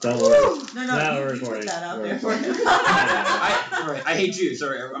Don't worry. No, Now you we're put recording. that out We're there for him. I hate you.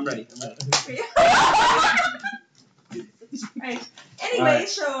 Sorry, I'm ready. Right. Anyway, Alright.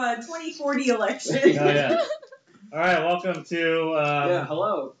 so 2040 election. Oh yeah. All right, welcome to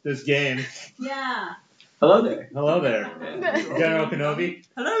hello. this game. Yeah. Hello there. Hello there, General Kenobi.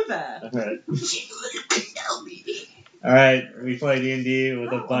 Hello there. All right. All right, we play D&D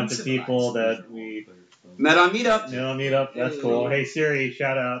with a bunch of people that we Met on Meetup. meet up. That's cool. Hey Siri,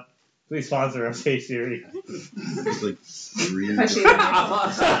 shout out. Please sponsor us. Hey Siri. It's like 3. Please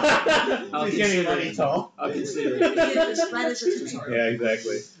give me money, tall. I'll consider He it. is as red as a tomato. Yeah,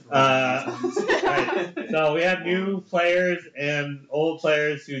 exactly. Right. So we have new players and old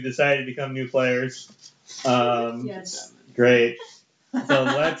players who decided to become new players. Yes. Great. So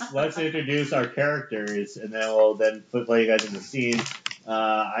let's introduce our characters, and then we'll play you guys in the scene.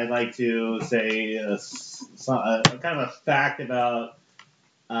 I'd like to say kind of a fact about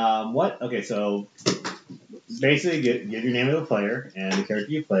what. Okay, so basically give your name of the player and the character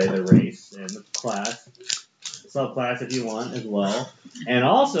you play, the race and the class, subclass if you want as well, and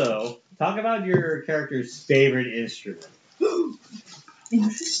also talk about your character's favorite instrument.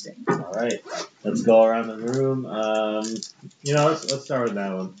 Interesting. All right, let's go around the room. Let's start with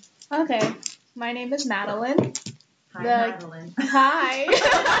that one. Okay, my name is Madeline. Hi, Madeline. Hi.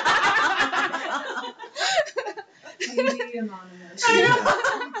 D&D Anonymous.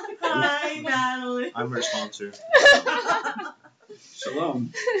 Hi, Madeline. I'm her sponsor.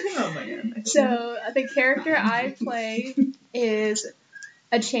 Shalom. Oh my god. So the character I play is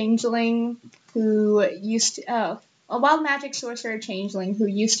a changeling who used to a wild magic sorcerer changeling who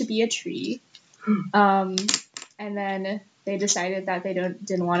used to be a tree, and then they decided that they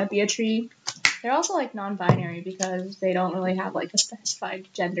didn't want to be a tree. They're also like non-binary because they don't really have like a specified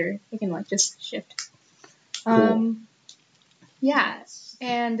gender. They can like just shift. Cool. Yeah,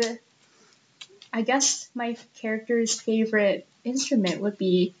 and I guess my character's favorite instrument would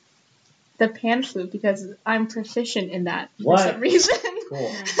be the pan flute because I'm proficient in that for some reason.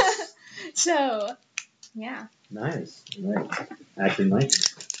 Cool. So, yeah. Nice. Right. Actually, Mike.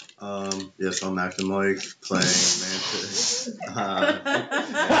 Yes, I'm acting Mike, playing Mantis. I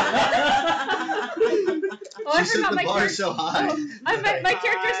She said forgot the my bar is so high. my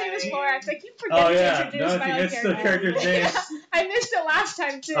character's name is Lorax. I keep forgetting Oh yeah. to introduce No, my you own missed the character's name. I missed it last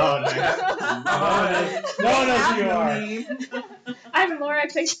time too. Oh, nice. No one knows who you are. Name. I'm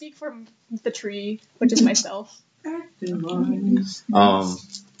Lorax. I speak from the tree, which is myself. Alright,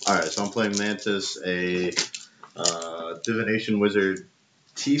 so I'm playing Mantis, a divination wizard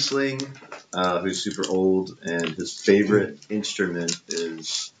tiefling, who's super old, and his favorite instrument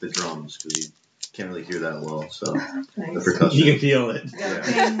is the drums, because you can't really hear that well, so the percussion. You can feel it. You gotta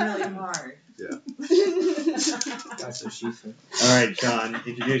bang really hard. Yeah. That's what she said. All right, Sean.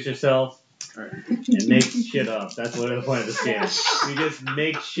 Introduce yourself. And make shit up. That's what the point of this game. You just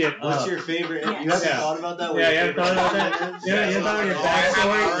make shit up. What's your favorite? Yes. You haven't thought about that? Yeah, you haven't thought about that? You haven't thought about your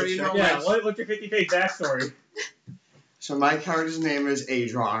I already know. backstory? What's your 50-page backstory? So my character's name is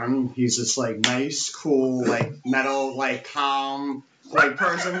Adron. He's this like nice, cool, like metal, like calm, like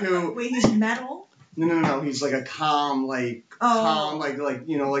person who. Wait, he's metal? No. He's like a calm, like calm, like like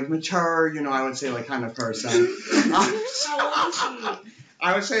mature. I would say like kind of person. How old is he?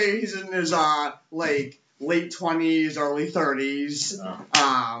 I would say he's in his like late 20s, early 30s.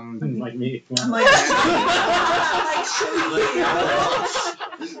 Like me. I'm like,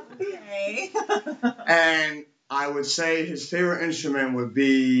 okay. And I would say his favorite instrument would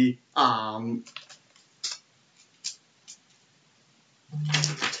be I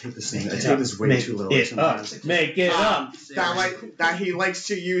take this way too literally sometimes. Make it up. That he likes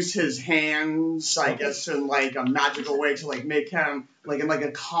to use his hands, I guess, in like a magical way to like make him like in like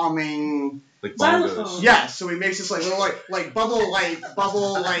a calming. Like Xylophone. bongos. Yeah, so he makes this like little like bubble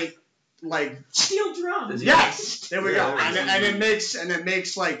Steel drums. yes, there we go, Yeah, and it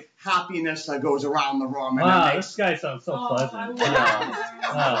makes like happiness that goes around the room. And Wow, it makes, this guy sounds so pleasant. I love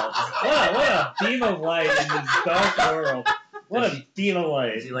Wow. What a beam of light in this dark world. What a beam of Does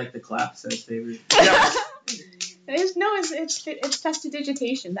light. he like the claps as favorite? yes, It's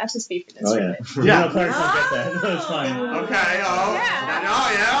prestidigitation. That's his favorite Oh yeah. instrument. Yeah. Clerics don't get that. That's fine. okay,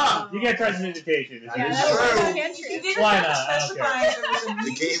 Yeah. You get prestidigitation. Yeah, is that was true. a He cantrip. didn't Why have not? to I don't specify if it was a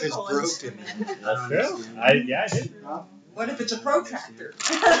The game is musical broken. instrument. That's true. I did. What if it's a protractor?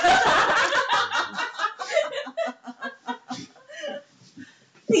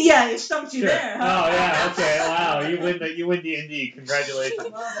 Yeah, it stumped you Sure. there. Oh Huh? yeah. Okay. Wow. You win D&D. Congratulations. Oh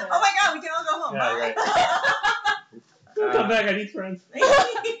my god, we can all go home. Yeah, Bye. Come back. I need friends.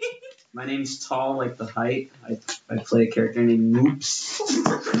 My name's Tall, like the height. I play a character named Moops.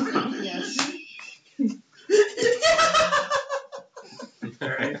 Yes.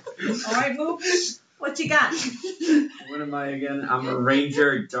 Alright. All right, Moops. What you got? What am I again? I'm a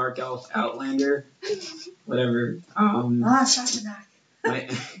ranger, dark elf, outlander, whatever. Sassenach.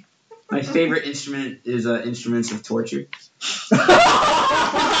 My favorite instrument is instruments of torture. Looks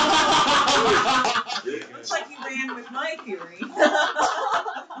like you ran with my theory.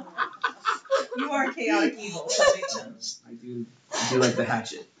 You are chaotic evil, so that makes sense. I do like the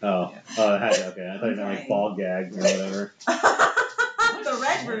hatchet. Oh, okay. I thought you meant like ball gags or whatever. The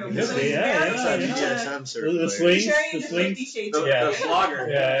red room. Yeah, So he's yeah, very yeah, into, yeah. I'm certain The way. swing. he's very The into swings. 50 Shades The, of the Grey. flogger.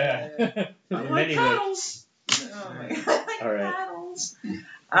 Yeah. I like Many paddles. Oh my god, I like All right. paddles.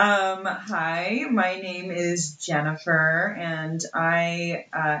 Hi, my name is Jennifer, and I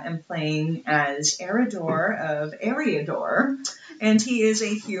am playing as Eridor of Eriador, and he is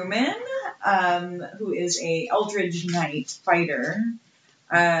a human who is a Eldridge Knight fighter.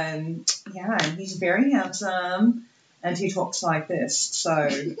 And he's very handsome, and he talks like this. So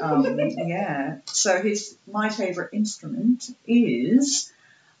So my favorite instrument is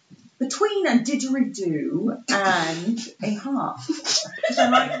between a didgeridoo and a harp. Because I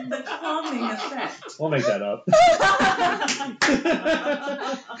like the calming effect. We'll make that up.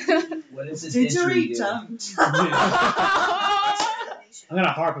 What is it? Didgeridoo. I'm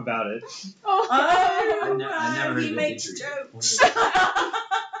gonna harp about it. Oh, I never heard he of makes didgeridoo. jokes.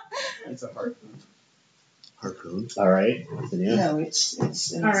 It's a harp. Harpoon. All right. Senia. No, it's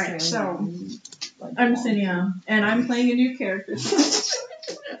an All right, Australian, like, I'm long- Cinia, and I'm playing a new character. Sorry,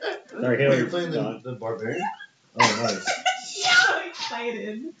 Oh, Haley. you're playing Go on. the barbarian? Oh, nice. So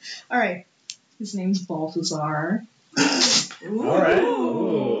excited. All right, his name's Balthazar. Ooh. All right.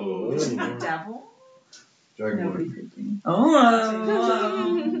 Ooh. Isn't he devil? Nobody Dragonborn. could be.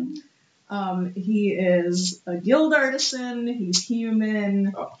 Oh. He is a guild artisan. He's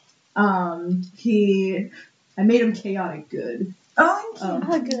human. Oh. I made him chaotic good. Oh,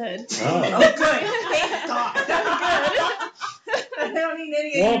 Oh, good. Oh. good. Thank God. Good. I don't need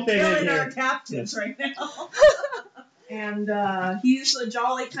any We'll of fit you in killing here. our captives right now. And he's a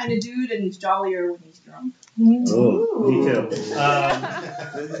jolly kind of dude, and he's jollier when he's drunk. Oh, me too.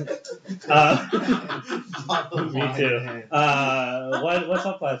 Me too. What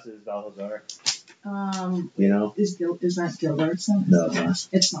subclass is Balthazar? You know? Is that guild artisan? No, it's not.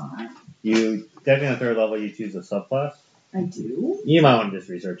 It's not. You definitely on third level. You choose a subclass. I do. You might want to just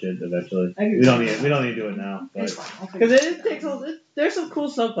research it eventually. I can We don't need to do it now, It's but fine. I'll figure because it it takes there's some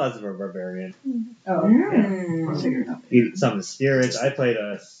cool subclasses for a barbarian. out. Oh, Mm. I'll figure it out. Some of the spirits. I played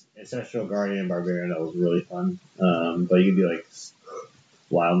a ancestral guardian barbarian that was really fun. But you can be like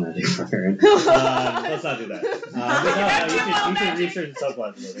wild magic barbarian. Let's not do that. You should research the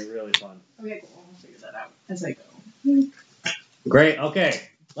subclasses. They're really fun. Okay, cool. I'll figure that out as I go. Great. Okay.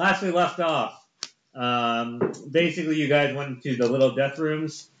 Last we left off. Basically, you guys went to the little death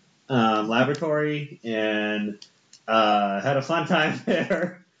rooms laboratory and had a fun time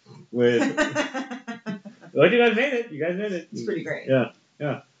there. With well, you guys made it. You guys made it. It's pretty great. Yeah.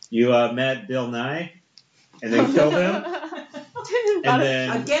 You met Bill Nye, and then killed him, and then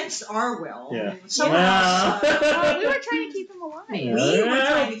Against our will. Yeah. Someone Wow. else, We were trying to keep him alive. Yeah. we were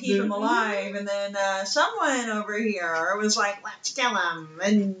trying to keep him alive, and then someone over here was like, let's kill him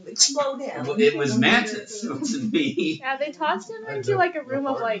and explode him. It was Mantis. It wasn't me. Yeah, they tossed him into like a room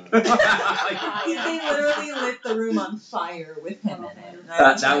of like They fire. literally lit the room on fire with him in it. And I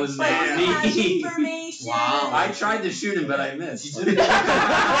That like, was "But you have me." information. Wow. I tried to shoot him, but I missed. You were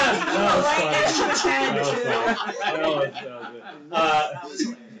right next to his head, That was too. That was so good. That was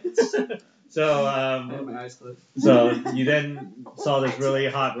hilarious. So, My eyes closed. so you then saw this really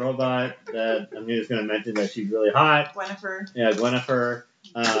hot robot that I'm just going to mention that she's really hot. Gwennifer. Yeah, Gwennifer,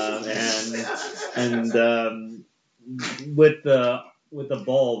 and with the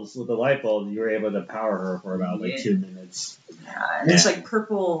bulbs, with the light bulbs, you were able to power her for about like 2 minutes. And it's like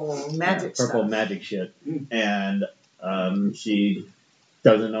purple magic Purple stuff. magic shit, and she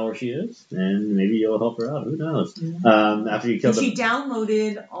doesn't know where she is, and maybe you'll help her out. Who knows? After you kill And the she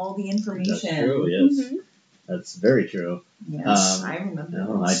downloaded all the information. That's true. Yes, Mhm. that's very true. Yes, I remember.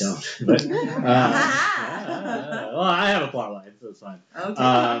 No, I this. don't. But well, I have a plot line, so it's fine.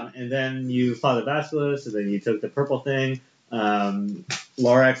 Okay. And then you fought the basilisk, and then you took the purple thing.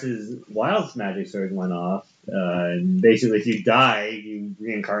 Lorax's wild magic sword went off. And basically, if you die, you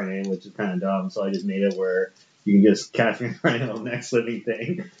reincarnate, which is kind of dumb. So I just made it where you can just cast reincarnate on the next living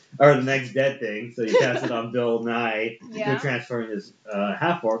thing, or the next dead thing. So you cast it on Bill Nye. Yeah. You're transferring his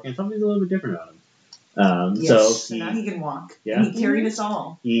half orc, and something's a little bit different about him. Yes. So he, now he can walk. Yeah. And he carried us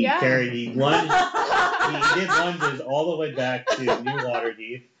all. he Yeah. carried, he lunged, he did lunges all the way back to New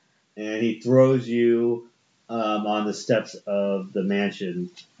Waterdeep, and he throws you on the steps of the mansion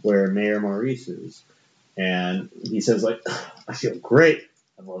where Mayor Maurice is. And he says, like, I feel great.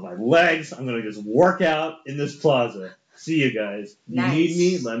 I love my legs. I'm going to just work out in this plaza. See you guys. You Nice. need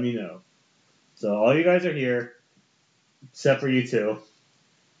me? Let me know. So all you guys are here, except for you two.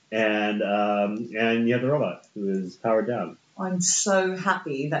 And you have the robot, who is powered down. I'm so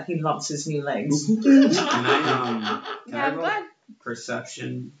happy that he loves his new legs. Can I Yeah, I'm roll glad.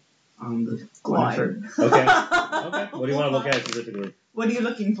 perception on the Why? Glenford? Okay. Okay. What do you want to look at specifically? What are you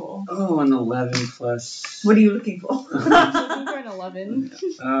looking for? Oh, an 11 plus. What are you looking for? I'm looking for an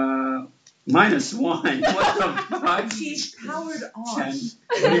 11. Minus 1. What the fuck? She's powered on. 10.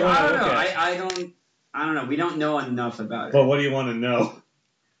 What do you want I to don't look know. at? I don't know. We don't know enough about it. But what do you want to know?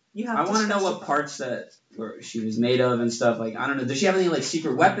 You have I want to know what specify. parts that she was made of and stuff. Like, I don't know. Does she have any like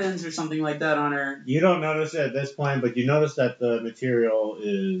secret weapons or something like that on her? You don't notice it at this point, but you notice that the material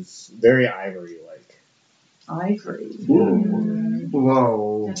is very ivory-like. Ivory.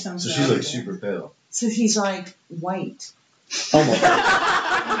 Whoa. That sounds So she's like valuable. super pale. So she's like white. Almost.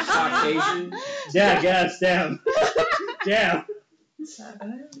 Caucasian. Yeah, I guess. Damn. Damn.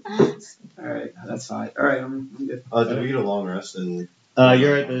 All right, that's fine. All right, I'm good. Did we get a long rest? And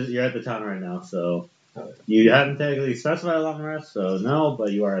You're at the town right now, so you haven't technically specified a long rest, so no,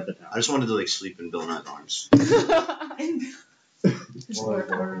 but you are at the town. I just wanted to like sleep in Bill Nye's arms.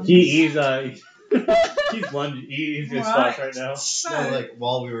 He's lunging. He's doing squats right now. So, No, like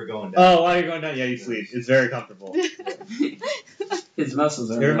while we were going down. Oh, while you're going down, yeah, you sleep. It's very comfortable. His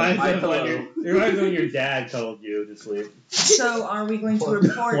muscles are It like reminds my me of pillow. when your dad told you to sleep. so are we going to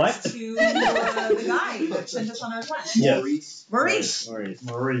report What? to the guy that sent us on our quest? Yes. Maurice.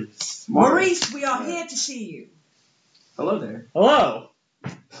 Maurice. Maurice. We are here to see you. Hello there. Hello.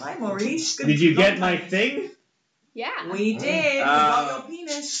 Hi, Maurice. Good Did you long get my time. thing? Yeah. We did. We got your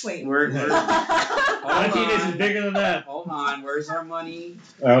penis. Wait. We're My hold penis is on. bigger than that. Hold on. Where's our money?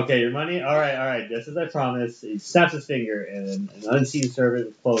 Okay, your money? Alright. Just as I promised, he snaps his finger and an unseen servant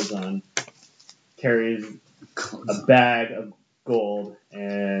with clothes on carries a bag of gold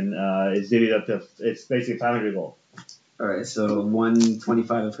and it's divvied up to, it's basically 500 gold. All right, so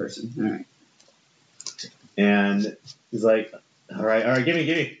 125 a person. All right. And he's like, alright, give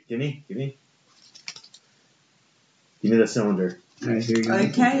me the cylinder. All right, here you go.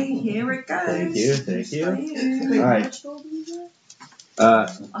 Okay, here it goes. Thank you. Wait, All how right. much gold did you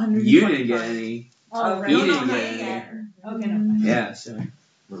You didn't get any. Oh, He no, didn't not get me any. yet. Okay, no. Yeah, so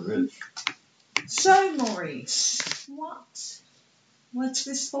We're rich. So, Maurice, what's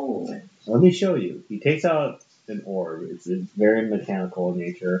this for? Let me show you. He takes out an orb. It's very mechanical in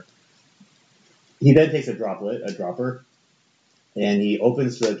nature. He then takes a dropper, and he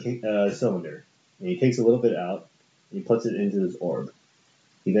opens the cylinder. And he takes a little bit out, and he puts it into his orb.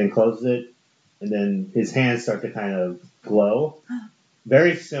 He then closes it, and then his hands start to kind of glow.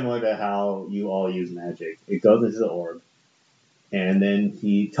 Very similar to how you all use magic. It goes into the orb, and then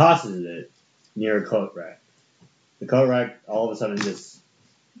he tosses it near a coat rack. The coat rack all of a sudden just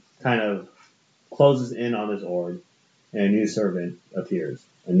kind of closes in on this orb, and a new servant appears.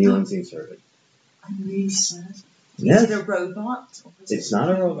 A new unseen servant. I'm really sad. Yes. Is it a robot? Or is It's it not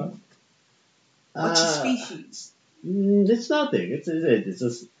a robot. What's the species? It's nothing. It's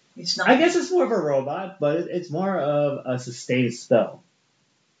just. It's not. I guess it's more of a robot, but it's more of a sustained spell.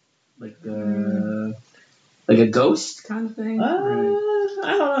 like a ghost kind of thing. I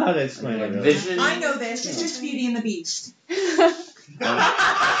don't know how to explain Like it. Really. vision. I know this. It's just Beauty and the Beast.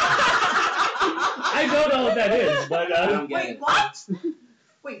 I don't know what that is, but I don't get Wait, it. what?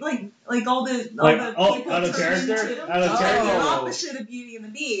 Wait, like all the people out of turn character, into out of Oh. the character. opposite of Beauty and the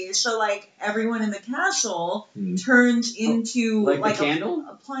Beast. So like everyone in the castle Hmm. turns into Like the candle?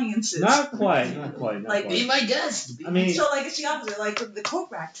 appliances. Not quite. Like- Be my guest. I mean, So like it's the opposite. Like the coat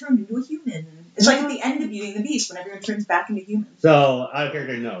rack turned into a human. It's like at the end of Beauty and the Beast when everyone turns back into humans. so out of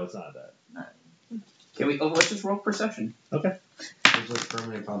character, no, it's not that. Can we? Oh, let's just roll perception. It's like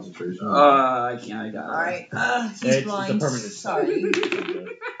permanent concentration. I can't. I got it. All right. He's It's a blind. permanent Sorry. you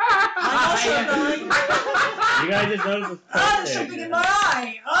I'm also blind. guys just noticed this There's something in my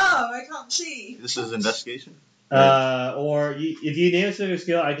eye. Oh, I can't see. This is investigation? If you name a specific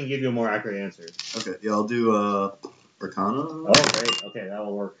skill, I can give you a more accurate answer. Okay, yeah, I'll do Arcana. Oh, great. Okay, that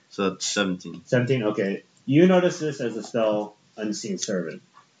will work. So that's 17. 17. Okay. You notice this as a spell, Unseen Servant,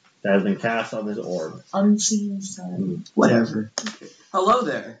 that has been cast on this orb. Unseen sun. Whatever. Hello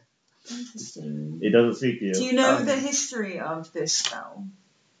there. Interesting. It doesn't speak to you. Do you know Okay. the history of this spell?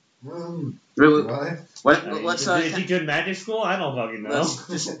 Really, Why? what? I mean, Let's is he doing magic school? I don't fucking know. let's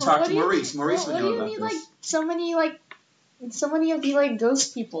just talk What to do you Maurice. need- Maurice would what know do you about need this. so many of the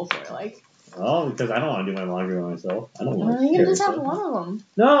ghost people for? Oh, because I don't want to do my laundry by myself. I don't want to. you can just have stuff. one of them.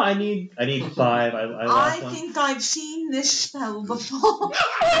 No, I need 5. I I lost one. think I've seen this spell before.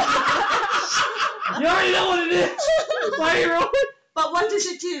 You already know what it is. Why are you rolling? But what does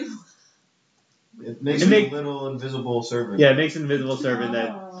it do? It makes It him make- a little invisible servant. Yeah, it makes an invisible servant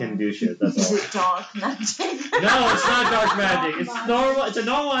that can do shit. That's Is all. it dark magic? No, it's not dark magic. It's normal. It's a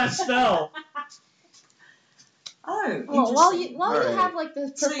normal ass spell. Oh, Well, while interesting. you Alright. have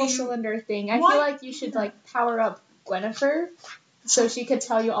the So purple you- cylinder thing, I Why- feel like you should power up Gwennifer so she could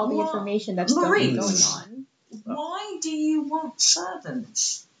tell you all the Well, information that's going Maurice. on. Why do you want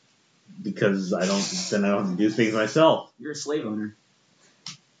servants? Because I don't. Then I don't have to do things myself. You're a slave owner.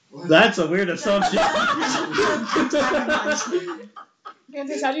 That's a weird assumption.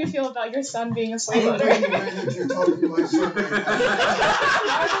 Mantis, how do you feel about your son being a I slave don't owner? understand that you're talking to my son right now.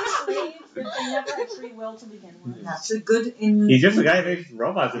 Are they slaves if they never had free will to begin with? That's a good in. He's just a guy who makes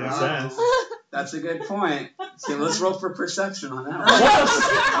robots in a Yeah. sense. That's a good point. So let's roll for perception on that one.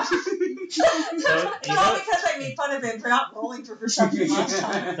 So, you Well, know, because I made fun of him for not rolling for perception last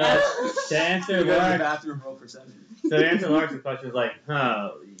time. to answer You go to the Lark, bathroom, roll perception. to answer Lark's question is like,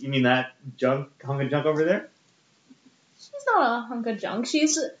 you mean that hunk of junk over there? She's not a hunk of junk.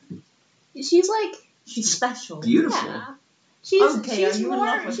 She's like She's special. Beautiful. yeah. She's Okay, are she's you in more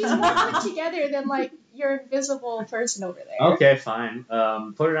love with she's her? more put together than your invisible person over there. Okay, fine.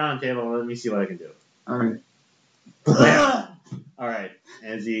 Put it on the table and let me see what I can do. All right. All right.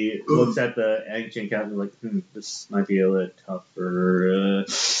 As he looks at the ancient captain, like, this might be a little tougher.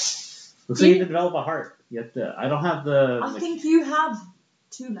 Looks like you have to develop a heart. You have to. I don't have the. I think you have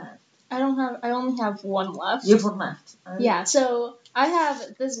 2 left. I only have one left. You have 1 left. Yeah, so I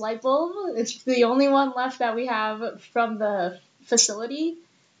have this light bulb. It's the only one left that we have from the facility.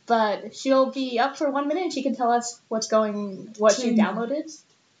 But she'll be up for 1 minute and she can tell us what she 2 downloaded.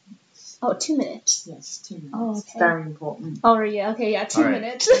 Oh, 2 minutes. Yes, 2 minutes. Oh, It's okay. very important. Oh, yeah, okay, yeah, 2 All right.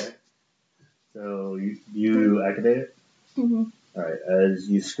 minutes. Okay. So you activate it. Mhm. All right. As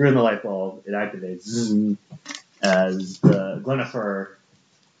you screw in the light bulb, it activates. Zzz, as the Gwennifer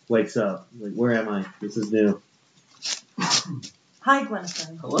wakes up, like, where am I? This is new. Hi,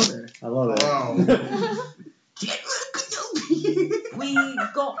 Gwennifer. Hello there. I love it. Hello. We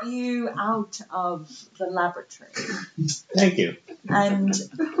got you out of the laboratory, Thank you. and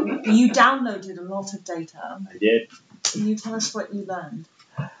you downloaded a lot of data. I did. Can you tell us what you learned?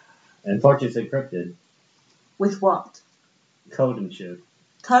 Unfortunately, it's encrypted. With what? Code and shit.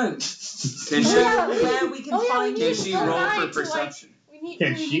 Code. Can Know she, where we can Oh, yeah, find we can you. she Bill roll Nye for to, perception? we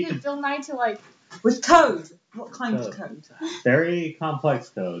Can she- needed Bill Nye to With code. What kind of code? Very complex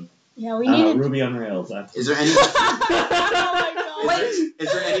code. yeah, we needed. Ruby on Rails. Is there any? Oh my god.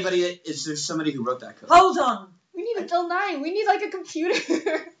 Is there anybody? Is there somebody who wrote that code? Hold on. We needed Bill Nye. We need a computer.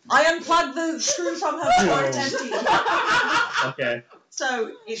 I unplugged the screw from her before it's empty. Okay.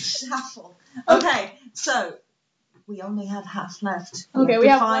 So it's half full. Okay, so we only have half left. Okay, have we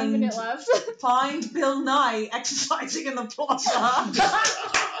to have find, 1 minute left. Find Bill Nye exercising in the plaza.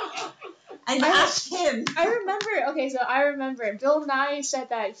 And ask him. I remember. Bill Nye said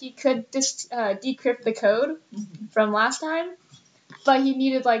that he could decrypt the code from last time, but he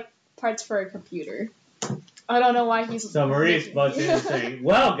needed parts for a computer. I don't know why he's. So Maurice butts in and saying,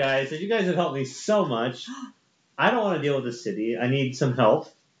 well, guys, you guys have helped me so much. I don't want to deal with the city. I need some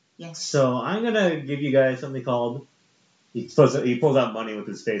help. Yes. So I'm going to give you guys something called... He pulls out money with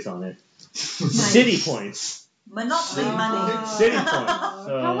his face on it. City points. Monopoly money. City points.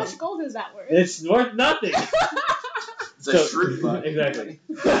 So How much gold is that worth? it's worth nothing. It's a shroot bug. Exactly.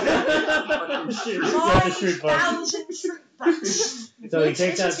 Yeah, the shroot bug. 5,000 shroot bucks. So he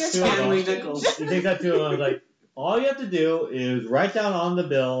takes out This is two of Stanley them. Nichols. He takes out two of them and is like, all you have to do is write down on the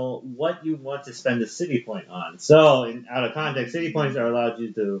bill what you want to spend a city point on. So, out of context, city points are allowed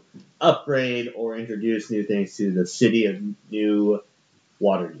you to upgrade or introduce new things to the city of New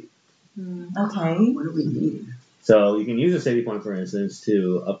Waterdeep. Okay. What do we need? So you can use a city point, for instance,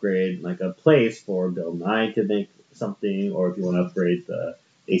 to upgrade a place for Bill Nye to make something, or if you want to upgrade the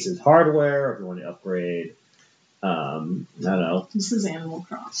Ace's hardware, or if you want to upgrade, I don't know. This is Animal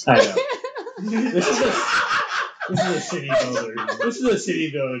Crossing. I know. This is a city builder. This is a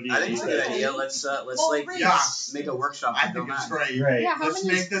city builder. I think it's a good idea. Let's Maurice. Yeah. make a workshop. I with think Bill it's Nye. great. Great. Yeah, how Let's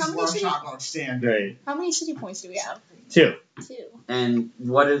many? make this how many city? workshop outstanding. Great. How many city points do we have? 2. 2. And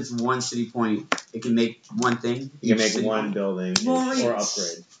what is one city point? It can make one thing. You can each make city one point. building Maurice. or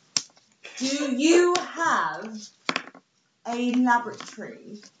upgrade. Do you have a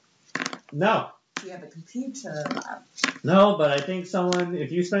laboratory No. Do you have a computer lab? No, but I think someone,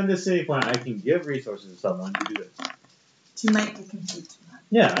 if you spend this city point, I can give resources to someone to do this. To make a computer lab?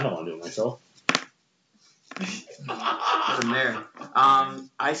 Yeah, I don't want to do it myself. Doesn't matter.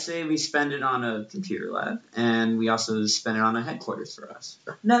 I say we spend it on a computer lab, and we also spend it on a headquarters for us.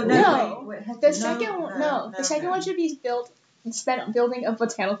 No. The no, second one, no, the second one should be spent on building a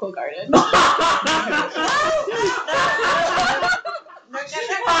botanical garden. No.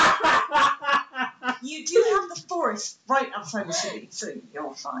 You do have the forest right outside the city, so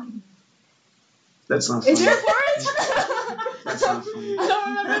you're fine. That's not funny. Is there a forest? That's not funny. I don't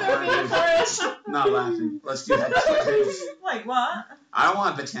remember there being a forest. Not laughing. Let's do headquarters. Wait, what? I don't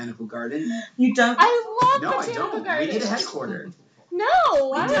want a botanical garden. You don't? I love No, I botanical don't. gardens. We need a headquarters. No,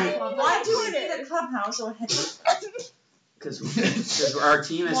 why would we need a Why do we need a headquarters? clubhouse or a headquarters? Because our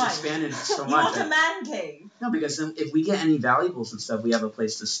team has Why? expanded so You much. want a man cave? No, because then if we get any valuables and stuff, we have a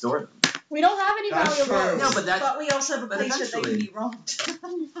place to store them. We don't have any That's valuables. true. No, but that's But we also have a but place that they can eventually- be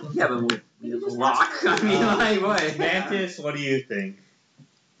robbed. yeah, but we have a lock. I mean, like what? Mantis, what do you think?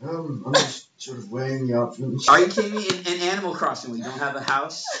 I'm just sort of weighing the options. Are you kidding me? In Animal Crossing, we don't have a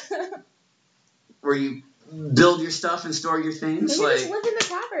house where you build your stuff and store your We things. can just Like live in the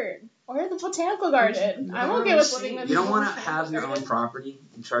tavern or the botanical garden. I'm okay with living in you don't want to botanical have your own garden. property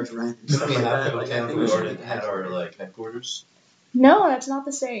and charge rent and Could stuff we like have that. a Like, I think botanical we should garden make a at our headquarters. headquarters? No, that's not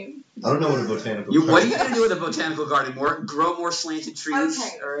the same. I don't know what a botanical You, what are garden you gonna do with a botanical garden? Grow more slanted trees?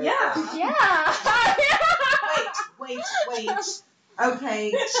 Okay, All right? yeah. Yeah. Wait.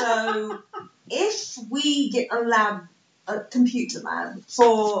 Okay, so if we get a computer lab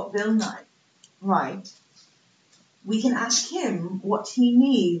for Bill Knight, right, we can ask him what he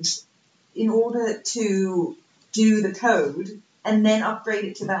needs in order to do the code and then upgrade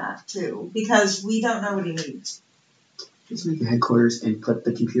it to that too, because we don't know what he needs. Just make a headquarters and put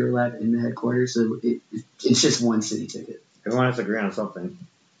the computer lab in the headquarters, so it's just one city ticket. Everyone has to agree on something.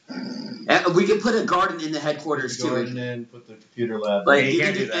 And we could put a garden in the headquarters too. garden in, put the computer lab. Like Yeah, you you can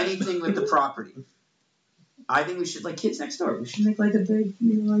can't do do that. anything with the property. I think we should like Kids Next Door. We should make like a big,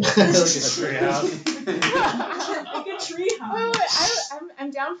 like treehouse. Like a tree house. Wait,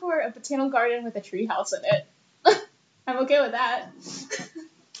 I'm down for a botanical garden with a tree house in it. I'm okay with that. Is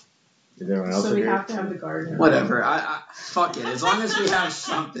everyone else So we agree? have to have the garden. Whatever. I fuck it. As long as we have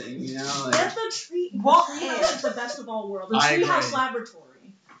something, you know. Like, Get the tree. What Tree if- house is the best of all worlds. The I tree house agree. laboratory.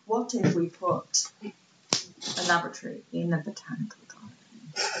 What if we put a laboratory in a botanical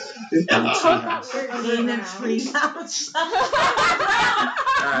garden? How's that work? In a tree house? all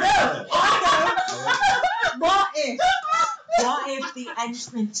right. What if the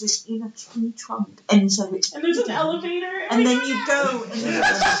entrance is in a tree trunk and so it's And there's an hidden? elevator. And then you go and Yeah, you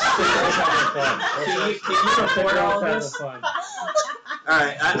let's just stick with having fun. Can you Let's afford stick all with having this? fun. All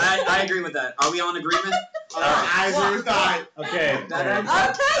right. I agree with that. Are we on agreement? I agree with that. Okay. That okay. idea?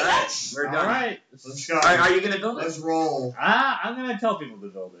 Okay, All right. We're All done. right. Let's go. All right. Are you gonna build it? Let's roll. I'm gonna tell people to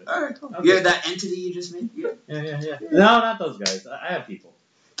build it. All right. Cool. Okay. Yeah, that entity you just made. Yeah. Yeah. No, not those guys. I have people.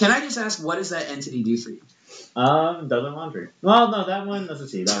 Can I just ask, what does that entity do for you? Doesn't laundry. Well, no, that one.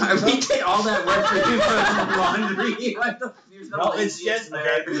 Let's see. That one. We did all that work for you for laundry. What the? There's No, it's laziness just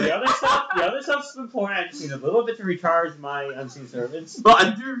there. okay. The other stuff's important. I just need a little bit to recharge my unseen servants.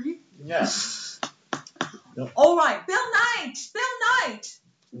 Laundry? Yeah. all right, Bill Knight.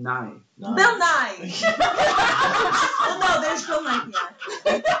 Nine. Bill Nye. Oh no, there's Bill Nye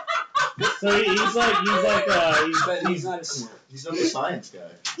here. So But he's not a smart. He's not a science guy.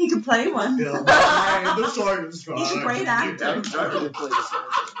 He could play one. Bill Nye, the science guy. He's a great actor.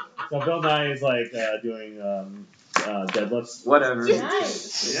 So Bill Nye is doing deadlifts. Whatever.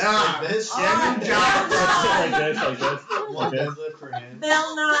 Nice. Yeah. Like this? Oh, Get him yeah. down. Like this. One deadlift per hand.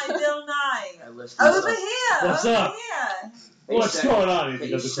 Bill Nye. I lift Over myself. here. What's over up? here. Hey, What's sexy. going on if Hey,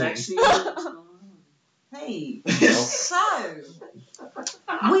 he doesn't clean? sexy. What's going on? Hey. So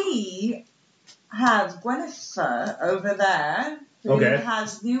we have Gwyneth over there who Okay.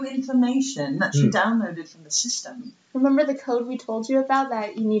 has new information that she downloaded from the system. Remember the code we told you about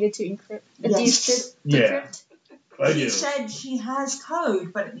that you needed to encrypt? Yes. Yeah. Decrypt? I She do. said she has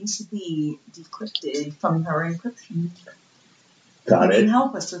code, but it needs to be decrypted from her encryption. Got You can it.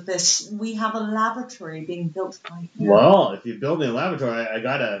 help us with this. We have a laboratory being built right now. Well, if you build me a laboratory, I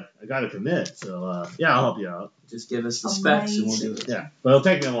gotta commit. So yeah, I'll help you out. Just give us the specs and we'll do it. Yeah, but it'll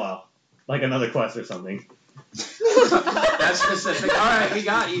take me a while, like another quest or something. That's specific. All right, we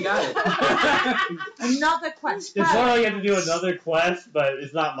got it. You got it. Another quest. It's more like you have to do another quest, but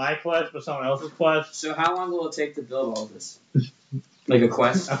it's not my quest, but someone else's quest. So how long will it take to build all this? Like a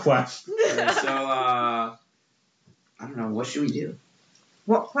quest? A quest. Alright, so I don't know. What should we do?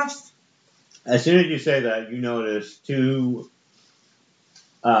 What quest? As soon as you say that, you notice two.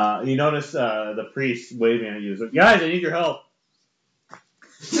 You notice the priest waving at you. He's like, guys, I need your help.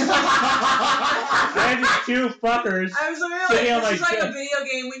 I have these two fuckers. I was literally Sitting on like, this is my like a chest. video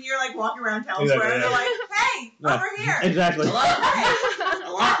game when you're like walking around town Exactly, square and they're yeah. like, hey, Yeah. over here. Exactly.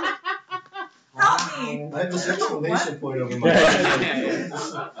 Help me. I have this exclamation point over my Yeah.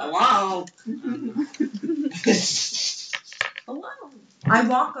 Hello. Hello. I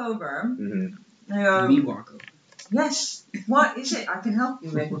walk over. Mhm. I go, Me walk over. yes, what is it I can help you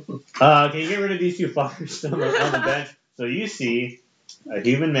with? Can you get rid of these two fuckers on the bench? So you see a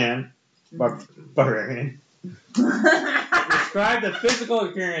human man, barbarian. Describe the physical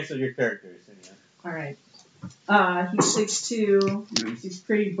appearance of your character, Cinia. All right. He's 6'2". Nice. He's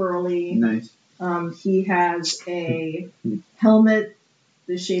pretty burly. Nice. He has a helmet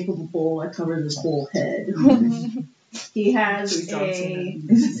the shape of a bowl that covers his whole head. He has he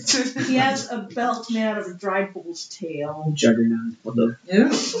has a belt made out of a dried bull's tail. Juggernaut. What the? Ooh.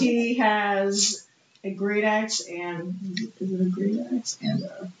 He has a great axe and is it a great axe and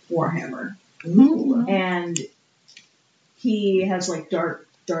a warhammer. And he has like dark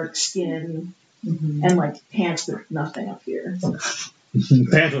skin and like pants with nothing up here. Pants with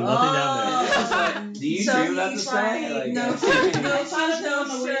nothing down there. Do you So dream about he's this guy? like, Like, no I thought of it on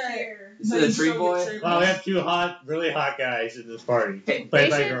the way shirt. here. Is it a tree boy? Well, we have two really hot guys in this party. Hey, Played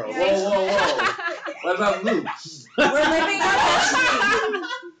by they should- girls. Whoa, whoa, whoa. What about Moops? We're living our destiny.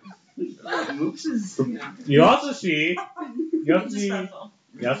 Moops is. You also see Disrespectful.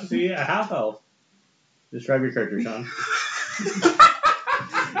 you also see a half elf. Describe your character, Sean.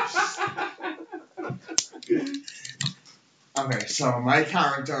 Okay, so my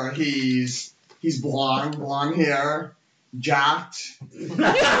character, he's blonde hair, jacked, So he's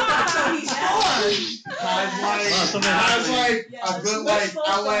born. has like Yeah, a good let's like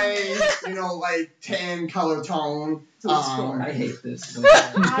vote LA, like tan color tone. I hate this. I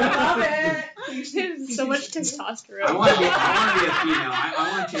love it. So much I testosterone. want to be a female. I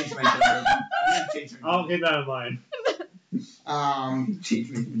want to change my gender. I'm gonna change my I'll keep that in mind. Change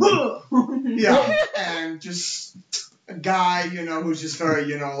my Yeah, and just a guy, who's just very,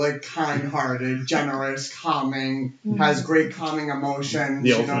 like kind-hearted, generous, calming, has great calming emotions.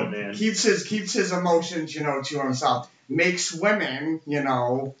 The ultimate man. Keeps his emotions, to himself. Makes women,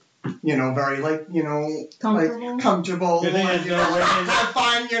 very like, Comfortable. like comfortable. Good thing Like, there's no women. have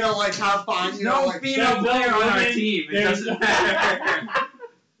fun, have fun. No like female there's no player on our women, team. It there's- doesn't matter.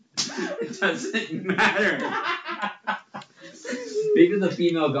 It doesn't matter. Maybe the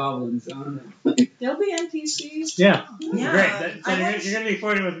female goblins. I don't know. There'll be NPCs. Yeah. Yeah. Great. So I you're, once- you're gonna be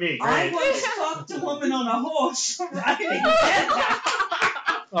flirting with me. I Great. once fucked a woman on a horse riding.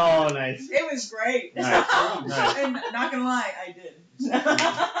 Oh, nice. It was great. Nice. Nice. And not gonna lie, I did.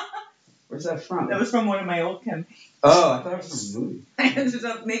 Where's that from? That was from one of my old campaigns. Oh, I thought it was from a movie. I ended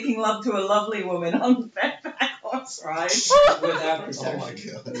up making love to a lovely woman on the back horse ride. Without Oh protection. my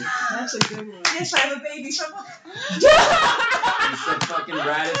god. That's a good one. Yes, I have a baby somewhere. It's the fucking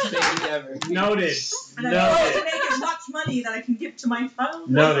raddest baby ever. Noted. And I'm trying to Noted. make as much money that I can give to my child.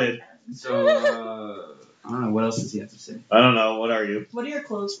 Noted. So, I don't know. What else does he have to say? I don't know. What are you? What are your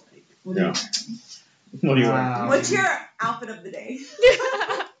clothes like? What Yeah. are you What are you wearing? What's your outfit of the day?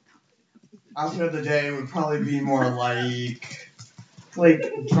 outfit of the day would probably be more like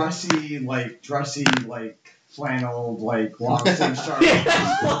dressy, like flannel, like long sleeve shirt.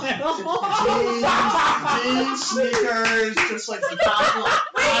 Jeans, sneakers, just like the top.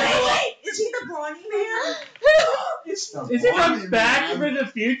 Wait! Is he the brawny man? Is it from Back for the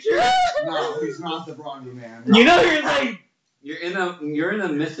Future? No, he's not the brawny man. You know you're like. You're in a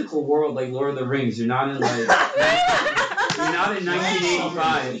mythical world like Lord of the Rings. You're not in like you're not in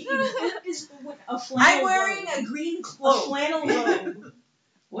 1985. What is a flannel I'm wearing robe? a green A cloak. flannel robe.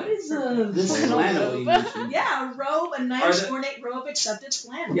 What is a This flannel flannel robe? you mentioned. Yeah, a robe, a Are nice the- ornate robe, except it's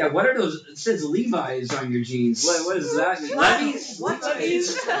flannel. Yeah, what are those? It says Levi's on your jeans. What is that? Levi's? What's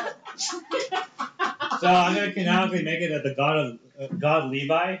Levi's? So I'm gonna canonically make it that the god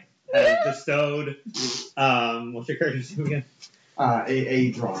Levi has bestowed. What's your character's name again?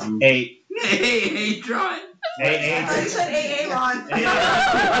 A drawn. Hey, Tron. I said AA Ron.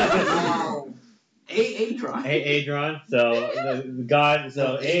 Wow. Tron. Adron. So the god. So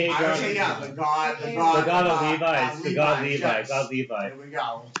I would say Adron. yeah, the god The god of Levi's. The god Levi, Levi. yes. God Levi. There we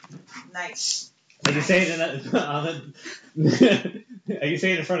go. Nice. And you say it you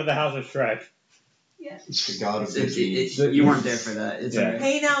say it in front of the house of Shrek. It's the god of the jeans. You weren't there for that. It's Yeah. alright.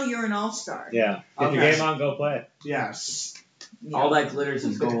 Hey, now you're an all-star. Yeah. Get your Okay. game on. Go play. Yes. All that glitters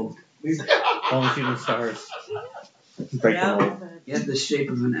is gold. Only shooting stars. Break the Yeah, mold. but- You have the shape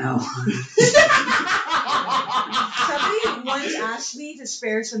of an L. Somebody once asked me to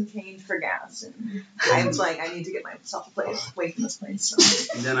spare some change for gas, and I was like, I need to get myself away from this place. So.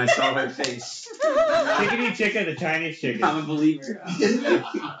 And then I saw her face. Chickadee chicken, the Chinese chicken. I'm a believer.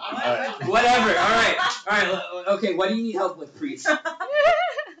 Alright. Whatever. All right. Okay. What do you need help with, priest?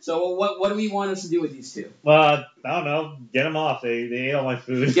 So what do we want us to do with these two? Well, I don't know. Get them off. They ate all my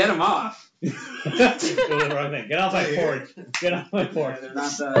food. Get them off. It was the wrong thing. Get off my porch. Get off my porch. They're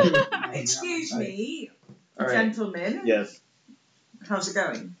not the. Excuse me, All right. gentlemen. Yes. How's it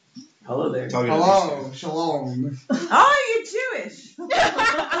going? Hello there. Talking to Hello, shalom. Oh, you're Jewish. He's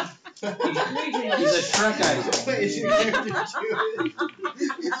a Shrek guy. Wait, is your character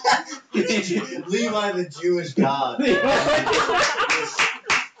Jewish? Levi the Jewish god.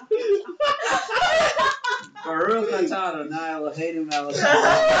 Baruch atah Adonai Eloheinu melech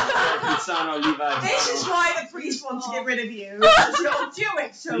haolam Levi. This is why the priest wants to get rid of you. Because you're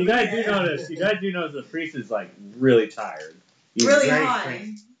Jewish. So You guys do notice. You guys do notice the priest is like really tired. He's really very high.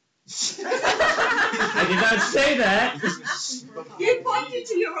 cranky. I did not say that. You pointed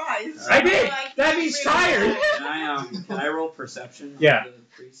to your eyes. I did. Like, That means really tired. high. Can I roll perception? Yeah. On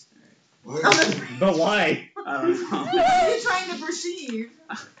the priest? But why? I don't know. What are you trying to perceive?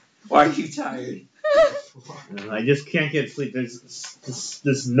 Why are you tired? I just can't get sleep. There's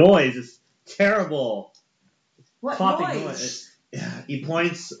this noise. This terrible What popping noise? Yeah, he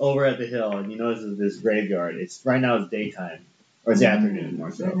points over at the hill, and you notice this graveyard. It's right now. It's daytime, or it's afternoon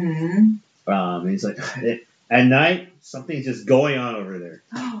more so. Mm-hmm. And he's like, at night, something's just going on over there.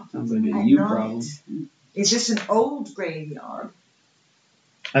 Sounds like a At you night. problem. Is this an old graveyard?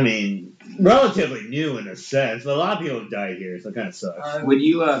 I mean, relatively new in a sense, but a lot of people have died here, so it kind of sucks. Would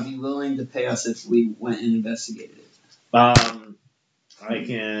you be willing to pay us if we went and investigated it? I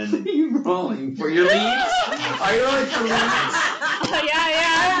can. Are you rolling for your leads? Are you rolling for leads? Oh,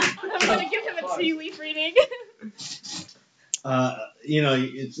 yeah. I'm gonna give him a tea leaf reading.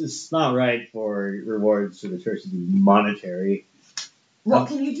 It's not right for rewards to the church to be monetary. What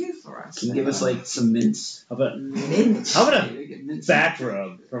can you do for us? Can you give us like some mints? How about mints? how about Yeah, we get mints. a back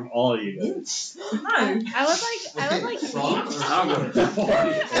rub from all of you guys? Mints? No. I would like Frog? I'll go with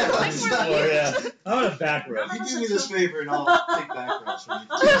that. Or, yeah. How about a back rub? You do me this favor and I'll take back rubs from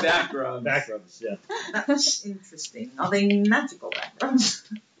you. Back rubs. Back rubs, yeah. That's interesting. Are they magical backgrounds?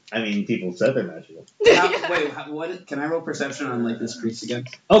 I mean, people said they're magical. What? Can I roll perception on like this priest again?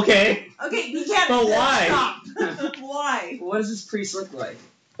 Okay. Okay, you can't. But why? Stop. Why? What does this priest look like?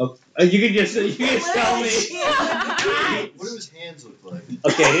 You can just tell me. What do his hands look like?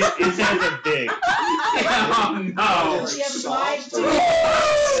 Okay, his hands are big. Oh no! She has live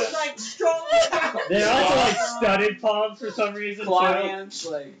Like strong. They're also like studded palms for some reason Claw too. hands,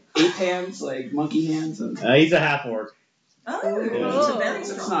 like ape hands, like monkey hands. And He's a half orc. Oh, Yeah. it's a very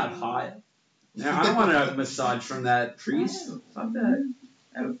it's strong. not hot. Now, I don't want a massage from that priest. Oh. Fuck that.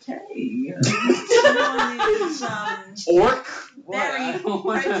 Okay. Someone is Orc? What? very I don't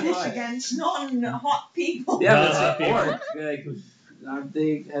want prejudiced that. against non-hot people. Yeah, No, but it's hot an people. orc. Like, aren't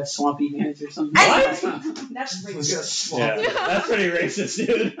they have swampy hands or something? That's racist. Yeah, that's pretty racist,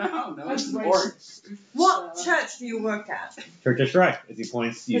 dude. I don't know. It's That's an orc. racist. What church do you work at? Church of Shrek. As he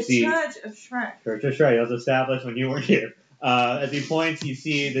points, you The see Church of Shrek. Church of Shrek. It was established when you were here. As he points, you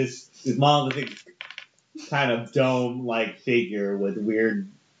see this monolithic kind of dome-like figure with weird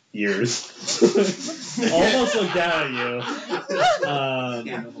ears. Almost look down at you,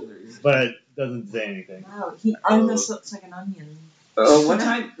 Candle holder. but doesn't say anything. Wow, he almost looks like an onion. What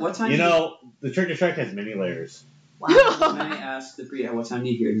time? What time? You know, the Church of Shrek has many layers. Wow. Can I ask the priest? What time do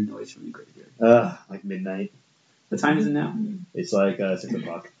you hear the noise from the graveyard? Like midnight. What time is it now? It's like 6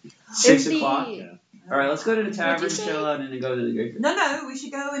 o'clock. 6 the- o'clock. Yeah. All right, let's go to the tavern, you say? chill out, and then go to the graveyard. No, we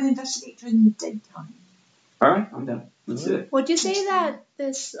should go and investigate during the daytime. All right, I'm done. Let's do it. Would you say that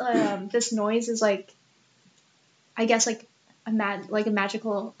this this noise is like, I guess like a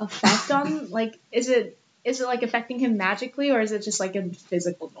magical effect on like is it like affecting him magically or is it just like a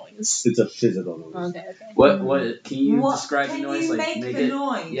physical noise? It's a physical noise. Okay. What? Can you What describe can the noise? you Like make the it.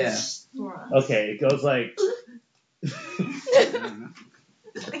 noise? Yeah. For us? Okay, it goes like I don't know.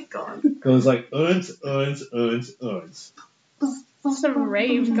 Thank God. goes like uns. Some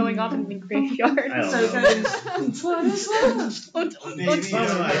rave going on in the graveyard. I don't So know. it goes. What is that? Maybe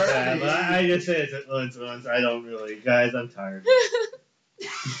Something like you're that, but hurt. I just say it's an uns. I don't really, guys. I'm tired.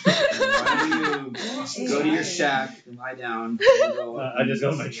 Why don't you go to your shack and lie down? And go up I just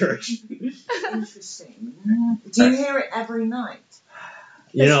go to my church. Interesting. Do you hear it every night?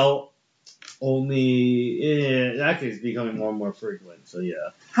 You know, Actually, it's becoming more and more frequent. So yeah.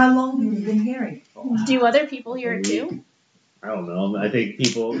 How long have you been hearing it for? Do other people hear it too? I don't know. I think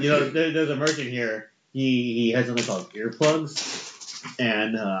people, there's a merchant here. He has something called earplugs,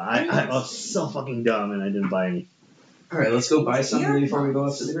 and I was so fucking dumb, and I didn't buy any. All right, let's go buy something before we go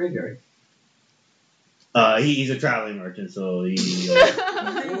up to the graveyard. He's a traveling merchant, so he. Why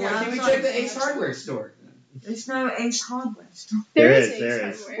can't we check the Ace Hardware store? There's no Ace Hardware store. There is, is there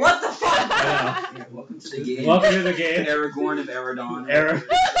Ace is. Hardware. What the fuck? Yeah. Welcome to the game. Welcome to the game. Aragorn of Eridon. No,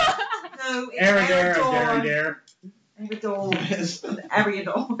 it's Eridor, Eridor. Derridere. Eridor.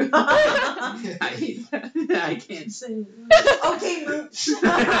 Eridor. I can't say it. Okay, Mooch.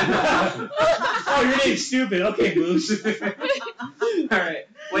 Oh, your name's stupid. Okay, Moose. Alright,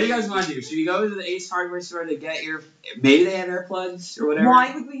 what do you guys want to do? Should we go to the Ace Hardware store to get maybe they have earplugs or whatever?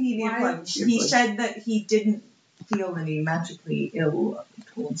 Why would we need Why? earplugs? He Earplugs. said that he didn't feel any magically ill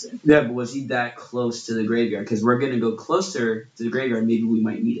towards it. Yeah, but was he that close to the graveyard? Because we're going to go closer to the graveyard, maybe we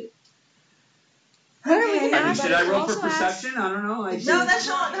might need it. Or we can Okay. ask- Should I roll for also ask- perception? I don't know. No, that's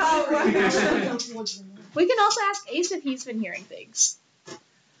not how it works. We can also ask Ace if he's been hearing things.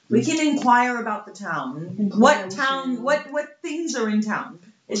 We can inquire about the town. Inquire What with town? you. What things are in town?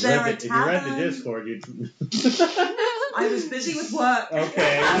 Is there a If you read the tavern? Discord, you'd. I was busy with work.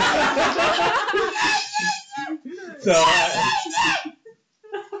 Okay. So.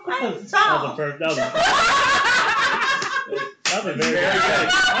 That was a very good.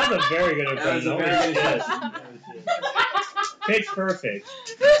 That was a very good That was impression. a very Holy good shit. Pitch perfect.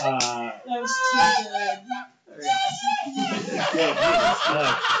 That was too good.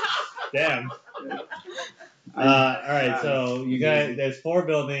 Damn. Alright, so you guys, there's 4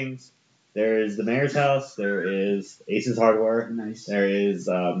 buildings. There is the mayor's house, there is Ace's Hardware, Nice. there is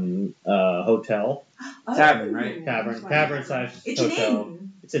hotel, Tavern, right? tavern slash It's an hotel.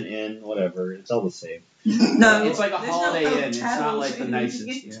 inn. It's an inn, whatever. It's all the same. No, It's like a there's no Holiday Inn. It's not hotels like the in nicest,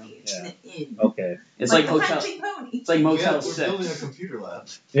 it. you know. It's an inn. Okay. It's like the hotel. Fancy Pony. It's like Motel We're 6. building a computer lab.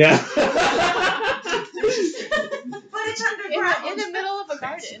 Yeah. But it's In underground. the middle of a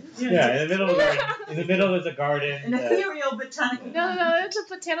garden. Yeah, in the middle of the garden. In the middle is a garden. An ethereal botanical. No, it's a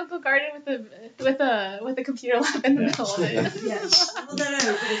botanical garden with a computer lab in the Yeah. middle of it. Yes. Well, no,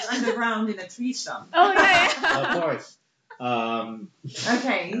 but it's underground in a tree stump. Oh yeah. Of course.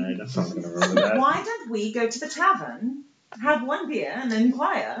 Okay. I'm not gonna remember that. Why don't we go to the tavern, have one beer, and then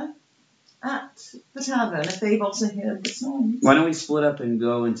inquire at the tavern if they've also heard the song? Why don't we split up and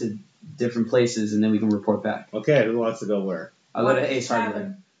go into different places and then we can report back? Okay, who wants to go where? I'll go to Ace Hardware.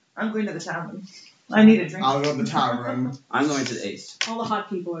 Tavern. I'm going to the tavern. I need a drink. I'll go to the tavern. I'm going to the Ace. All the hot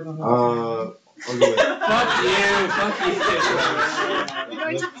people are going to I'll go with Fuck you. Fuck you. We're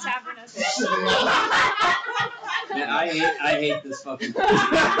going to the tavern as well. Man, I hate this fucking place. I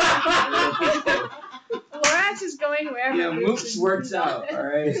really do. Lorax is going wherever. Yeah, Moops Moops works out,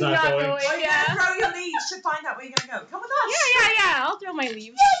 alright? It's not going. Are you Yeah. gonna throw your leaves to find out where you're gonna go? Come with us. Yeah. I'll throw my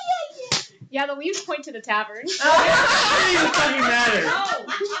leaves. Yeah, the leaves point to the tavern. It doesn't fucking matter.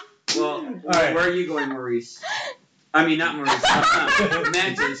 Well, Alright. where are you going, Maurice? I mean, not Maurice.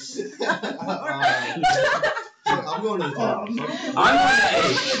 Mantis. I'm going to the tavern. I'm going to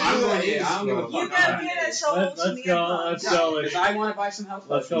Ace. I'm going to Ace. I don't give a You fuck. go get us all Let's some go. earplugs. Let's go If with. I want to buy some health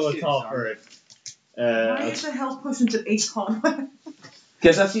Let's go potions, with too, Tall sorry. first. Why is the health potions at Ace Hardware?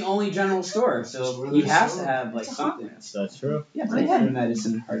 Because that's the only general store, so he has to have like It's a something. That's true. Yeah, but they have a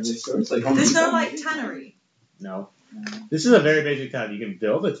medicine hardware store. It's like Home There's no Depot. like tannery. No. This is a very basic town. You can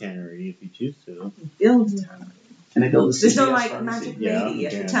build a tannery if you choose to. Build tannery. Can I build a There's no CVS like pharmacy? magic Yeah, lady you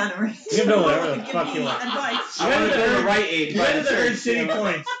at the can. tannery. You can build whatever the Give fuck me you want. advice. I want to go to Rite Aid. You buy guys the earn first city thing.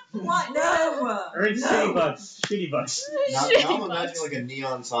 points. What? No. Earn city bucks. Shitty bucks. Now I'm imagining like a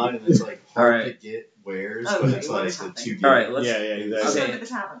neon sign and it's like All hard right. to get wares, Okay, but it's what like is the happening? 2 All right, let's. Yeah, exactly. Let's Okay. go to the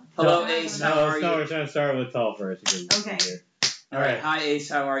tavern. Hello, Ace. How No, are you? we're trying to start with Tall first. Because it's Okay. easier. All right. Hi, Ace.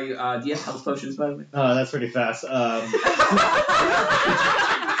 How are you? Do you have health potions, by the way? That's pretty fast.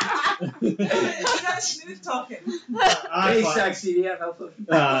 You got smooth talking. Hey, sexy. Do you have health potions?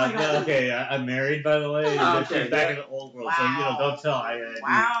 Okay, I'm married, by the way. Oh, She's okay, back yeah. in the old world, so don't tell. I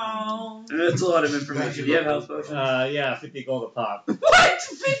Wow. That's a lot of information. Do you have health potions? yeah, 50 gold a pop. What?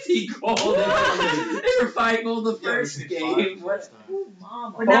 50 gold? They were 5 gold the first game. What? Ooh,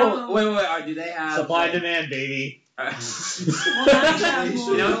 mama. But now, Oh, wait. Do they have Supply and demand, baby. well, now we have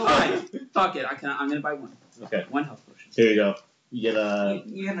more. You know, fine. Fuck it. I'm gonna buy one. Okay, One health potion. here you go. You get a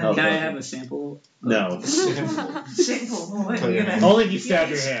You're health Can I potion. have a sample? No. simple. What are you gonna? Only if you stab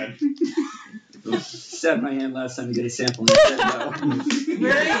your hand. Stabbed my hand last time to get a sample and he said no.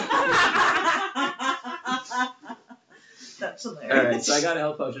 Really? That's That's All hilarious. right, so I got a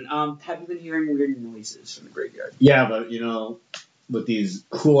health potion. Have you been hearing weird noises from the graveyard? Yeah, but with these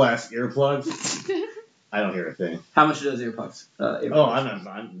cool ass earplugs, I don't hear a thing. How much are those earplugs? Oh,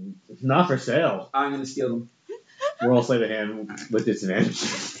 I'm not for sale. I'm gonna steal them. Roll sleight of hand with disadvantage.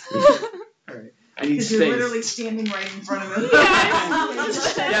 All right. I need Because space. you're literally standing right in front of him.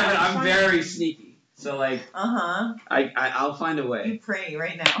 Yeah, but I'm very sneaky. So like, Uh-huh. I'll find a You way. pray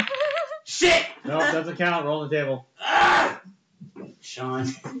right now. Shit! No, it doesn't count. Roll the table. Ah! Sean.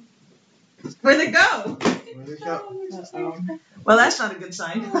 Where'd it go? Where'd it go? Well, that's not a good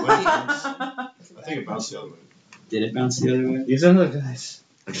sign. I think it bounced the other way. Did it bounce the other way? These are the guys.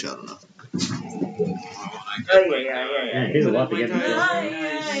 Actually, I don't know. Yeah, here's a lot to get into.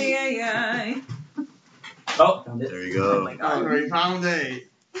 Ay. Oh, found it. There you Oh go. my Oh, god. we found it.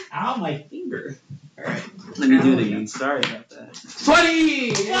 Ow, my finger. Alright, let me do it again. Sorry about that.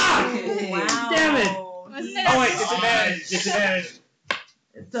 20! Wow. Damn it. Wasn't it Oh wait, disadvantage.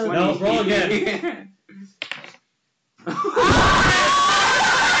 So No, roll again.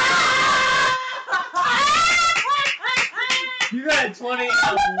 You got a 20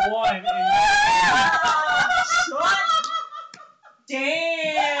 of 1. And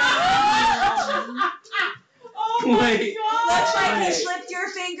Damn. Oh my Wait. god. Looks like he Wait. slipped your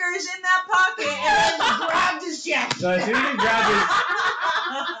fingers in that pocket and then grabbed his chest. so as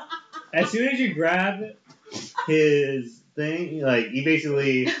soon as you grab his thing, like he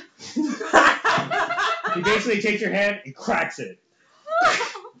basically takes your hand and cracks it.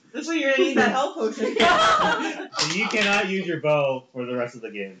 That's why you're gonna need that health potion. And you cannot use your bow for the rest of the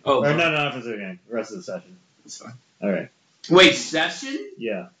game. Oh, or no, not for the game. The rest of the session. That's fine. All right. Wait, session?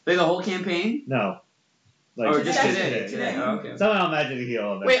 Yeah. Like the whole campaign? No. Or just today. today? Oh, okay. Somehow magic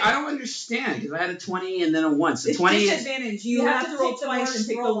heal. Wait, I don't understand because I had a 20 and then a 1. So It's 20 is. disadvantage. You have to roll pick the twice worst and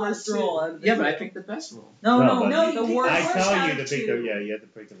pick the roll worst out of roll two. out of the Yeah, two. but I picked the best roll. No, No, but No, you the pick worst. I worst tell out you of to pick two. you have to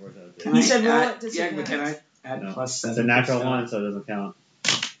pick the worst out of two. Can He I said roll add- it Yeah, but can I add No. plus 7? It's a natural 1, so it doesn't count.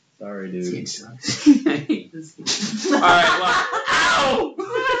 Sorry, This game dude. sucks. I hate this game. Alright, well. Ow!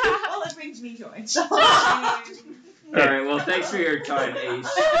 Well, it brings me joy. So. Alright, well, thanks for your time, Ace.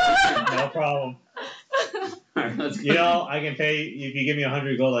 No problem. Alright, let's go. You know, I can pay if you give me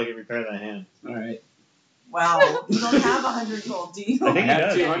 100 gold. I can repair that hand. Alright. Wow, you don't have 100 gold, do you? I think he have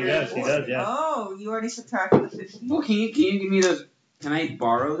does. 200. He does. Yeah. Oh, you already subtracted the 50. Well, can you give me those? Can I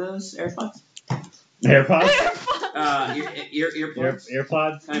borrow those AirPods? AirPods. Earplugs.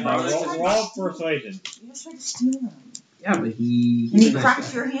 Earpods. Can I borrow those? Roll persuasion. You just tried to steal them. Yeah, but And he's he a nice cracked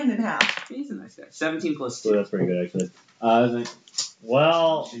guy. your hand in half. He's a nice guy. 17 plus So 2. that's pretty good, actually.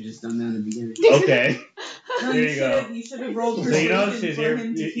 Well, Should have just done that in the beginning. okay. No, There you you go. You should have rolled So persuasion you notice his for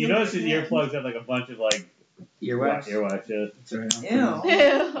him to you heal notice your his hand. earplugs have like a bunch of like Earwax? earwax. Yeah. That's alright.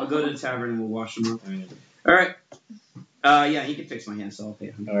 Ew. I'll go to the tavern and we'll wash them up. Alright. Alright. Yeah, he can fix my hand, so I'll pay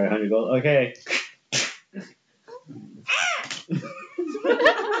him. All right, 100 gold. Okay.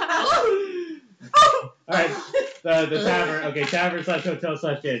 All right. The tavern. Okay, tavern /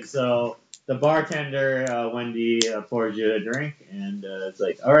 hotel / inn. So the bartender Wendy pours you a drink, and it's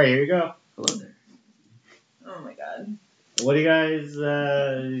like, all right, here you go. Hello there. Oh my god. What do you guys?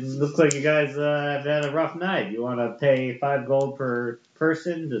 Looks like you guys have had a rough night. You want to pay 5 gold per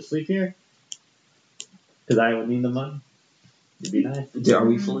person to sleep here? Because I would need the money. It'd be nice. Are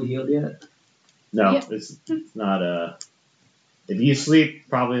we fully healed yet? No, Yeah. it's not. If you sleep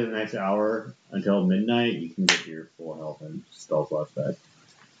probably the next hour until midnight, you can get your full health and spell flush back.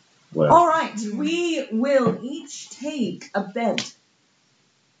 Whatever. All right, we will each take a bed.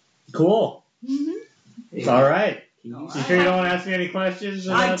 Cool. It's all right. Can All you You sure you don't want to ask me any questions?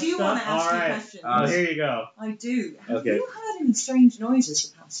 I about do stuff? want to ask All you right. questions. Well, here you go. I do. Have Okay. you heard any strange noises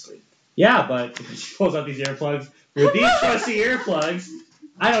the past week? Yeah, but she pulls out these earplugs. With these trusty earplugs,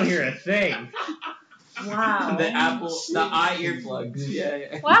 I don't hear a thing. Wow. The eye earplugs.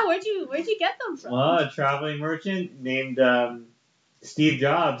 Yeah. Wow, where'd you get them from? Well, a traveling merchant named Steve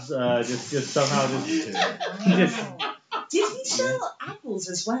Jobs just somehow just Wow. Did he sell apples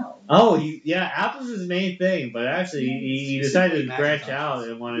as well? oh Apple's his main thing, but actually he decided to branch out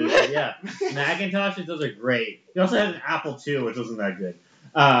and wanted Macintoshes. Those are great. He also had an Apple II, which wasn't that good.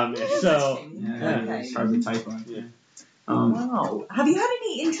 So Yeah, Okay. it's hard to type on. Yeah. Wow. Have you had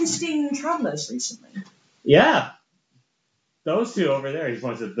any interesting travelers recently? yeah, those two over there. He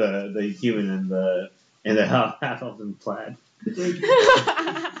points at the human and the half elf in plaid.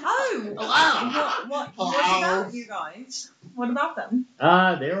 Oh. Hello. What Hello. about you guys? What about them?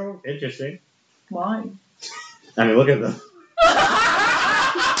 They were interesting. Why? I mean, look at them.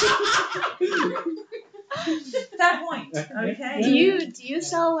 Fair point. Okay. do you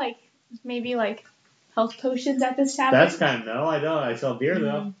sell like maybe like health potions at this tavern? That's kind of no. I don't. I sell beer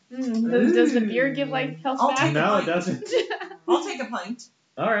though. Does the beer give like health I'll back? take No, a it doesn't. I'll take a pint.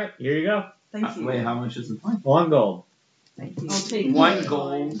 All right, here you go. Thank you. Wait, how much is the pint? 1 gold. Thank you. I'll take 1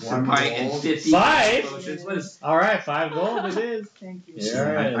 gold, One 1 pint, and gold. 50 Five? potions. What is? All right, 5 gold it is. Thank you. Yeah, all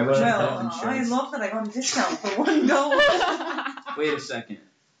right. I wish I had Well, health I insurance. love that I got a discount for 1 gold. Wait a second.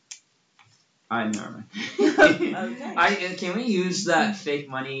 I never mind. Okay. Can we use that fake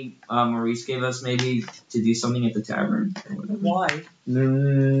money Maurice gave us maybe to do something at the tavern? Why?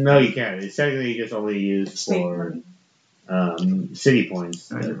 No, you can't. It's technically just only used It's fake for money. city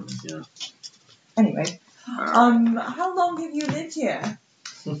points. I But, know. Anyway, how long have you lived here?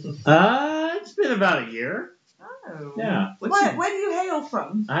 it's been about a year. Oh. Yeah. Where do you hail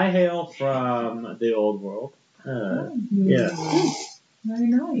from? I hail from the old world. Yeah. Very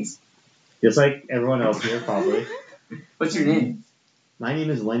nice. Just like everyone else here, probably. What's your name? My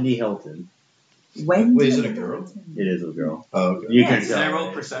name is Wendy Hilton. When? Wait, is it a girl? It is a girl. Oh, okay. You Yes. can Can I tell.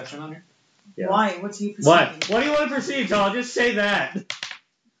 roll perception on her? Yeah. Why? What's he perceiving? What? What do you want to perceive, Tal? Just say that.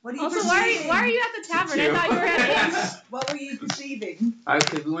 What are you Also, perceiving? why are you at the tavern? I thought you were at Ace. What were you perceiving?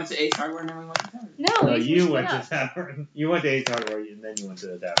 Because we went to Ace Hardware and then we went to tavern. No, No, we you split went up. to tavern. You went to Ace Hardware, and then you went to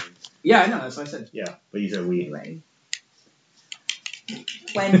the tavern. Yeah, I know. That's what I said. Yeah, but you said we. Anyway.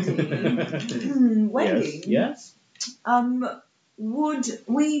 Wendy. Wendy. Yes. Would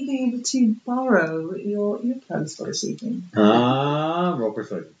we be able to borrow your clothes for this evening? Roll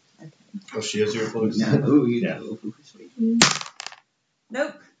persuasion. Oh, she has earplugs. Ooh, you Yeah. know.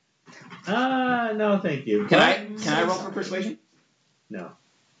 Nope. No, thank you. Can But- I roll for persuasion? No.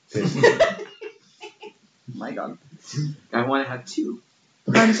 My God. I want to have 2.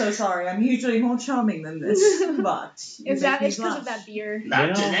 I'm so sorry. I'm usually more charming than this, but you Is make that me it's because of blush. that beer? Not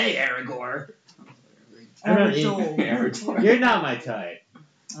know- today, Aragorn. I'm not Eridor. Aragorn. You're not my type.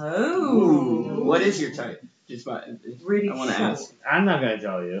 Oh. Ooh. What is your type? Just by, Really I want to short. ask. I'm not gonna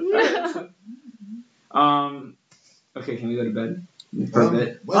tell you. Okay, can we go to bed? For a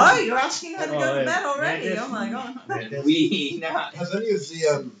bit. Oh, you're asking her to Oh, go to yeah. bed already? Mantis. Oh my God. We not. Have any of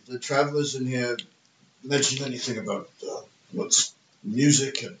the travelers in here mentioned anything about what's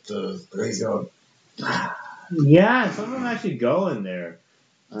music at the graveyard? Yeah, some of them actually go in there.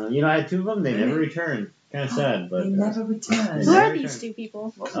 I had 2 of them. They never returned. Kind of sad, but They never return. Who Yeah. are these 2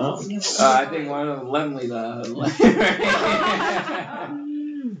 people? Oh. I think one of them, Lemley,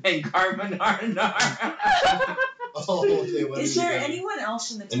 and Carbonara. Oh, okay. What Is did you there do? anyone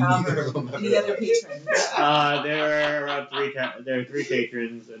else in the And neither of tavern? them Any ever other died. patrons? There are around 3. There are 3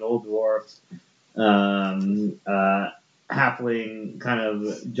 patrons: an old dwarf, halfling, kind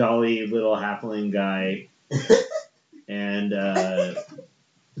of jolly little halfling guy, and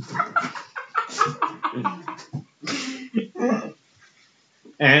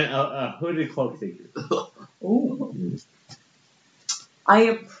and a hooded cloak figure. Ooh. I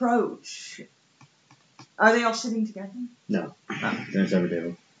approach. Are they all sitting together? They're in a separate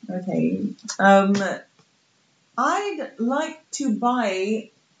table. Okay. I'd like to buy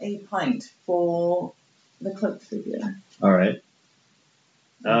a pint for the cloaked figure. All right.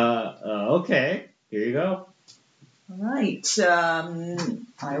 Okay. Here you go. All right.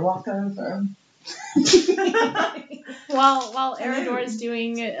 I walk over. While Eridor is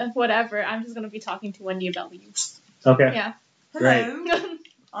doing whatever, I'm just gonna be talking to Wendy about leaves. Okay. Yeah. Hello.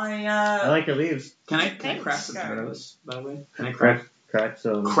 I I like your leaves. Can I Thanks. craft some arrows, by the way? Can I Craft craft?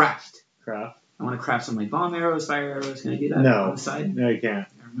 some Craft. craft. I want to craft some like bomb arrows, fire arrows. Can I do that No. on the side? No, you can't.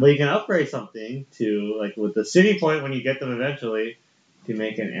 But you can upgrade something to, like, with the city point when you get them eventually, to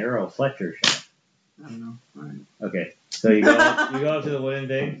make an arrow fletcher shot. I don't know. All right. Okay. So you go up to the wooden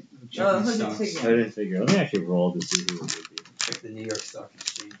thing. Check my hooded stocks. figure. Hooded figure. Let me actually roll to see who it would be. Check the New York Stock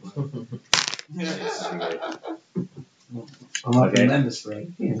Exchange. I'm not Okay. okay. This right.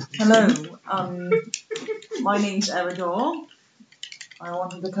 Yeah. Hello. My name's Eridor. I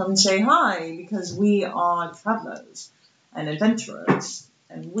wanted to come say hi because we are travelers and adventurers,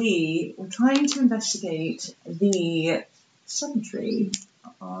 and we were trying to investigate the cemetery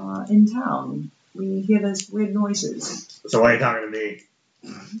in town. We hear those weird noises. So why are you talking to me?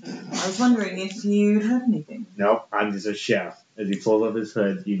 I was wondering if you'd heard anything. Nope, I'm just a chef. As he pulls up his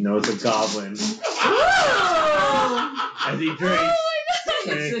hood, you know it's a goblin. As he drinks.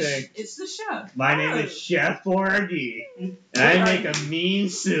 Anything. It's the chef. My name is Chef Borgie, and I make a mean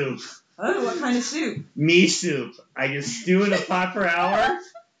soup. Oh, what kind of soup? Me soup. I just stew in a pot for hours,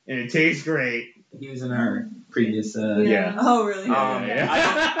 and it tastes great. He was in our previous. Yeah. Oh, really? Yeah.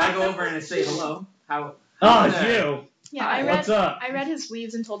 I go over and I say hello. How? Oh, it's you. Yeah, Hi, I What's read up? I read his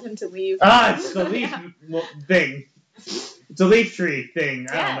leaves and told him to leave. Ah, it's the leaf thing. It's a leaf tree thing.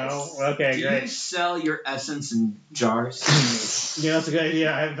 I don't Yes. know. Okay, Do you great. sell your essence in jars? That's a good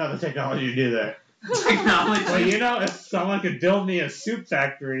idea. I haven't found the technology to do that. Technology. Well, if someone could build me a soup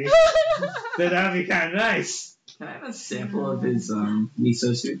factory, then that'd be kind of nice. Can I have a sample of his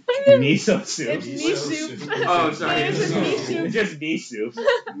miso soup? Miso soup. It's me soup. Oh, sorry. It's just me soup. It's just me soup.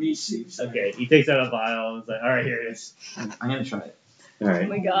 Miso soup. Okay, he takes out a vial and is like, all right, here it is. I'm gonna try it. All Oh right.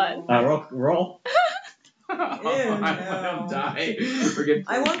 my god. Roll. Ew, I let no. him die. We're good.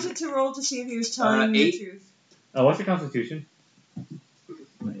 I wanted to roll to see if he was telling the 8. truth. What's your constitution?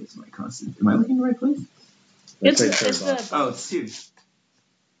 What is my constant? Am I looking in the right place? It's Let's say it's third the Oh, it's 2.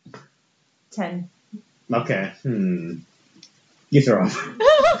 10. Okay. You throw off.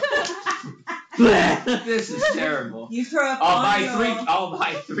 This is terrible. You throw up I'll on buy your- 3. I'll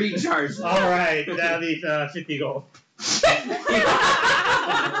buy 3 jars. All right, that'll be 50 gold.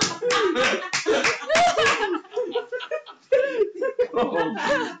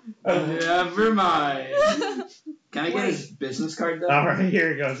 Never mind. Can I get his business card though? All right,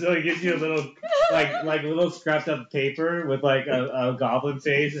 here it goes. So he gives you a little, like little scrapped up paper with like a goblin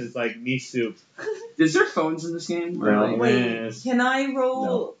face, and it's like me soup. Is there phones in this game? Or No. like- Wait, Yes. can I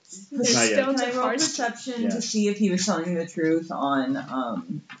roll? There's Not yet. Can stones I of roll hearts. perception Yeah. to see if he was telling the truth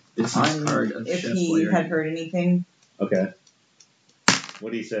on business card of if Chef he Larry. had heard anything? Okay.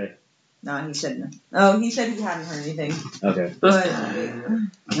 What do you say? No, he said no. Oh, he said he hadn't heard anything. Okay. But Can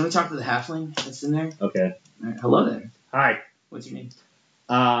we talk to the halfling that's in there? Okay. All right. Hello there. Hi. What's your name?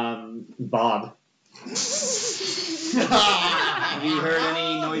 Bob. Have you heard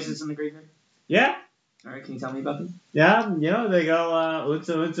any noises in the graveyard? Yeah. All right. Can you tell me about them? Yeah. They go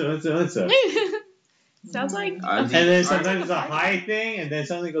unsa unsa unsa unsa. Sounds like Uh, And then All right. sometimes it's a high thing, and then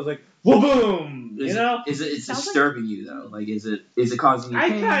something goes like boom. Is it's Sounds like- disturbing you though? Like, is it causing you I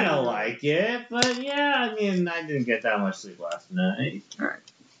pain? kind of like it, but yeah, I mean, I didn't get that much sleep last night.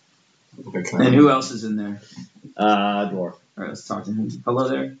 And who else is in there? Dwarf. All right. Let's talk to him. Hello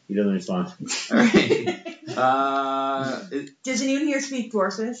there. He doesn't respond. All right. does anyone here speak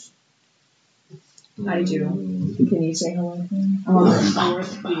Dwarfish? I do. Can you say hello to him?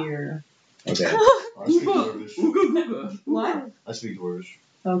 Fourth beer. Okay. I speak Dwarvish. Ooga booga. What? I speak Dwarvish.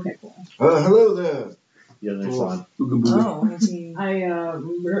 Okay, cool. Hello there. He doesn't respond. Ooga booga. Oh, is he? I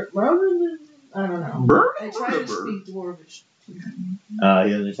rather than I don't know. Brr, I try to brr, brr. speak Dwarvish. He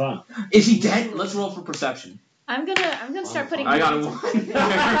doesn't respond. Is he dead? Let's roll for perception. I'm gonna start putting I got a names one. in- I'm Never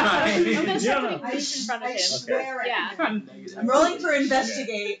gonna mind. start Yeah. putting names in front of I him. swear Yeah. I'm rolling for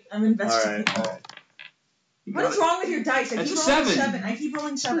investigate. I'm All investigating. right. All right. You What got is it. wrong with your dice? I That's keep a rolling 7. 7. I keep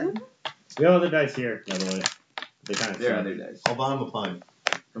rolling 7. We have other dice here, by the way. They kind of There are suck. other dice. I'll buy him a pint.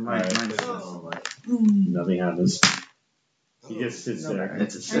 Mine, Alright. mine is Oh. Nothing happens. He just sits No, there.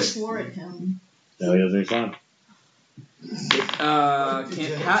 It's a I 6. swore at him. No, he doesn't respond.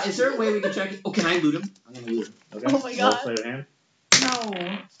 Is there a way we can check it? Oh, can I loot him? I'm gonna loot him. Okay. Oh my God. Roll play with hand. No.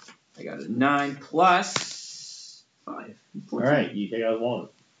 I got a 9 plus 5. 14. All right, you take out his wallet.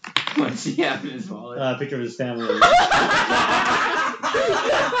 What's he have in his wallet? Picture of his family.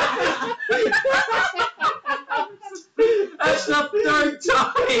 That's the third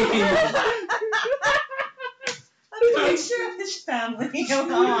time. A picture of his family.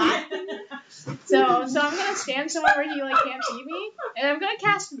 Come on. So I'm gonna stand somewhere where he can't see me, and I'm gonna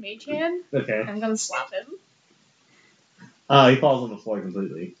cast Mage Hand. Okay. I'm gonna slap him. He falls on the floor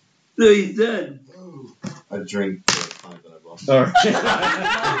completely. So he's dead. I drink the pint that I bought. All right.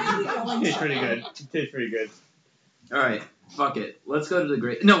 Tastes pretty good. Tastes pretty good. All right, fuck it. Let's go to the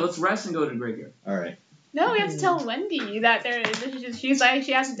great. No, let's rest and go to the graveyard. All right. No, we have to tell Wendy that she's like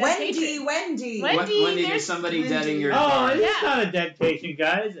she has a dead patron. Wendy. Wendy, Wendy, there's there's somebody Wendy. dead in your Oh, bar. it's Yeah. not a dead patient,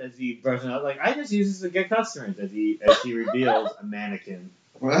 guys. As he brushes it out, I just use this to get customers. As he reveals a mannequin.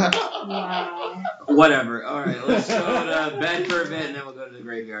 Wow. Whatever. All right, let's go to bed for a bit and then we'll go to the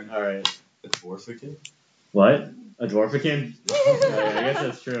graveyard. All right. A dwarfican? What? A dwarfican? Yeah, I guess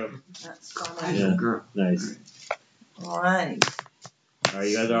that's true. That's funny. Yeah. Girl. Nice. Alright. All right,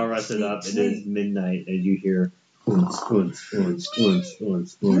 you guys are all rested up. It is midnight, as you hear. Oons, oons, oons, oons,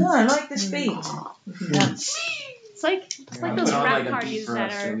 oons, Yeah, oons. I like this beat. Yes. It's like Yeah, those put on, rap like, a beat parties for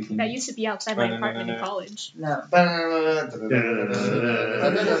that us so we can- used to be outside my apartment in college. No. Darude,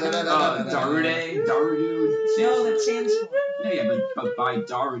 Darudu. No, that stands for Yeah, but by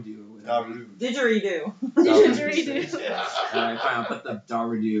Darudu or whatever. didgeridoo. Didgeridoo. Alright, fine, I'll put the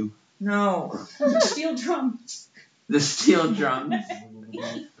Darudu. No. Steel drums. The steel drums.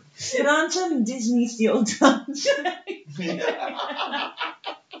 Put on some Disney steel drums.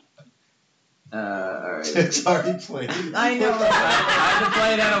 Alright. It's already played. I know. I had to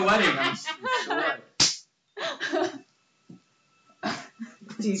play it at a wedding. I'm so right.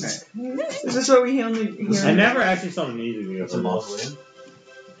 Jesus. Is this what we hear in the I never actually saw the music video. It's a mausoleum.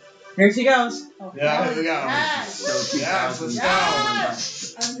 Here she goes. Yeah. There we go. Yes. So Yes, let's go.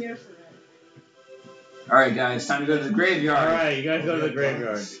 Yes. I'm here for it. All right, guys, time to go to the graveyard. All right, you guys go to the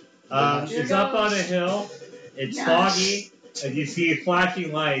graveyard. Here It's up goes. on a hill. It's Yes. foggy. As you see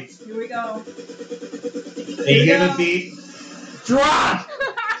flashing lights. Here we go. And you hear the beat. Drop!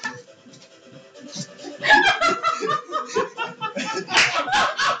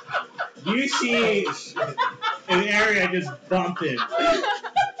 You see an area just bumping.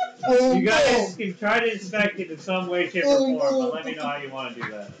 You guys can try to inspect it in some way, shape, or form, but let me know how you want to do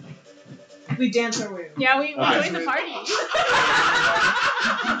that. We dance our way. Yeah, we Okay. joined the party.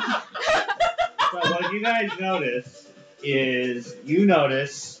 So what you guys notice is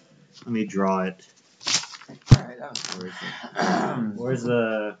let me draw it. All right, that was Where's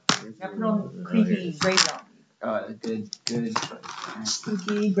the Capital creepy graveyard. good choice.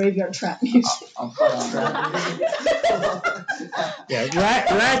 Spooky graveyard trap music. I'll put on that. yeah,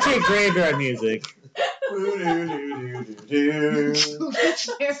 ratchet graveyard music.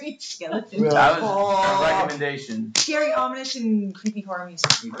 Scary skeleton. That was a recommendation. Scary, ominous, and creepy horror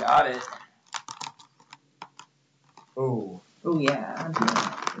music. You got it. Oh. Oh yeah. I'm doing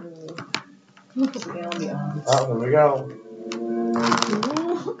that. Oh, there we go.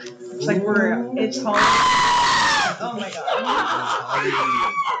 It's like it's Halloween. Oh my god.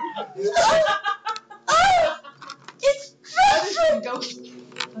 It's a ghost.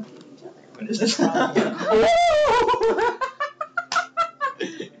 What is this?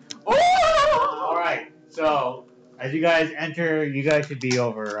 All right. So as you guys enter, you guys should be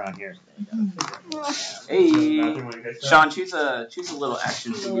over around here. Hey, Bathroom, what you guys got? Sean, choose a little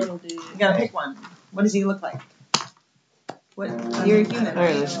action figure. You gotta pick one. What does he look like? What? You're a human,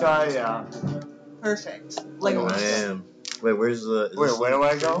 Hey, right? this guy, yeah. Perfect. Lego I monster. am. Wait, where's the? is Wait, this where do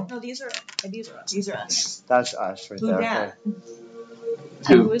I go? No, these are us. These are us. That's us right Who there. that?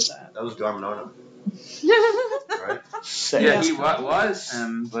 Who is that? That was Garmanona, right? Sick. Yeah, he was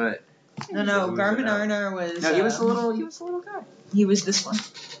him, but No, Who is it Garmin now? Arner was. no, he was a little guy. He was this one.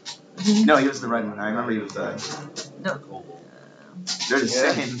 No, he was the red one. I remember he was the. No. They're the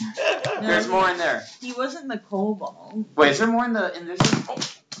Yeah. same. No, There's more in there. He wasn't the cobalt. Wait, is there more in the in this? Oh,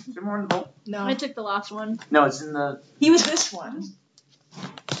 is there more in the bowl? No. I took the last one. No, it's in the. He was this one.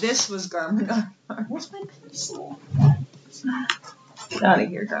 This was Garmin Arner. Where's my pencil? Get out of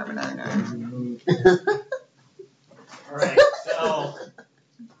here, Garmin Arner. Alright, so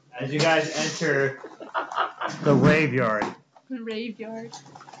as you guys enter the graveyard, Graveyard.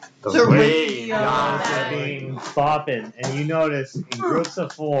 The you graveyard. guys are being bopping, and you notice in groups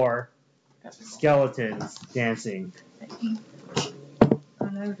of 4 skeletons dancing. Oh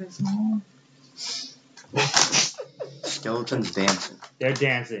no, there's more. Skeletons dancing. They're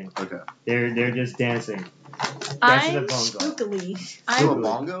dancing. Okay. They're just dancing. Dancing I'm the bongo. Spookily. To a I'm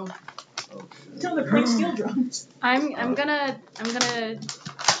bongo? Oh shit. Till the prank steel drums. I'm gonna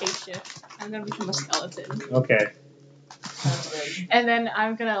shapeshift. I'm gonna become a skeleton, Okay. and then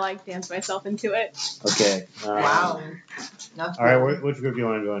I'm gonna like dance myself into it. Okay. Wow. Not All right, which group do you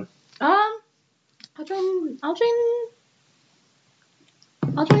want to go in?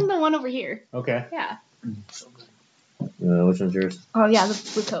 I'll join the one over here. Okay. Yeah. Which one's yours? Oh yeah,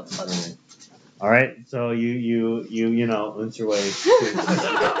 the blue coat. Okay. All right. So you know inch your way to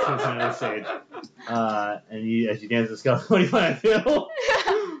the stage, and you as you dance the skeleton. What do you want to do?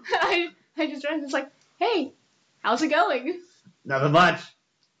 I just joined. It's like, hey, how's it going? Nothing much.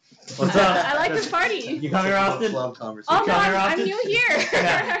 What's up? I like this party. You come here often? Club conversation. Oh no, Come here I'm often? new here.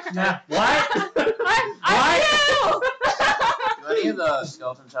 Yeah. What? I'm new. Do any of the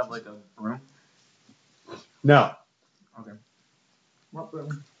skeletons have like a broom? No. What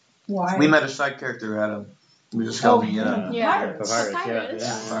room? Why? We met a side character who had a. We just skeleton. Yeah. Papyrus. Papyrus.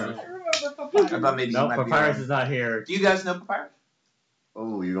 Yeah. I remember Papyrus. I thought maybe you No, might be. Papyrus is not here. Do you guys know Papyrus?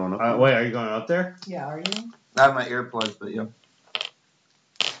 Oh, you going up? Wait, are you going up there? Yeah, are you? I have my earplugs, but yeah.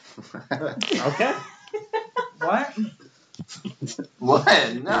 Okay. What? What?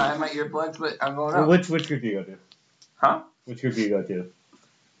 No, I have my earplugs, but I'm going up. Which group do you go to? Huh? Which group do you go to?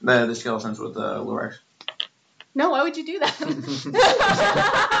 The skeletons with the Lorax. No, why would you do that?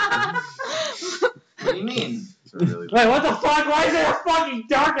 What do you mean? It's a really Wait, what the fuck? Why is there a fucking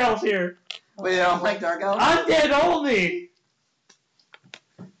dark elf here? Wait, I don't like dark elves? Undead only!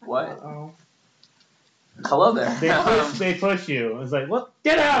 What? Oh. Hello there. They push you. It's like, what?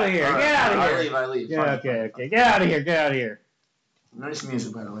 Get out of here! All right, Get out of here! I leave. Yeah, Fine, okay. fine. Get out of here! Get out of here! Nice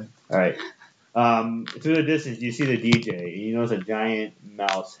music, by the way. All right. Through the distance, you see the DJ. And you notice a giant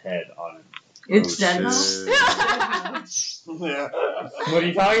mouse head on him. It's Oh, dead shit. mouse. Yeah. What are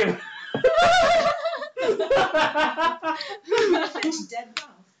you talking about? It's dead mouse.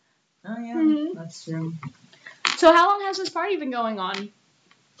 Oh yeah, Mhm. that's true. So how long has this party been going on?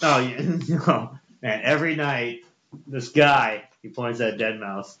 Oh, yeah. No. Man, every night, this guy, he points at dead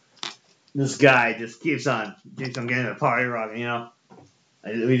mouse. This guy just keeps on getting the party rocking, you know?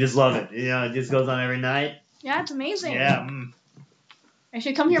 We just love it. You know, it just goes on every night. Yeah, it's amazing. Yeah. I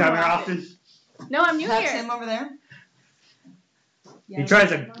should come here Come more here often. No, I'm new That's here. him over there. He tries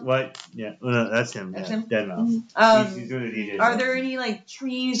to, what? Yeah, no, that's him. That's yeah. him? Dead mouse. He's doing the DJ. Are show. there any like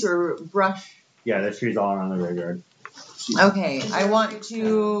trees or brush? Yeah, there's trees all around the graveyard. Okay, I want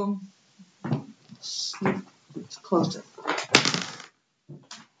to close it.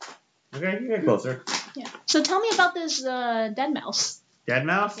 Okay, you get closer. Yeah. So tell me about this dead mouse. Dead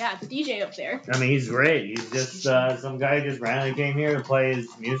mouse? Yeah, the DJ up there. I mean, he's great. He's just some guy who just randomly came here to play his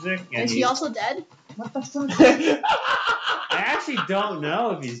music. And Is he also dead? What the fuck? I actually don't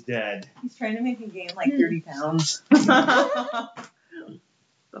know if he's dead. He's trying to make me gain like 30 pounds.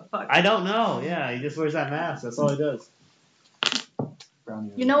 The fuck? I don't know. Yeah, he just wears that mask. That's all he does.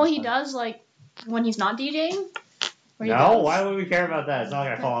 You know what he does, like, when he's not DJing? Or he No, does? why would we care about that? It's not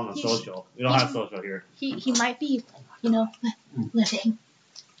like I follow him on social. We don't have social here. He might be, you know, living.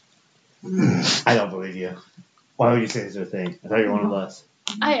 I don't believe you. Why would you say such a thing? I thought you were one of us.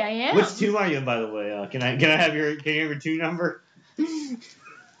 I am. Which tomb are you in, by the way? Can I have your tomb number?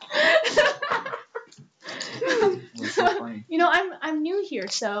 What's so funny? You know, I'm new here,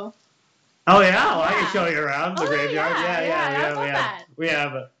 so. Oh yeah, well, I can Yeah. show you around the Oh, graveyard. yeah, I love that. We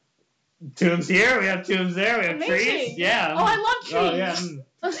have tombs here. We have tombs there. We have trees. Amazing. Yeah. Oh, I love trees. Oh yeah.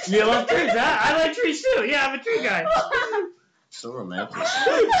 You love trees? Huh? I like trees too. Yeah, I'm a tree guy. So romantic.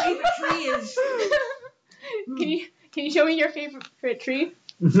 Favorite tree is. Can you show me your favorite tree?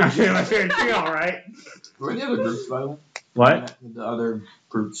 I'll show you my favorite tree. All right. Where are the other groups, by the way? What? The other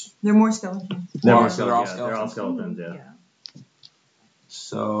groups. They're more skeletons. They're Well, all so they're all skeletons. They're all skeletons. Yeah.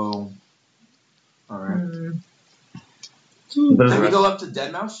 So, alright. Mm. But Can we go up to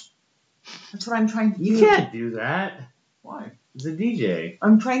Dead Mouse? That's what I'm trying to do. You can't do that. Why? It's a DJ.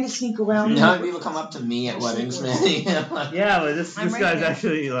 I'm trying to sneak around. How many people come up to me at weddings, man? Yeah, but this I'm right guy's there.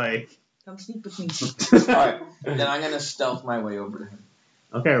 actually like. Come sneak between. Alright, then I'm gonna stealth my way over to him.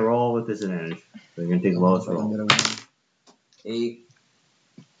 Okay, roll with disadvantage. So you're gonna take the lowest So I'm roll. gonna win. 8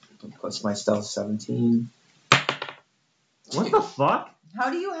 plus my stealth 17. What the fuck? How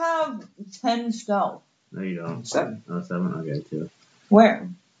do you have 10 stealth? No, you don't. 7. Oh, 7? Okay, 2. Where?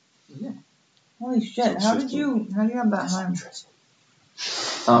 Yeah. Holy shit! How do you have that high?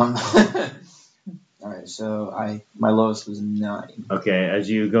 Alright, so my lowest was 9. Okay, as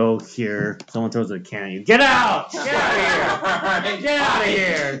you go here, someone throws a can at you. Get out! Get out of here! Alright, Get out of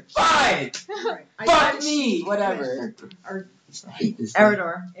here! Fine! I Fuck just- me! Whatever. Our I hate this thing.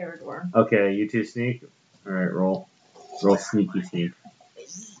 Eridor. Okay, you two sneak. Alright, roll. Roll sneaky sneak.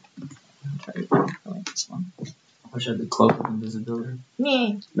 I like this one. I wish I had the cloak of invisibility.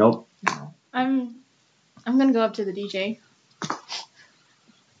 Me. Nope. I'm gonna go up to the DJ.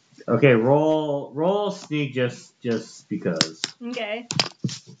 Okay, roll sneak just because. Okay.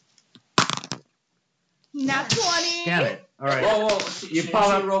 Nat 20. Damn it. Alright. Whoa, You should pop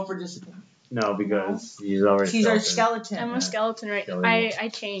she up- roll for discipline? No, because he's already She's our skeleton. skeleton. I'm a skeleton, right? Skeleton. I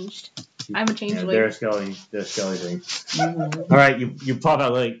changed. I'm a Yeah, changeling. they're a skeleton. They're a skeleton. Alright, you pop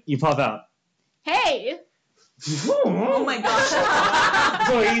out like you pop out. Hey! Oh my gosh.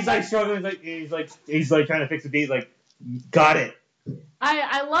 So he's like struggling, he's like trying to fix the beat, like, got it.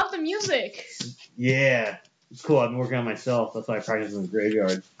 I love the music. Yeah. It's cool, I've been working on myself, that's why I practice in the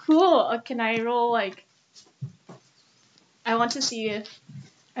graveyard. Cool. Can I roll like? I want to see if.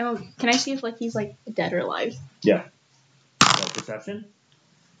 Can I see if like he's like dead or alive? Perception?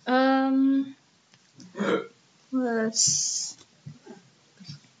 Let's.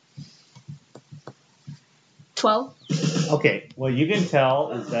 12. Okay, what you can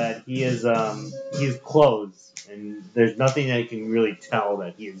tell is that he's clothed, and there's nothing that you can really tell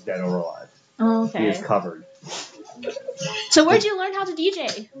that he is dead or alive. Oh, He is okay. covered. So where'd you learn how to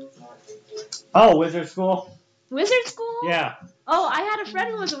DJ? Oh, wizard school? Wizard school? Yeah. Oh, I had a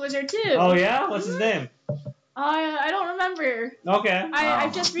friend who was a wizard too. Oh yeah? What's his name? I don't remember. Okay. I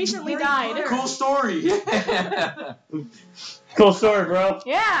just recently Harry died. Potter. Cool story! Cool story, bro.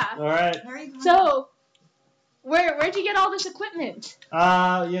 Yeah. Alright. Harry Potter. So, where'd you get all this equipment?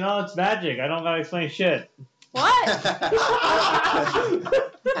 It's magic. I don't gotta explain shit. What?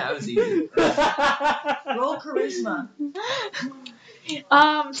 That was easy. Roll charisma.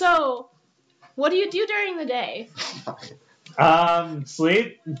 So, what do you do during the day?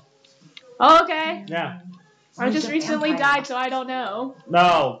 Sleep. Oh, okay. Yeah. I just recently died, so I don't know.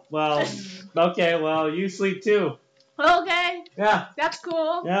 No. Well. Okay. Well, you sleep too. Okay, Yeah. that's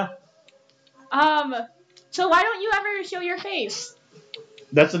cool. Yeah. So why don't you ever show your face?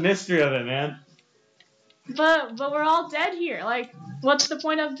 That's the mystery of it, man. But we're all dead here. Like, what's the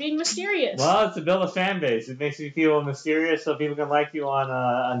point of being mysterious? Well, it's to build a fan base. It makes you feel mysterious, so people can like you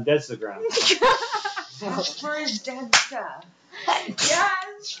on Instagram. Ask for his dead stuff.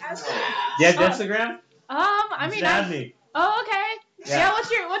 Yes. Yeah, Instagram. I mean, Stab me. oh, okay. Yeah.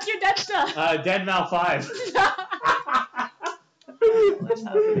 Yeah. What's your dead stuff? Deadmau 5.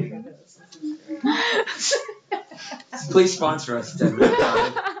 Please sponsor us, Denver.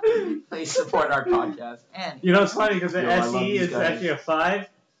 Please support our podcast. And You know, it's funny because the Yo, I love SE these is guys. actually a 5.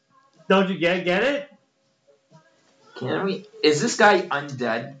 Don't you get it? Can we? Is this guy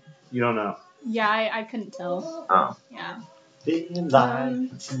undead? You don't know. Yeah, I couldn't tell. Oh. Yeah. Can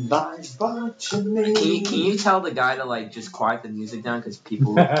you tell the guy to like just quiet the music down because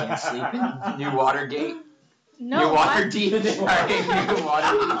people can't sleep in New Watergate? No. New why, Waterdeep. Sorry, New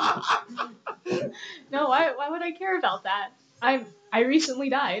Waterdeep. no. Why would I care about that? I recently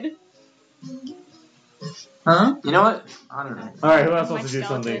died. huh? You know what? I don't know. All right, who else My wants to do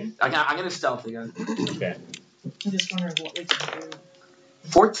something? skeleton. I'm gonna stealth again. Okay. I'm just wondering what we can do.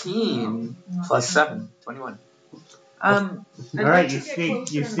 14 plus 7, 21. I'd All like right, to you get sneak.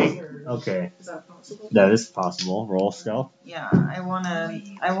 closer You and sneak. observe. Okay, Is that possible? that is possible. Roll stealth. Yeah, I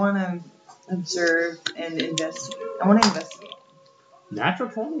wanna observe and investigate. I wanna investigate. Natural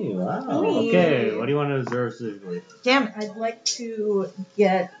 20. Wow. Whee! Okay. What do you want to observe specifically? Damn it. I'd like to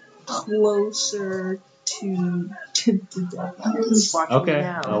get closer to Death Mouse. Okay.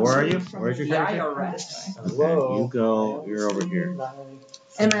 Where are you? Where's your Yeah, character? you're right. Okay, you go. You're over here.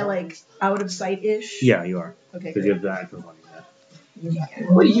 Am I like out of sight-ish? Yeah, you are. Okay. Because you have the natural 20. Yeah.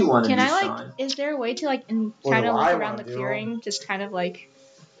 What do you want to Can do, I like? Sean? Is there a way to like What kind do of I look around wanna the do? clearing, just kind of like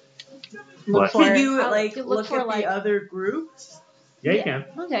What? look for? Could you I'll like look look for at like the other groups? Yeah, you can.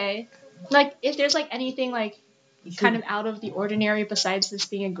 okay, like if there's like anything like You should- kind of out of the ordinary besides this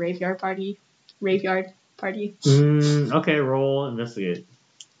being a graveyard party. Okay, roll investigate.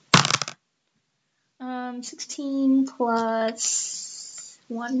 16 plus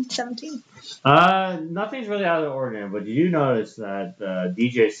 1, 17. Nothing's really out of the ordinary, but you do notice that the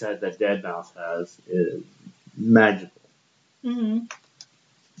DJ set that Dead Mouse has is magical. Mm-hmm.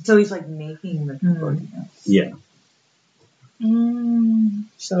 So he's like making the people dance. Yeah.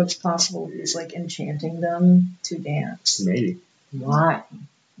 So it's possible he's like enchanting them to dance. Maybe. Why?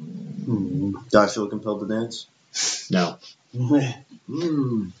 Do I feel compelled to dance? No.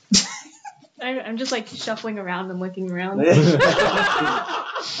 I'm just like shuffling around and looking around.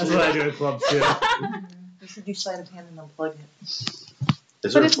 That's what I do at clubs too. You should do sleight of hand and unplug it. Is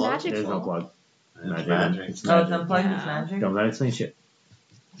But there a it's plug? magic. There's no plug. Magic. It's Oh, it's magic. unplugged Yeah. is magic? Don't let it explain shit.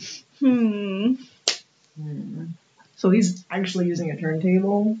 Hmm. So he's actually using a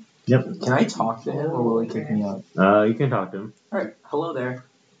turntable. Can I talk to him or will he kick me out? You can talk to him. Alright, hello there.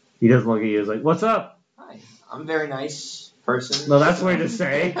 He doesn't look at you. He's like, "What's up?" Hi, I'm a very nice person. No, that's weird to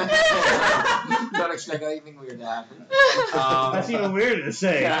say. Don't expect anything weird to happen. That's even weirder to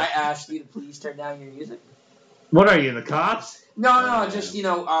say. Can I ask you to please turn down your music? What are you, the cops? No, just we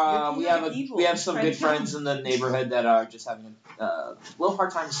You're have evil. we have some Try to good kill friends in the neighborhood that are just having a little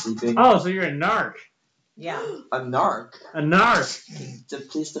hard time sleeping. Oh, so you're a narc. Yeah. A narc. A narc.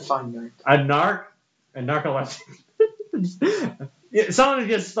 Please define narc. A narc. A narcoleptic. Yeah, someone who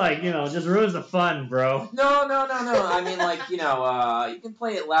just like, just ruins the fun, bro. No. I mean, like, you can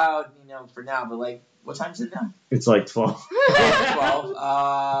play it loud, for now, but like, what time is it now? It's like 12. 12.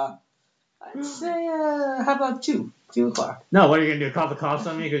 I'd say, how about 2? 2 o'clock. No, what are you gonna do? Call the cops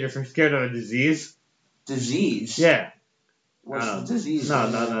on me because you're scared of a disease? Disease? Yeah. What's I the don't know. disease?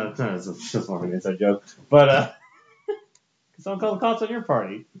 No, it's just more of an inside joke. But, someone call the cops on your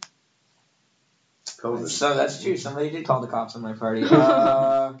party. COVID. So that's true. Somebody did call the cops on my party.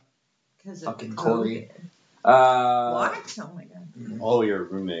 Because of Fucking COVID. Corey. What? Oh my god. Oh, your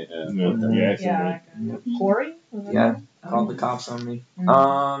roommate. Yeah, Yeah. Corey? Yeah, called the cops on me.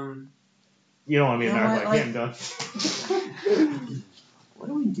 You don't want to be a You know narc what, like him, don't you? What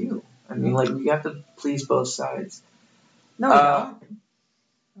do we do? I mean, like, we have to please both sides. No, we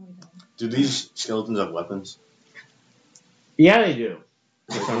don't. Do these skeletons have weapons? Yeah, they do.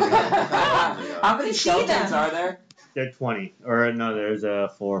 How many see skeletons them. are there? They're 20. Or, no, there's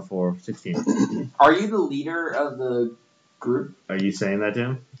 4, 16. Are you the leader of the group? Are you saying that to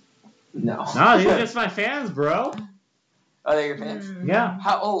him? No. No, these are just my fans, bro. Oh, they're your fans? Yeah.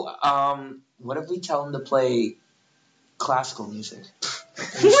 What if we tell them to play classical music?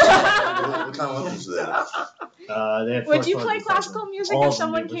 What kind of weapons do they have? They have Would short you swords play inside classical them. music All if of them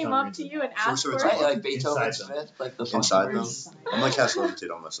someone do for came some up reason. to you and asked swords for are it? Like Beethoven's Inside them. Fifth, like the Inside fucking them? I'm gonna cast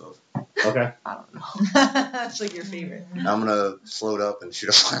levitate on myself. Okay. I don't know. That's like your favorite. I'm gonna float up and shoot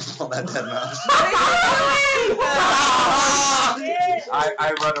a fireball at that mouse.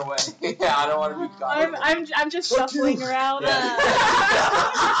 I run away. Yeah, I don't want to be caught. I'm just shuffling around.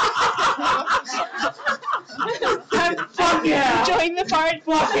 Fuck yeah! Enjoying the part.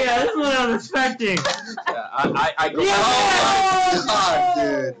 Fuck yeah! That's what I was expecting. I go. Oh my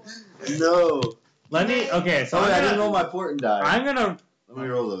god, dude. No. Let me. Okay, so Sorry, I didn't I'm roll gonna. my portent die. I'm gonna. Let me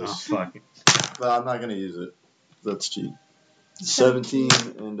roll Oh those. fuck it. But I'm not gonna use it. That's cheap. 17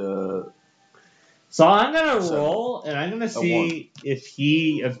 and So I'm gonna 7. roll, and I'm gonna see if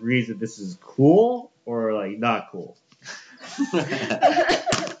he agrees that this is cool or like not cool.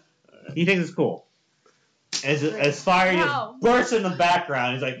 He thinks it's cool. As fire Wow. just bursts in the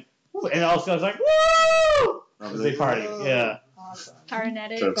background, he's like, and also it's like, woo! I'll It's be a like, party, "Whoa." yeah.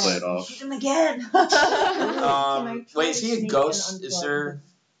 Harnetic. Try to play it off. Shoot him again. Wait, is he a ghost? Is there?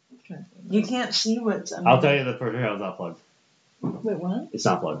 You can't see what's under. I'll tell you the portrayal's not plugged. Wait, what? It's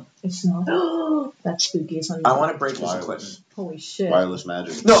not plugged. It's not. That's spooky. It's on. I want to break his Wireless. equipment. Holy shit. Wireless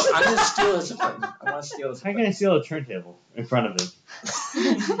magic. No, I'm gonna steal his equipment. I want to steal his How can I steal a turntable in front of him?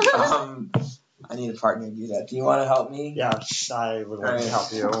 equipment. I need a partner to do that. Do you want to help me? Yeah, I would like to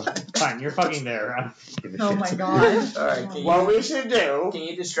help you. Fine, you're fucking there. I don't give a Oh shit. my god. All right. Can What you, we should do? can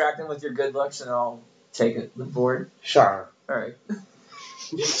you distract him with your good looks, and I'll take it the board? Sure. All right.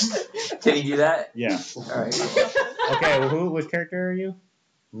 Can you do that? Yeah. All right. Okay, well, which character are you?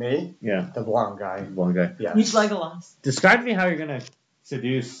 Me? Yeah, The blonde guy. one guy. Yeah. He's Legolas. Describe to me how you're gonna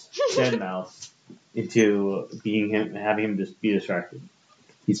seduce Deadmau5 into being him, having him just be distracted.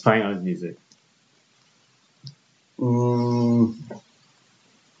 He's playing on his music.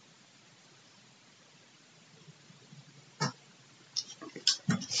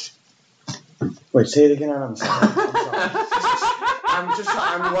 Wait, say it again. I'm sorry.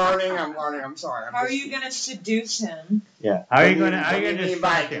 I'm learning. I'm sorry. How are you gonna seduce him? Yeah. How are you gonna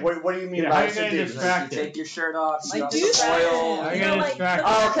distract him? What do you mean Yeah, by how are you gonna seduce? distract You him? take your shirt off. Like, You do got some something. oil. How are you You know, gonna like, distract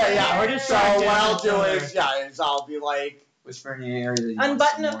look him? Okay, yeah. We're So distracted. what I'll do is I'll be like, Whisper in your ear that you want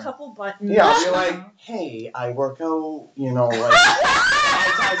Unbutton some a more. couple buttons. yeah, I'll be like, hey, I work out, like 5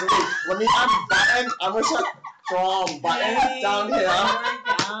 times a week. Let me unbutton. I'm gonna start from button down here.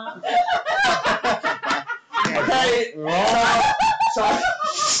 Okay. So.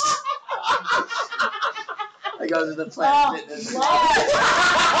 I go to the Planet Fitness.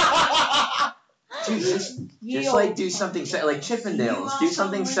 Dude, just like do something like Chippendales. Do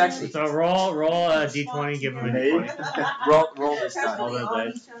something sexy. So roll a d20, give him a d20. Roll this Roll die.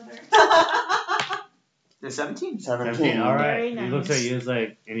 the dice. There's 17. 17. All right. Very He looks at you, he's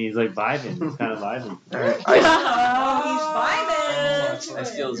like, and he's like vibing. He's kind of vibing. Alright. Oh, he's vibing. I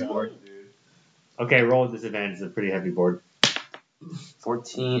steal his board. Okay, roll with disadvantage. It's a pretty heavy board.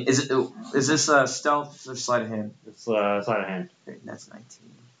 14. Is this stealth or sleight of hand? It's sleight of hand. Okay, that's 19.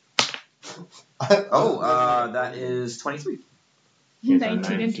 That is 23. Okay, so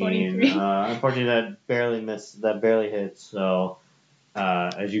 19 and 23. Unfortunately, that barely hits. So,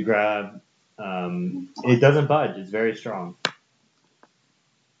 as you grab, it doesn't budge. It's very strong.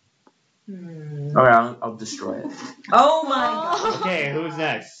 Alright, I'll destroy it. Oh my god. Okay, who's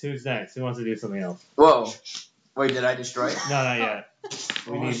next? Who wants to do something else? Whoa. Wait, did I destroy it? No, not yet.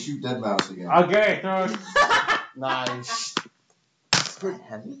 I want to shoot Deadmau5 again. Okay, throw it. Nice.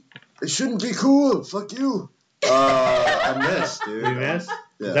 Heavy? It shouldn't be cool. Fuck you. I missed, dude. You missed?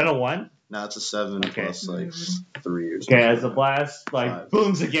 Yeah. Is that a 1? No, it's a 7 Okay. plus like 3 or something. Okay, as the blast Five.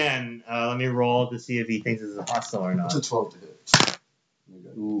 booms again, let me roll to see if he thinks this is hostile or It's a not. 12 to hit.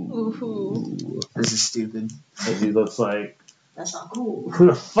 Ooh. This is stupid. As he looks like, That's not cool. who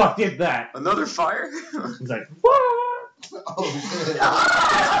the fuck did that? Another fire? He's like, what? Oh shit.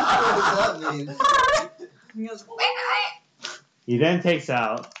 What does that mean? He goes, He then takes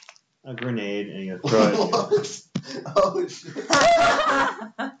out a grenade and he's gonna throw it. Oh shit.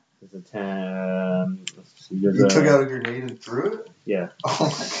 It's a 10. Let's see, there's You a- took out a grenade and threw it? Yeah, Oh my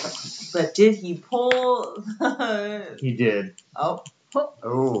god. but did he pull? he did. Oh, Oh.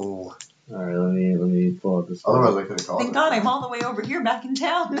 All right, let me pull up this. Otherwise I could have called thank it. God I'm all the way over here back in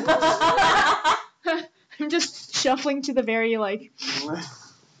town. I'm just shuffling to the very Like,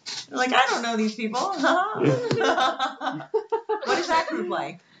 I don't know these people. What is that group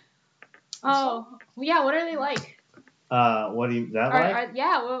like? Oh, yeah. What are they like? What do you that like?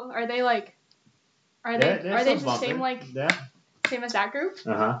 Are they like? Are they the same Yeah. same as that group?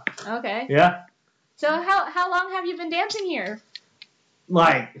 Uh huh. Okay. Yeah. So how long have you been dancing here?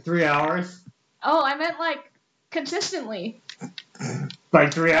 Like 3 hours? Oh, I meant like consistently.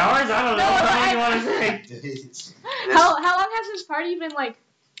 Like 3 hours? I don't know. No, How long I- you want to say? Days. How long has this party been like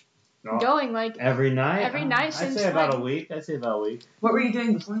No, going? Like every night? Every night I'd since say about when? a week. I'd say about a week. What were you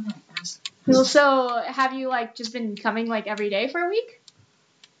doing before that? Ask. so have you like just been coming like every day for a week?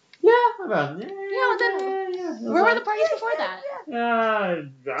 Yeah, about then- yeah. Where were the parties before that? I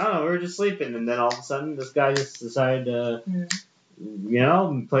don't know. We were just sleeping, and then all of a sudden, this guy just decided to,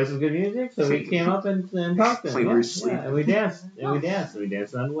 play some good music. So we came up and talked to him. We yeah, were sleeping. and we danced, and we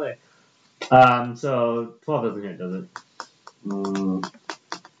danced on the way. So 12 doesn't hit, does it?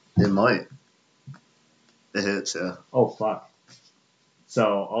 It might. It hits, yeah. Oh fuck!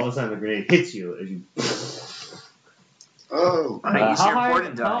 So all of a sudden, the grenade hits you as you. Oh. Alright, use your how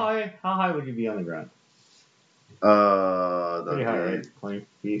important die. high would you be on the ground? Pretty high, right? 20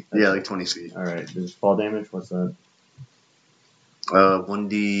 feet. Yeah, like 20 feet. All right. Does fall damage? What's that?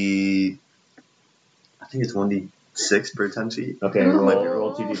 1d. I think it's 1d6 per 10 feet. Okay, Ooh.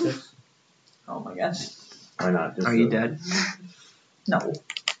 roll 2d6. Oh my gosh. Why not? Just Are you dead? No.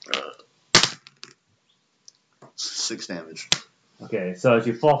 6 damage. Okay, so as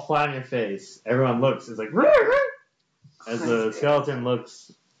you fall flat on your face, everyone looks. It's like as the skeleton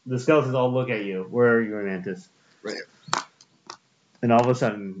looks. The skeletons all look at you. Where are you, Mantis? Right here. And all of a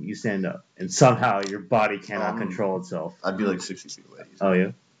sudden, you stand up, and somehow your body cannot control itself. I'd be like 60 feet away. Oh,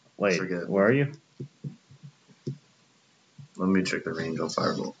 yeah. Wait, Forget. where are you? Let me check the range on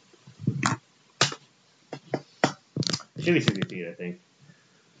Firebolt. It should be 60 feet, I think.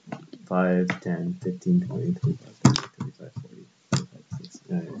 5, 10, 15, 20, 25, 30, 35, 40, 45,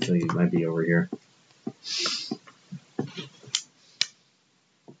 60. Alright, so you might be over here.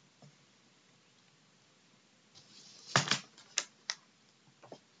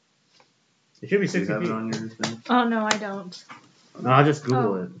 It should be Do you 60 have feet. it on your thing? Oh no, I don't. No, I'll just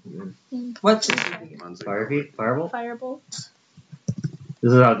Google it. What's Mine's like Fire feet? Firebolt? Firebolt.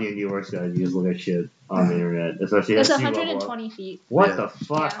 This is how D&D works, guys. You just look at shit on the internet, especially It's at sea level. 120 feet. What Yeah. the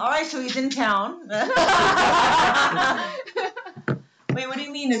fuck? Yeah. Alright, so he's in town. Wait, what do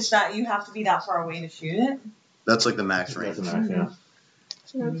you mean? It's that you have to be that far away to shoot it? That's like the max range. That's a max, yeah.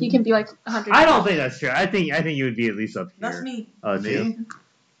 So he can be like 100. I don't think that's true. I think you would be at least up here. That's me. Me?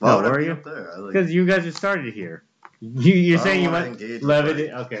 No, Why would where I are be you? up there? I like. Because you guys just started here. You're I saying you don't wanna went engage with,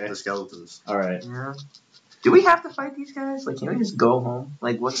 levitate. like, Okay. the skeletons. All right. Yeah. Do we have to fight these guys? Like, can we just go home?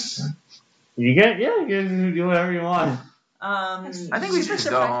 Like, what's... You can do whatever you want. I think we should just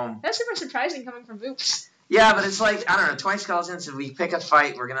go home. That's super surprising coming from Oops. Yeah, but it's like, I don't know, 20 skeletons, if we pick a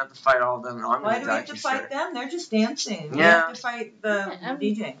fight, we're gonna have to fight all of them, and I'm Why gonna do we die have to for fight sure. them? They're just dancing. We Yeah. have to fight the Yeah,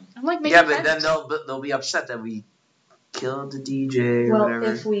 DJ. I'm like making Yeah, but then friends. they'll be upset that we killed the DJ or Well, whatever.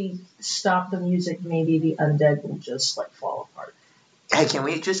 if we stop the music, maybe the undead will just like fall apart. Hey, can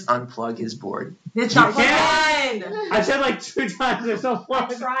we just unplug his board? It's You not can't. fun! I said like 2 times. There's no I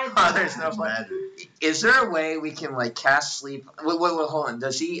point. tried. Oh, there's no plug. Magic. Is there a way we can, like, cast sleep? Wait, hold on.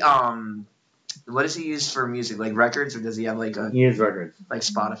 Does he, what does he use for music? Like records, or does he have, like, a, He has records. like,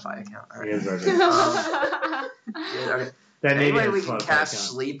 Spotify account? All He right. has records. Yeah, okay. That Any nigga way has we can Spotify cast account.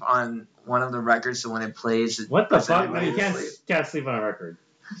 sleep on one of the records so when it plays, it What the puts fuck? everybody You to can't sleep? sleep on a record.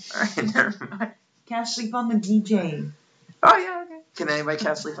 Alright, never mind. Can't sleep on the DJ. Oh, yeah, okay. Can anybody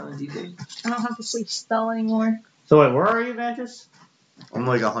cast sleep on the DJ? I don't have the sleep spell anymore. So wait, where are you, Mantis? I'm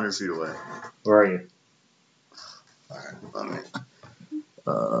like 100 feet away. Where are you?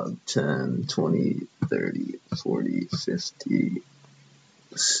 Alright, 10, 20, 30, 40, 50,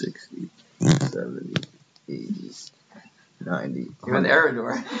 60, 70, 80, 90. You're with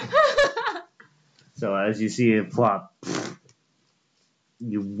Eridor. So as you see it plop,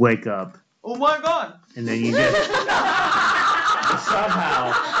 you wake up, Oh my god! and then you just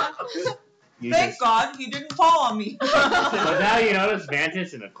somehow you Thank just. God he didn't fall on me. But now you notice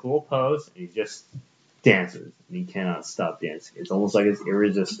Mantis in a cool pose, and he just dances, and he cannot stop dancing. It's almost like it's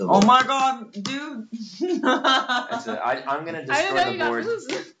irresistible. Oh my god, dude. That's it. I'm gonna I didn't destroy know the you got board. moves.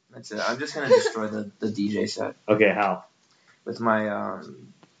 That's it. I'm just gonna destroy the DJ set Okay, how? with my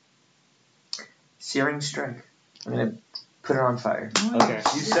Searing Strike. I'm gonna put it on fire. Okay.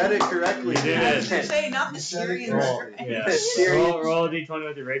 You said it correctly. You did I it. was gonna say, not the You said it Syrian. Roll, yeah. Roll a d20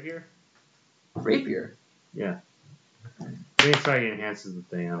 with your rapier. Rapier. Maybe try to enhances the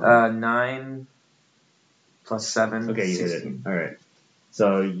thing. I don't know. 9 plus 7. Okay, you hit 16. it. All right.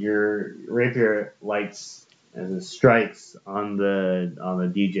 So your rapier lights and it strikes on the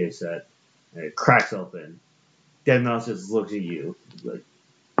DJ set, and it cracks open. Deadmau5 just looks at you he's like,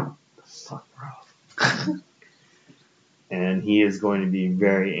 "The fuck, bro?" And he is going to be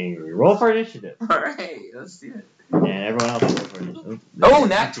very angry. Roll for initiative. Alright, let's do it. And everyone else roll for initiative. Oh,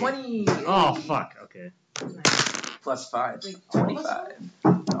 nat 20. Oh, fuck. Okay. Plus 5. 25.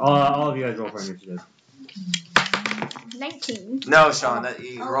 All of you guys roll for initiative. 19. No, Sean, that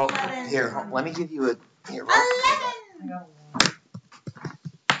you roll. 11. Here, let me give you a. Here, roll. 11.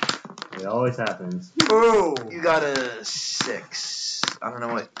 It always happens. Ooh, you got a 6. I don't know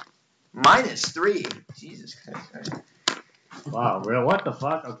what. -3. Jesus Christ. Wow, real? What the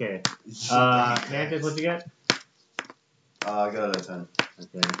fuck? Okay. Mantis, what you get? I got a 10.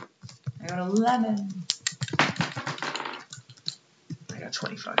 Okay. I got 11. I got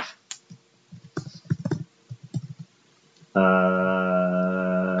 25.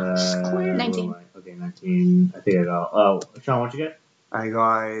 Square 19. Okay, 19. I think I got. Oh, Sean, what you get? I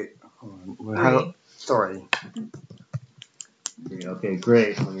got. Hold on. 3. Okay,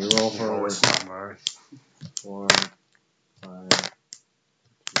 great. When you roll for Lowest number. 4, 5,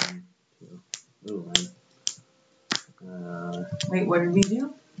 2, 2. Ooh, man. Wait, what did we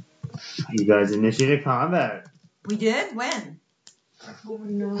do? You guys initiated combat. We did? When? Oh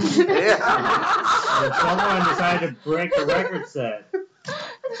no. Yeah. And someone decided to break the record set.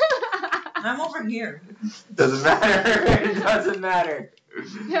 I'm over here. Doesn't matter. It doesn't matter.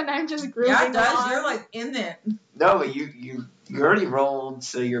 And I'm just grooving Yeah, it does. along. You're like in it. No, but you already rolled,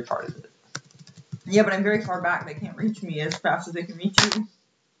 so you're part of it. Yeah, but I'm very far back. They can't reach me as fast as they can reach you.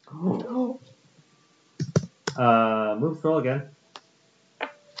 Move scroll again.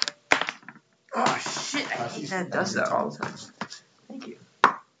 Oh shit! I hate that it does that all the time. Thank you.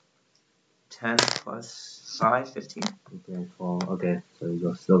 10 plus 5, 15. Okay, 12. Okay, so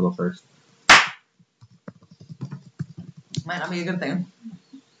you still go first. Might not be a good thing.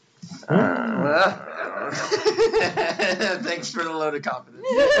 Thanks for the load of confidence.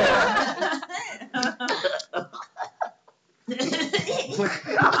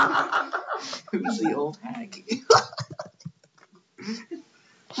 Who's the old hag?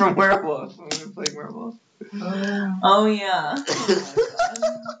 From Werewolf. When we were playing Werewolf. Oh, yeah.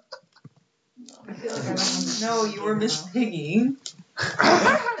 I feel like I don't No, you were Miss Piggy. And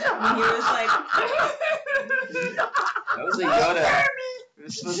he was like, That was a Yoda. It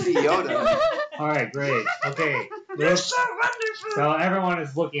was supposed to be Yoda. Alright, great. Okay. "You're so wonderful." So everyone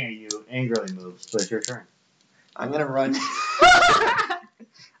is looking at you, angrily moves, but it's your turn. I'm gonna run.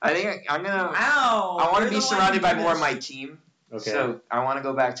 I think I'm gonna. Wow. I want you're to be the one surrounded who by did more of this. my team. Okay. So I want to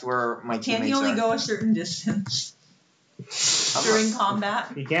go back to where my Can teammates he only are. go a certain distance during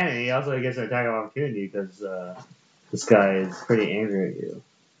combat? He can, and he also gets an attack of opportunity because this guy is pretty angry at you.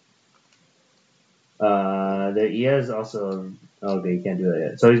 He has also. Okay, he can't do that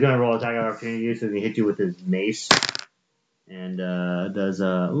yet. So he's gonna roll attack of opportunity, so he can hit you with his mace. And does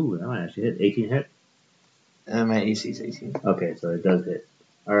ooh, that might actually hit. 18 hit. My AC is 18. Okay, so it does hit.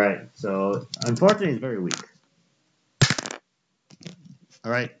 All right. So unfortunately, he's very weak.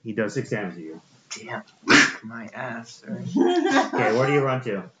 All right, he does 6 damage to you. Damn, my ass. Right. Okay, where do you run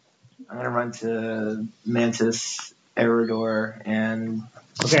to? I'm gonna run to Mantis, Eridor, and.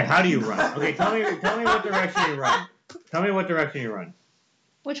 Okay, how do you run? Okay, tell me what direction you run. Tell me what direction you run.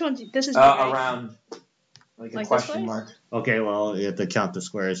 Which one? This is big, right? Around. Like a Like this question way? mark. Okay, well you have to count the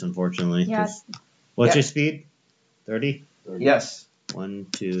squares, unfortunately. Yeah. 'Cause- What's Yeah. your speed? 30. Yes. 1,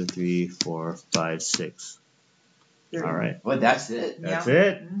 2, 3, 4, 5, 6. All right, Well, that's it. that's Yeah.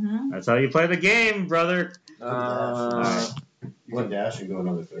 it. Mm-hmm. That's how you play the game, brother. Uh, You can dash and go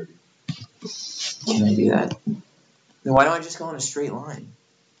another 30. Can I do that? Then why don't I just go in a straight line?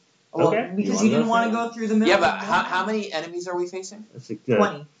 Well, Okay. because You you wanna didn't go want to straight? go through the middle. Yeah, but of the how many enemies are we facing? That's a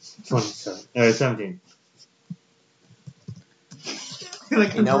 20. 27. 17.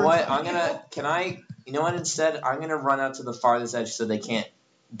 Like You know the what? birds I'm on gonna. Can I? You know what? Instead, I'm gonna run out to the farthest edge so they can't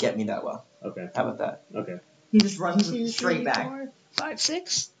get me that well. Okay. How about that? Okay. He just runs 2, straight 3, back. 4, 5,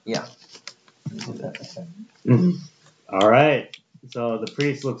 6. Yeah. All right. So the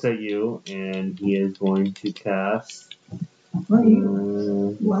priest looks at you, and he is going to cast. What are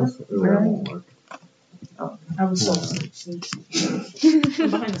you? What? That won't work. I was so asleep. I'm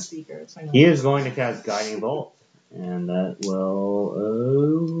behind the speaker. So I know. He is going to cast Guiding Bolt, and that will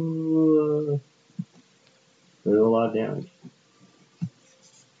do a lot of damage.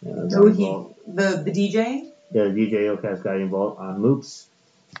 Yeah, So Guiding he, Bolt. the DJ? The DJ will cast Guiding Bolt on Moops.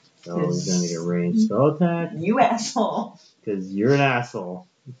 So he's going to get a ranged spell attack, You asshole. because you're an asshole.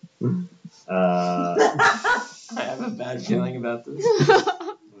 I have a bad feeling about this.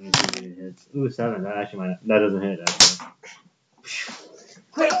 Let me see if it hits. Ooh, 7. That actually might. That doesn't hit, actually.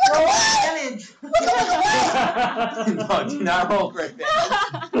 Quick, roll damage. No, do not roll for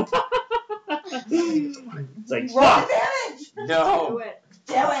advantage. It's like, Roll fuck! the damage. No. it.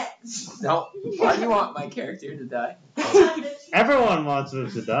 Do it. No. Why do you want my character to die? Everyone wants him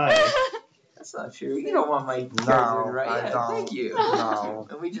to die. That's not true. You don't want my character to No, die. I Yeah, don't. thank you. No.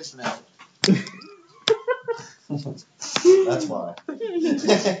 And we just met. That's why. He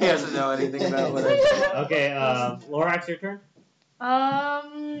doesn't know anything about what I Okay, Lorax, your turn.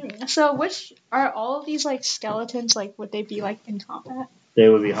 So which are all of these like skeletons? Like, would they be like in combat? They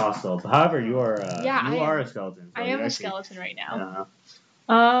would be hostile. However, you are Yeah, you I are am. a skeleton. So I you am a actually- skeleton right now.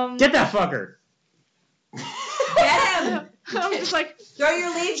 uh, Get that fucker! Get him! I'm just like, Throw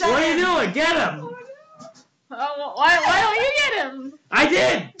your leaves at What are him. you doing? Get him! why don't you get him? I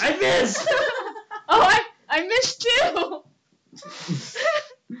did! I missed! Oh, I missed too.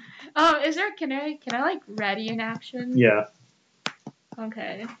 Is there? Can I like ready in action? Yeah.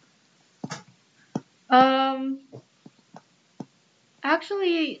 Okay.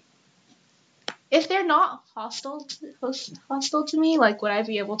 Actually, if they're not hostile to me, like, would I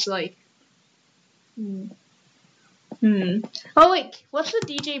be able to like? Oh wait, what's the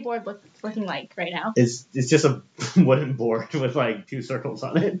DJ board looking like right now? It's just a wooden board with like 2 circles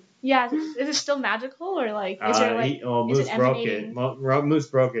on it. Yeah, is it still magical or like is there like is Moose it broke emanating? it. Moose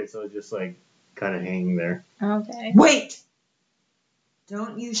broke it, so it's just like kind of hanging there. Okay. Wait!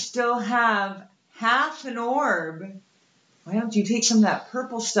 Don't you still have half an orb? Why don't you take some of that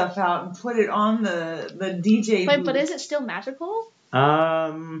purple stuff out and put it on the DJ Wait, booth? but is it still magical?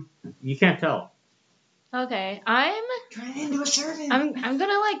 You can't tell. Okay, I'm Turn it into a servant.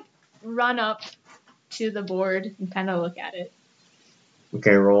 gonna like run up to the board and kind of look at it.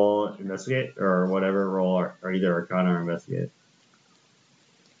 Okay, roll investigate or whatever. Roll or either Arcana or investigate.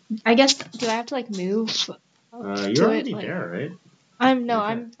 I guess do I have to like move? You're already like, there, right?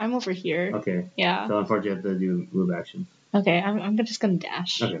 I'm over here. Okay. Yeah. So unfortunately, you have to do move action. Okay, I'm just gonna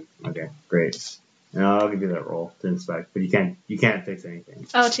dash. Okay, great. Now I'll give you that roll to inspect, but you can't fix anything.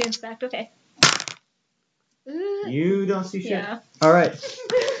 Oh, to inspect. Okay. You don't see shit. Yeah. All right. Put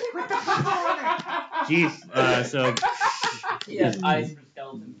the purple on it. Jeez. So He has eyes for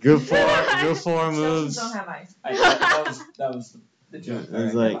skeletons. group four Skeletons moves. don't have ice. That was the joke. It was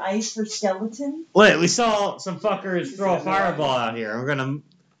Have like, ice for skeleton? wait, we saw some fuckers throw a fireball out here. We're gonna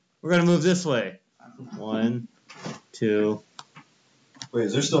move this way. 1, 2. Wait,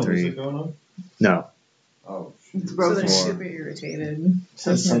 is there still 3. music going on? No. Oh, So Broken. they're Four. super irritated.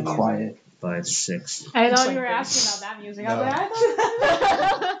 So it's so quiet. 5, 6. I It's thought like you were this. asking about that music. No.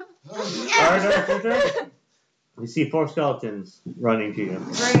 I was like, Alright, your turn. You see 4 skeletons running to you.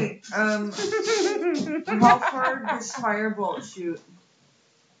 Great. How far does firebolt shoot?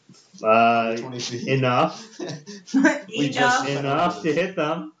 20 feet. Enough. We just- Enough to hit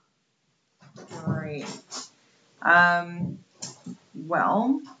them. Great.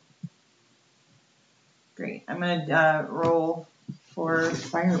 Well. Great. I'm gonna roll for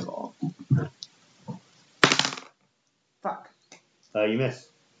firebolt. Fuck. You miss.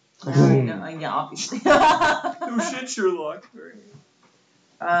 Yeah, obviously. Oh shit, Sherlock.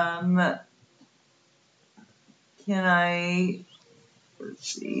 Can I? Let's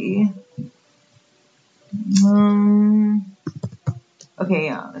see. Okay,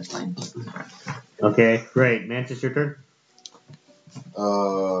 yeah, that's fine. Okay, great. Mantis, your turn.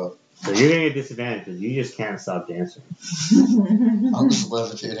 So you're gonna get disadvantage because you just can't stop dancing. I'm just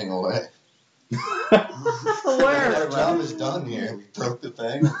levitating away. Where? Our job is done here. We broke the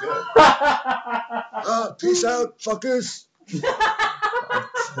thing. We're good. Peace out, fuckers.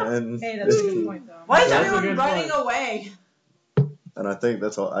 10, Hey, that's a good 15. point though. Why is That's a everyone good running point. away? And I think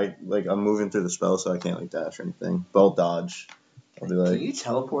that's all. I'm moving through the spell, so I can't like dash or anything. But I'll dodge. I'll be Can like, you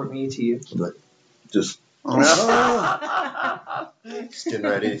teleport me to you? just getting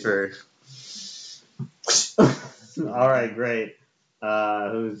ready for. All right, great.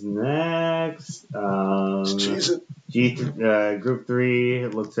 Who's next? Group 3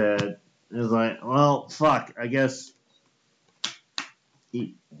 looks at is like, well, fuck. I guess.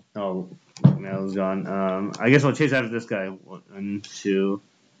 Oh, Mel's gone. I guess I'll chase after this guy. 1, 2,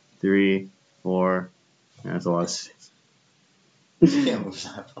 3, 4. That's a lot of space. You can't move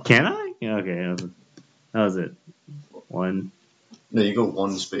that far. Can I? Yeah, okay. That was it. 1. No, you go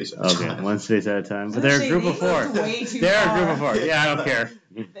one space at a Okay, time. 1 space at a time. But I they're was a gonna group of say, they 4. moved way too They're a far. group of 4. Yeah, I don't care.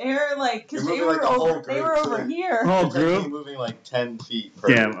 They're like, because You're they moving were like the whole over, they group, were so over they're- here. Whole It's like me group. moving like 10 feet per.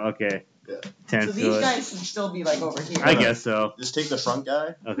 Damn. Okay. Yeah. 10 So these foot. guys should still be like over here. I guess so. Just take the front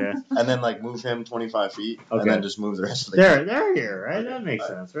guy Okay. and then like move him 25 feet Okay. and then just move the rest of the. They're here, right? Okay, That makes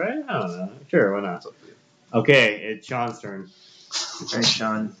alright. sense, right? I don't know. Sure, why not? That's up to you. Okay, it's Sean's turn. Alright,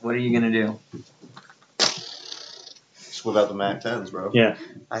 Sean, what are you gonna do? Just whip out the Mac 10s, bro. Yeah.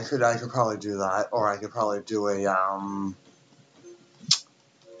 I could probably do that, or I could probably do a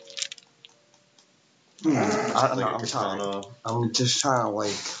I don't know. Like a I'm trying. katana. I'm just trying to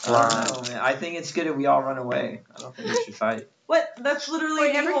like I learn. don't know, man. I think it's good if we all run away. I don't think we should fight. What? That's literally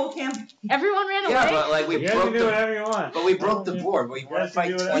Wait, the whole camp. Everyone ran Yeah, away. but like we You guys can broke do the, whatever you want. but we broke the board. We You want guys to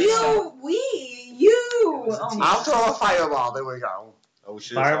can do fight whatever 27. You. was a Oh team. my I'll throw a fireball. There we go. Oh, we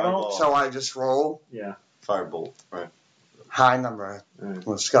should Fireball? So I just roll Yeah. Firebolt. Right. high number. Alright.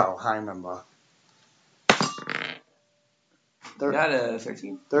 Let's go. High number. Got a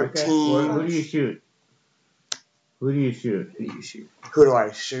 13. 13. Okay. Who do you shoot? Who do you shoot? Who do you shoot? Who do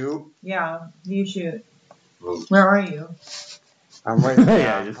I shoot? Yeah, you shoot. Well, Where are you? I'm right Yeah,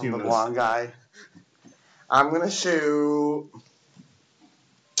 there. just I'm shoot the us. blonde guy. I'm gonna shoot.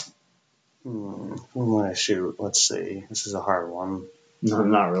 Who am I gonna shoot? Let's see. This is a hard one. No,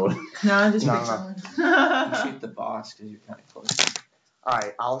 not really. No, just No, pick no. You someone. shoot the boss because you're kind of close.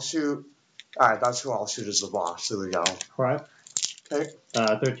 Alright, I'll shoot. Alright, that's who I'll shoot as the boss. There we go. Alright. Okay.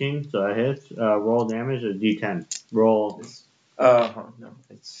 13, so I hit. Roll damage or D10. Roll. This, no,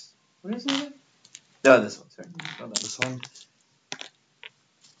 it's what is it? No, this one. Sorry. Oh, no. This one.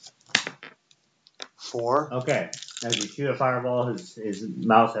 4. Okay. As you shoot a fireball, his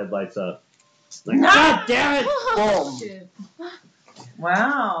mouse head lights up. Like, No! God damn it! Boom. Shit.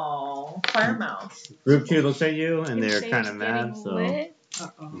 Wow. Fire mouse. Group 2 looks at you, and Your they're save's kind of mad, getting so. lit.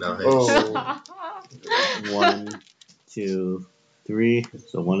 Uh-oh. no, hey. Oh. 1, 2, 3.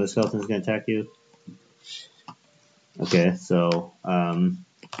 So one of the skeletons is gonna attack you. Okay, so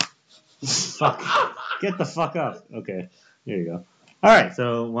fuck. Get the fuck up. Okay, there you go. All right,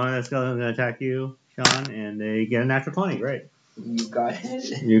 so one of the skeletons is gonna attack you, Sean, and they get a natural 20. Great. You got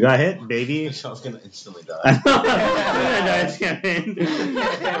it. You got hit, baby. Sean's gonna instantly I die. know. Nice campaign.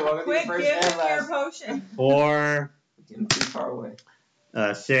 Welcome to Quick, the first give and him your last. potion. 4, Getting too far away.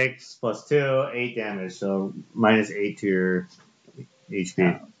 6 plus 2, 8 damage. So minus 8 to your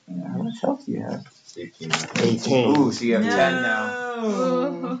HP. How much health do you have? 18. 18. Ooh, so you have 10 now.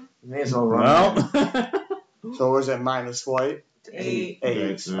 No. You may as well run. Well. So was it minus what? 8.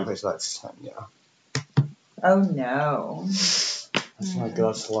 8. Mhm. Okay, so that's 10, yeah. Oh no. That's not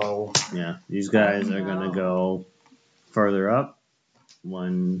go slow. Yeah, these guys are gonna go further up.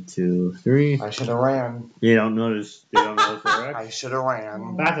 1, 2, 3. I should have ran. You don't notice. They don't notice the I wreck. should have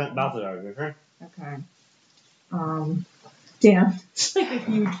ran. Balthazar, okay? Okay. Damn. It's like a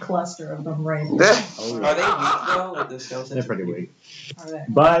huge cluster of them right there. Oh, Are they weak though? Like the skeletons? They're pretty weak, Are they?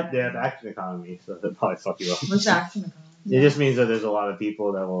 but they have action economy, so they'll probably fuck you up. What's action economy? It just means that there's a lot of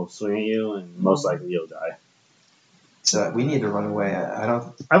people that will swing at you, and most likely you'll die. So we need to run away. I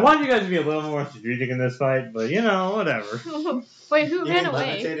don't. I want you guys to be a little more strategic in this fight, but you know, whatever. Wait, who You ran mean away?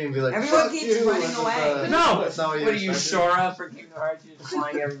 levitating and be like, Everyone fuck keeps you, running and away. No! That's not what you What are you, expected. Sora for Kingdom Hearts? You're just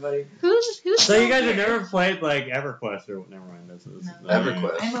flying everybody. Who's So you guys still have here? never played like EverQuest or never mind. That's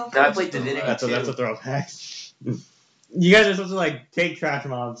EverQuest. I'm No, okay. I played Divinity That's a too. throwback. You guys are supposed to like take trash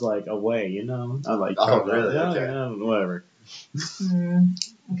mobs like away, you know? I like Oh, trash mobs. really? Yeah, Okay. yeah, whatever.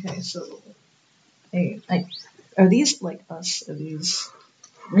 Okay, so. Hey, are these like us? Are these.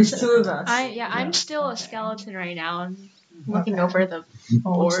 There's 2 of us. I'm still a Okay. skeleton right now. I'm looking Okay. over the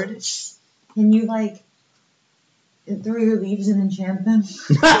Oh, board. Can you like throw your leaves and enchant them?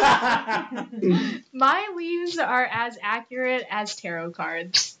 My leaves are as accurate as tarot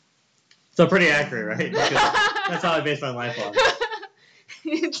cards. So pretty accurate, right? Because that's how I base my life on.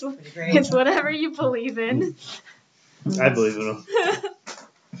 it's, Pretty great. it's whatever you believe in. I believe in them.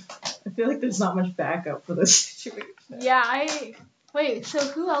 I feel like there's not much backup for this situation. Yeah, wait. So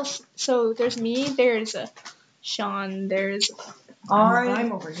who else? So there's me. There's Sean. There's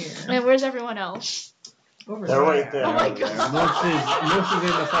I'm over here. and where's everyone else? Over They're right there. Oh my god. Moose is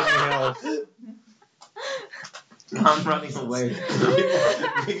in the fucking hills. I'm running away.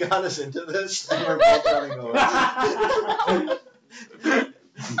 We got us into this, and we're both running away.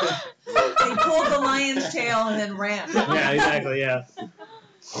 They pulled the lion's tail and then ran. Yeah, exactly, yeah.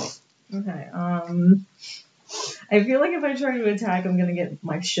 Okay, I feel like if I try to attack, I'm gonna get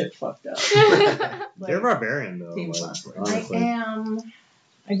my shit fucked up. They're barbarian, though. Team Like, last word. honestly.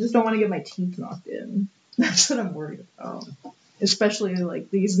 I just don't want to get my teeth knocked in. That's what I'm worried about. Especially, like,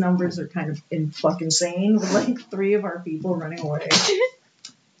 these numbers are kind of fucking insane with, like, 3 of our people running away.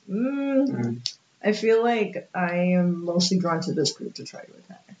 I feel like I am mostly drawn to this group to try to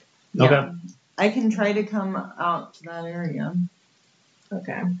attack. Okay. I can try to come out to that area.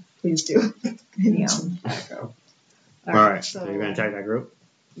 Okay, please do. I need Yeah. some backup. Alright, so you're going to attack that group?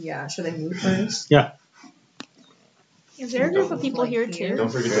 Yeah, should I move first? Is there a group of people here too? Don't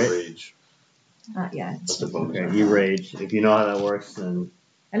forget Right. to rage. Yeah. That's a bonus. Okay, you rage. If you know how that works, then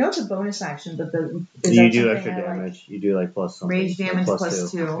I know it's a bonus action, but is You that do something extra I like? damage. You do like plus something. Rage damage Like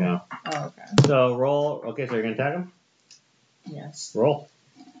plus 2. Yeah. Oh, okay. So roll. Okay, so you're gonna attack him. Yes. Roll.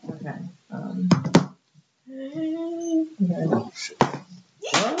 Okay. Oh.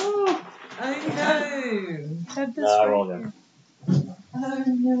 I know. Roll again. Oh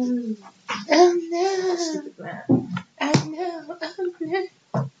no. Oh no. Stupid man. Oh no. Oh no.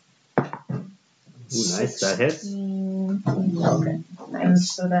 Ooh, nice. That hits. Okay.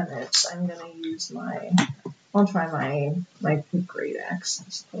 Nice. So then I'm gonna use I'll try my great axe, I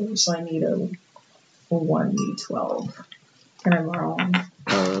suppose. So I need a 1d12. Can I borrow one?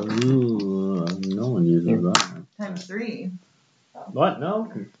 No one uses that. Times 3. What?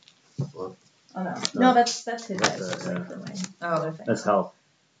 No. Oh no. No. No, that's his That's dice. it, That's yeah. like for my other thing. That's health.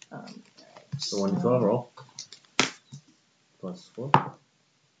 So So 1d12 roll. Plus 4.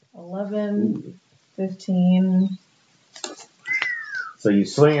 11, 15. So you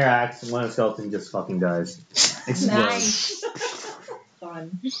swing your axe, and one of the skeleton just fucking dies. Explodes. Nice.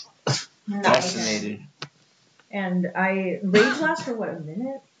 Fun. Fascinated. And rage lasts for what, a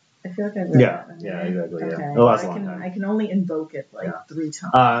minute? I feel like I read Yeah, that. yeah, exactly. Okay. Yeah, it lasts a I long time. can only invoke it like Yeah. 3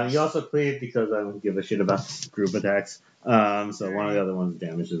 times. You also cleave because I don't give a shit about group attacks. So one of the other ones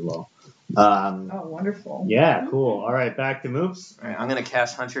damaged as well. Oh, wonderful. Yeah, cool. All right, back to moves. All right, I'm gonna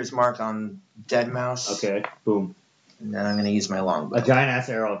cast Hunter's Mark on Dead Mouse. Okay, boom. And then I'm gonna use my longbow. A giant ass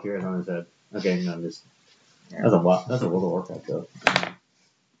arrow appears on his head. Okay, no, just that's a World of Warcraft though.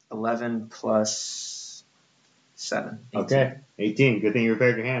 11 plus 7. 18. Okay, 18. Good thing you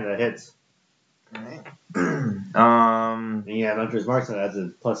repaired your hand. That hits. All right. And you have Hunter's Mark, so that's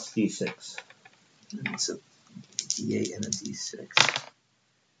a plus d6. It's a D8 and a D6.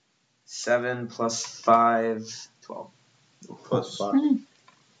 7 plus 5, 12. Plus, Fuck.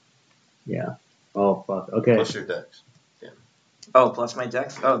 Yeah. Oh fuck. Okay. plus your dex. Oh, plus my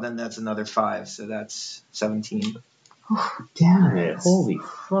dex? Oh, then that's another 5, so that's 17. Damn it! Holy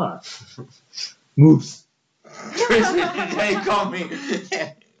fuck. Moves. How you call me?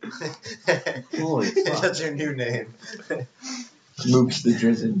 Holy fuck. That's your new name. Moops the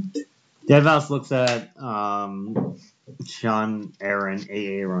Drizzen. Dead Mouse looks at Sean Aaron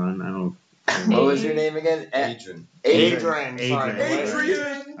Aaron. I don't know. What was your name again? Adrian. Adrian.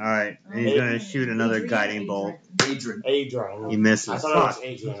 Adrian. All right, and he's gonna shoot another guiding bolt. Adrian. He misses. I thought it was Fuck.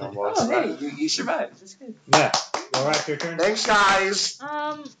 Adrian almost. Oh, hey, you survived. That's good. Yeah. All right, your turn. Thanks, guys.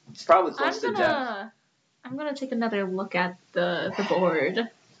 It's probably close to death. I'm gonna take another look at the board.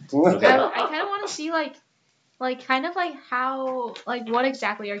 Okay. I kind of want to see kind of like how what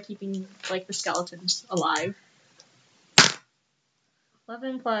exactly are keeping the skeletons alive.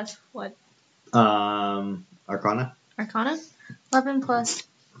 11 plus what? Arcana. Arcana. 11 plus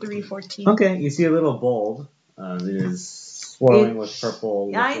 3, 14. Okay, you see a little bowl. It is swirling with purple.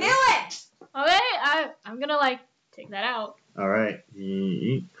 Yeah, I liquid. knew it! Okay, I'm gonna take that out. All right.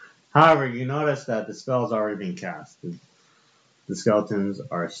 However, you notice that the spell's already been cast. The skeletons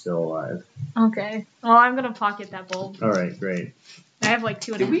are still alive. Okay. Well, I'm gonna pocket that bulb. All right, great. I have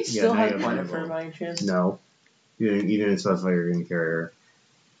 2 Do we Yeah, still now have you have Jennifer one. by any chance? No, you didn't specify you're going to carry her.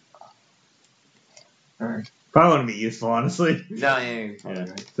 Alright. Probably wouldn't be useful, honestly. No, yeah.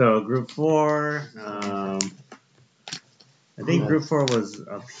 Yeah. So group 4. I think group 4 was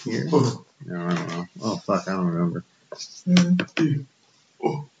up here. No, I don't know. Oh fuck, I don't remember.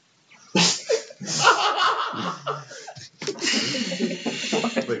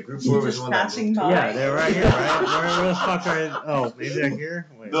 Wait, group 4 was the one that Passing by. Yeah, they're right here, right? Where the fuck are they? Oh, maybe they're here?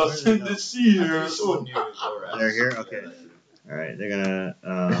 Wait, where did they go? see here. Someone knew it, Laura. They're here? Okay. Alright,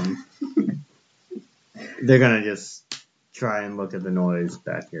 they're gonna just try and look at the noise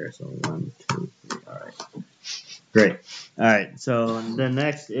back here. So 1, 2, 3. Alright. Great. Alright, so the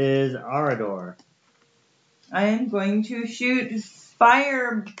next is Arador. I am going to shoot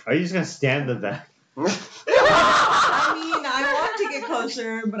fire. Are you just gonna stand in the back? I mean, I want to get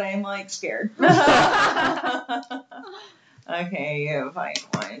closer, but I'm scared. Okay, fine.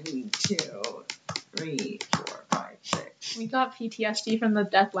 1, 2, 3, 4, 5, 6. We got PTSD from the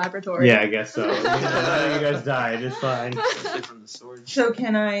death laboratory. Yeah, I guess so. You guys died. It's fine. Especially from the sword. So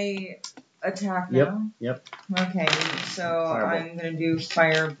can I attack now? Yep. Okay, so Firebolt. I'm gonna do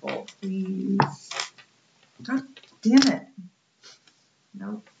firebolt, please. God damn it.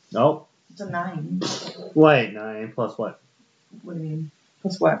 Nope. Nope. It's a 9. Wait, 9 plus what? What do you mean?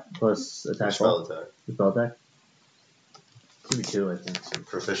 Plus what? Plus attack Spell roll? attack. Spell attack? Should be 2, I think.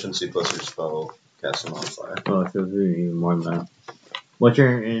 Proficiency plus your spell cast a modifier. Oh, it should be even more than that. What's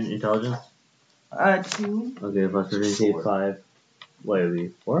your intelligence? 2. Okay, plus proficiency 4. 5. Wait, it would be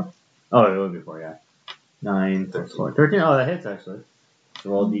 4? Oh, it would be 4, yeah. 9 plus 13. 4. 13? Oh, that hits, actually. So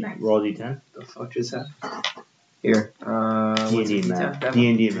roll Nice. roll d10. The fuck just happened? Here. What's a D&D D10? math. That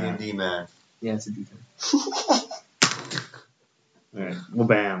D&D one? math. D&D man. Yeah, it's a D10. All right. Well,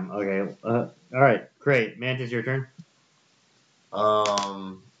 bam. Okay. All right. Great. Mantis, your turn.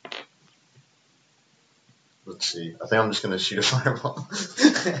 Let's see. I think I'm just gonna shoot a fireball.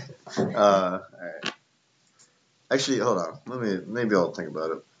 All right. Actually, hold on. Maybe I'll think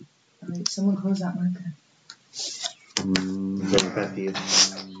about it. Alright, someone close that marker. Double pet peeve.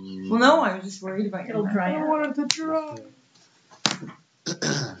 Well, no, I was just worried about your It'll marker. dry out. wanted to try.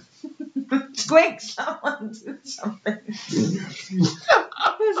 Quick, someone do something.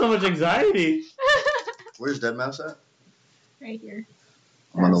 There's so much anxiety. Where's Dead Mouse at? Right here.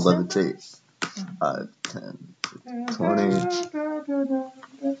 I'm gonna levitate. 5, 10, 20.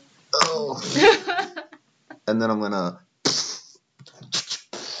 Oh. And then I'm gonna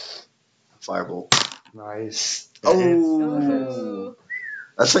firebolt. Nice. Oh. Ooh.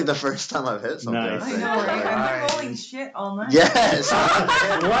 That's like the first time I've hit something. Nice. I I think. know, right? I've been Nice. rolling shit all night. Yes.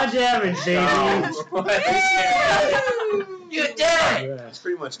 One damage, baby. You did it! Yeah. He's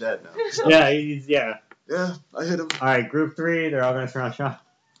pretty much dead now. Yeah, yeah. Yeah, I hit him. All right, group 3. They're all gonna surround Sean.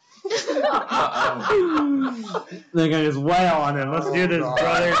 Uh-oh. They're gonna just wail on him. Let's do this, God.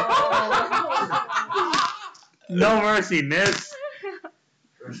 brother. No mercy, miss.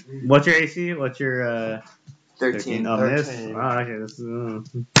 What's your AC? What's your 13. Oh, miss. 13. Oh, okay. This is.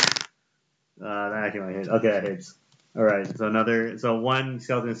 That actually might hit. Okay, that hits. All right. So one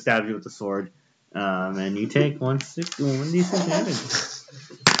skeleton stabs you with the sword, and you take 1d6 damage.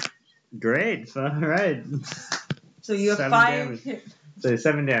 Great. All right. So you have 7 5 damage. hit. So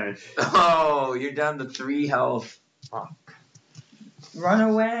 7 damage. Oh, you're down to 3 health. Run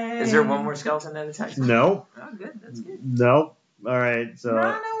away. Is there one more skeleton that attacks you? Nope. Oh, good. That's good. Nope. All right. So.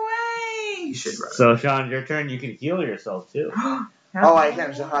 Run away. You should run. So Sean, your turn. You can heal yourself too. Oh, I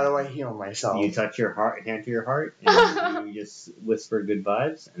can. So how do I heal myself? You touch your heart, hand to your heart, and you just whisper good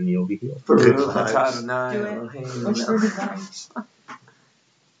vibes, and you'll be healed. For Good real, vibes. Adonai, Do it. Elohim, What's your advice?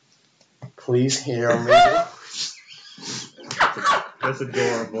 Please heal me. That's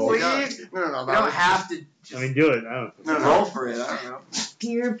adorable. We No, don't- no, no. We don't have to just I mean, do it. I don't. No, no. roll for it. I don't know.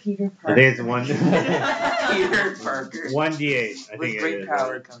 Dear Peter I Parker. think it's one. Peter Parker. 1d8. I With think it great is.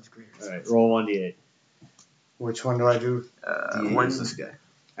 power Right? comes great. All right, roll 1d8. Which one do I do? One. this guy.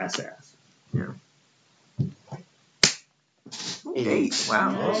 Ass. 8.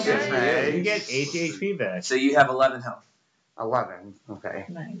 Wow. Yeah, That's yeah, good. yeah. You get 8 HP back. So you have 11 health. 11. Okay.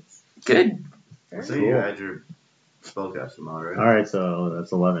 Nice. Good. Very So Cool. you had your spellcaster mod, right? All right, so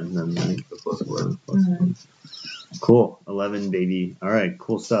that's 11. Then right? The plus 11. Mhm. Cool, 11, baby. All right,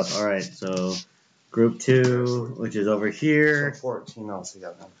 cool stuff. All right, so group 2, which is over here. So 14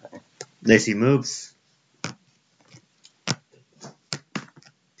 altogether. Okay. They see moves.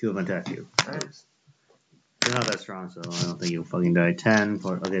 2 of them attack you. Nice. They're not that strong, so I don't think you'll fucking die. 10.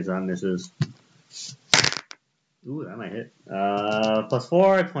 Okay, so that misses. Ooh, that might hit. Plus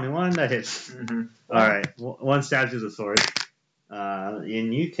 4, 21. That hits. Mm-hmm. All right, one stabs you with a sword.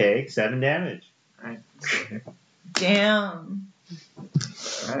 And you take 7 damage. Damn.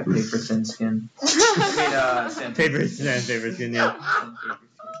 Alright, paper thin skin. I mean, sand Paper skin, yeah.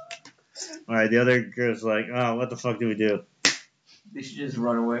 All right, the other girl's like, oh, what the fuck do we do? They should just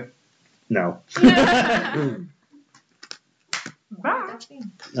run away. No. Bye.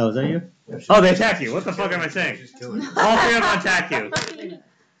 Oh, is that you? Oh, they attack you. What the fuck am I saying? Just killing you. All 3 of them attack you.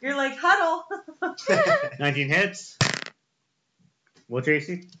 You're like, huddle. 19 hits. What's your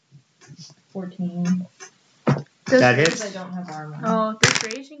AC? 14. That Because hits. I don't have armor. Oh, does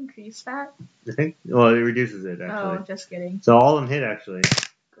rage increase that? I think. Well, it reduces it, actually. Oh, just kidding. So all of them hit, actually.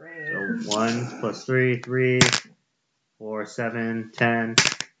 Great. So 1 plus 3, 4, 7, 10,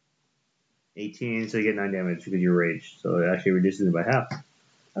 18. So you get 9 damage because you're raged. So it actually reduces it by half.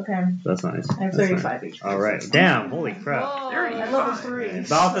 Okay. So that's nice. I have That's 35 nice. HP. All right. Damn. Holy crap. Whoa. At level 3. Okay.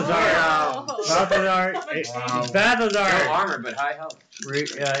 Balthazar. Wow. Balthazar. Wow. Balthazar. No armor, but high health.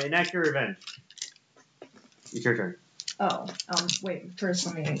 Enact your revenge. It's your turn. Oh, wait, first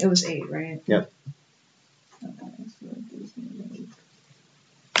let me, it was 8, right? Yep. Okay, so it gives me 8.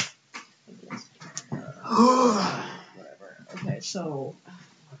 Whatever. Okay, so,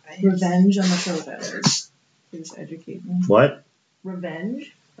 revenge on the showbetters. Please educate me. What?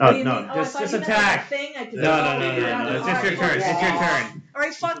 Revenge? Oh, What do you no. mean? Oh, I Just thought you meant like attack. a thing I could No, do. no, Oh, no, you no, have no. to- It's just your alright, turn. It's your turn.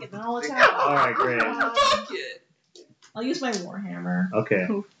 Alright, fuck it, then I'll attack. All right, great. Fuck it. I'll use my warhammer. Okay.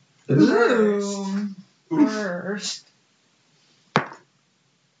 Ooh. First.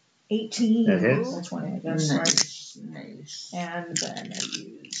 18. That hits. Or 20, I guess. Right? Nice. And then I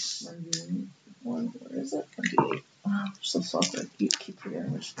use 1, where is it? 28. Just the fuck, I keep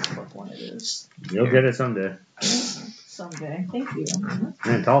forgetting which the fuck one it is. You'll get it someday. Someday. Thank you.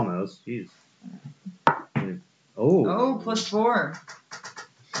 Man, tall nose. Jeez. Oh. Oh, +4.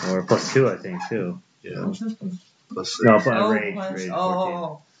 Or +2, I think, too. Yeah. What's this one? Plus No, six. but Oh, rage. plus- Rage 14.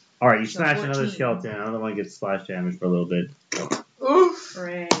 oh. Alright, you So smash another 14. skeleton. Another one gets splash damage for a little bit. Oof.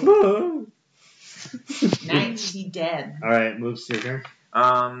 Great. Nice. He dead. Alright, moves to your turn.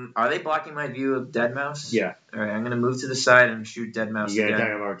 Are they blocking my view of Dead Mouse? Yeah. Alright, I'm gonna move to the side and shoot Dead Mouse You get again.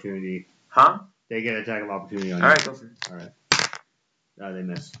 attack of opportunity. Huh? They get attack of opportunity on you. Alright, go for it. They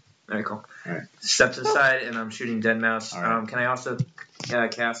miss. Alright, cool. Alright. Step to the side and I'm shooting Dead Mouse. Alright. Can I also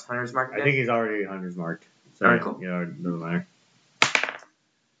cast Hunter's Mark again? I think he's already Hunter's marked. So, Alright, cool. Yeah, it doesn't matter.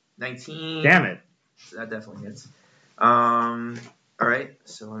 19. Damn it. So that definitely hits. Alright,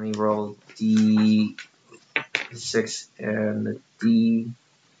 so let me roll D6 and the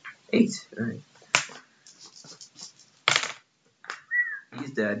D8. Alright.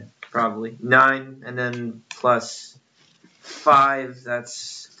 He's dead, probably. 9, and then plus 5,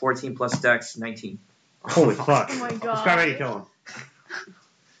 that's 14 plus Dex, 19. Holy fuck. Oh my Just god. got ready to kill him.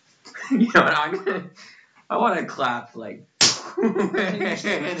 You know what, I want to clap, like... You're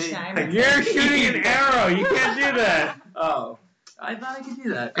shooting an arrow. You can't do that. Oh, I thought I could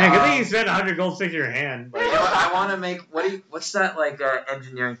do that. Man, good thing you spent 100 gold sticks in your hand. You know what? I want to make what's that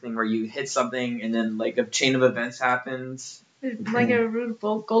engineering thing where you hit something and then like a chain of events happens? Like a Rube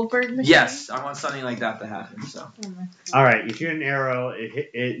Goldberg machine? Yes, I want something like that to happen. So All right, you shoot an arrow.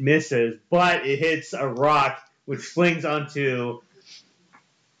 It misses, but it hits a rock, which flings onto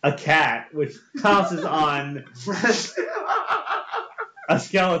a cat, which pounces on a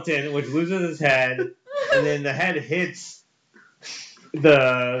skeleton, which loses his head, and then the head hits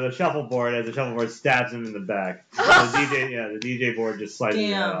the shuffleboard as the shuffleboard stabs him in the back. The DJ board just slices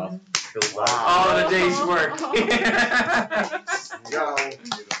his head off. all the day's work. Go. Nice.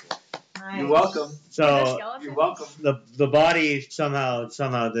 You're welcome. So You're welcome. the body somehow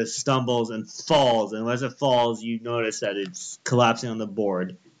just stumbles and falls, and as it falls, you notice that it's collapsing on the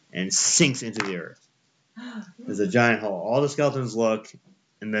board and sinks into the earth. There's a giant hole. All the skeletons look,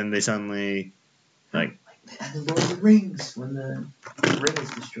 and then they suddenly And the Lord of the Rings when the ring is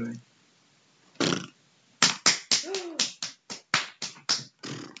destroyed.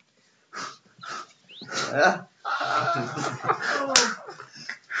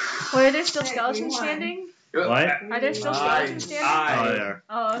 Wait, are there still Hey, skeletons we won. standing? what? Are there still skeletons standing? Oh, there.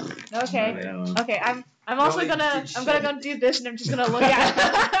 Oh, okay. Yeah. Okay, I'm also Nobody gonna did I'm gonna shit. go do this, and I'm just gonna look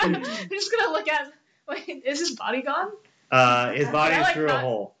at. I'm just gonna look at. Wait, is his body gone? His body's like, through a not-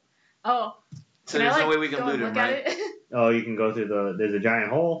 hole. Oh. So Can there's I, like, no way we can go loot and him, look right? at it? Oh, you can go through there's a giant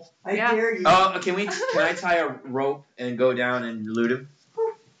hole. I Yeah. dare you. Oh, can I tie a rope and go down and loot him?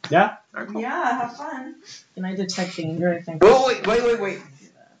 Yeah. Alright, cool. Yeah, have fun. Can I detect danger? I think. Oh, wait.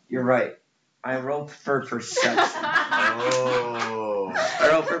 You're right. I rolled for perception. Oh. I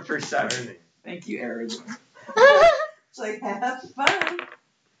rolled for perception. Thank you, Aaron. It's like, have fun.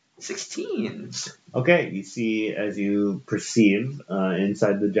 16. Okay, you see as you perceive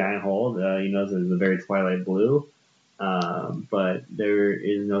inside the giant hole, you notice it's a very twilight blue, but there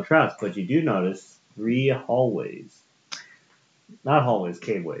is no traps. But you do notice 3 hallways. Not hallways,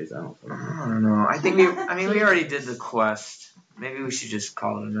 caveways. I don't know. I don't know. I think we already did the quest. Maybe we should just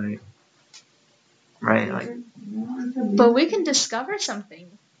call it a night. Right? Like, But we can discover something.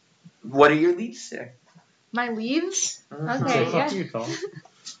 what do your leads say? My leaves? Mhm. Okay, Fuck yeah. you, Tom.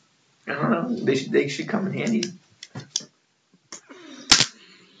 I don't know. They should come in handy.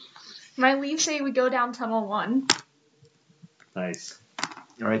 My leaves say we go down tunnel 1. Nice.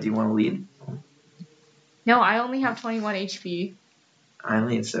 All right. Do you want to lead? No, I only have 21 HP. I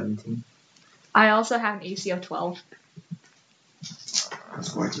only have 17. I also have an AC of 12.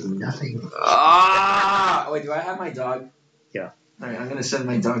 That's working nothing. Ah! Wait, do I have my dog? Yeah. All right. I'm gonna send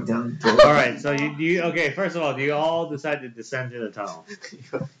my dog down. All right, so you okay? First of all, do you all decide to descend to the tunnel?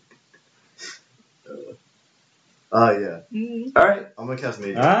 Yeah. Mm. All right. I'm gonna cast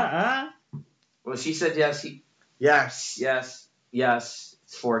Mage. Well, she said yes. Yes.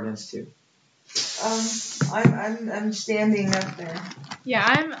 It's 4 against 2. I'm standing up there. Yeah,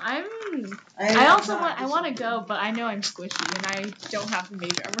 I also want to go, but I know I'm squishy and I don't have the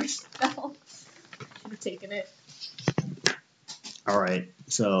mage armor spell. Should have taken it. All right.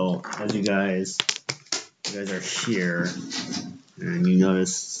 So as you guys are here, and you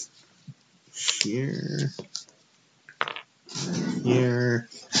notice here, and here,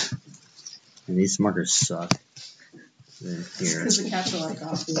 and these markers suck. Then here. Because the cats are like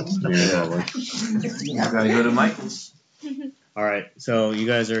coffee. Yeah, probably. I gotta go to Michael's. All right. So you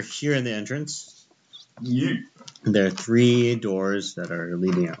guys are here in the entrance. Yeah. There are 3 doors that are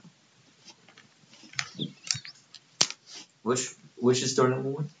leading out. Which is door number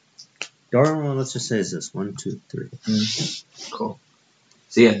 1? Door number 1, let's just say is this. 1, 2, 3. Cool.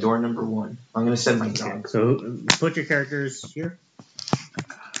 So yeah, door number 1. I'm gonna send my Okay, dog. so put your characters here.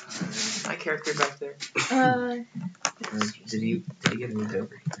 My character back there. Uh, Or did I get moved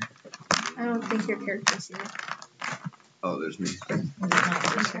over here? I don't think your character's here. Oh, there's me.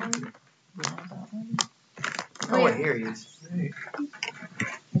 This one. Oh, yeah. here he is. Hey.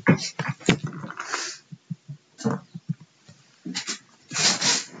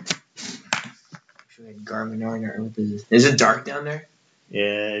 Actually, Garmin Arner. What is this? Is it dark down there?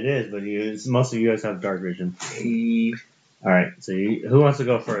 Yeah, it is, but most of you guys have dark vision. Hey. All right, so who wants to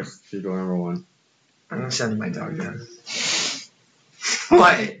go first to door number 1? I'm gonna send my dog down.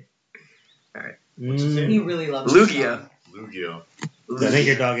 What? What's his name? He really loves Lugia. Lugio. I think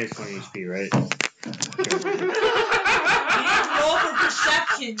your dog is 20 HP, right? You need to roll for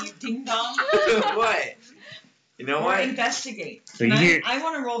perception, you ding dong. What? You know Or what? investigate. So you hear- I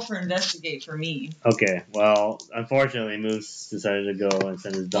want to roll for investigate for me. Okay, well, unfortunately, Moose decided to go and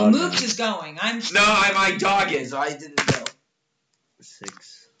send his Well, dog Mooks down. is going. No, my dog is. I didn't know.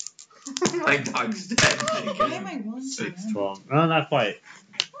 6, My dog's dead. Why am I rolling so 6, bad? 12. No, not quite.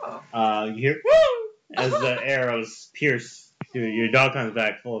 You hear woo as the arrows pierce. Your dog comes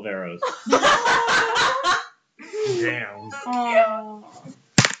back full of arrows. Damn. Oh.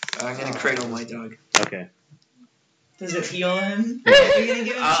 I'm gonna cradle my dog. Okay. Does it heal him? Yeah. Are you gonna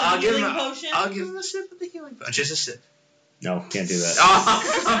give him I'll some give healing him potion? I'll give him a sip of the healing potion. Just a sip. No, can't do that.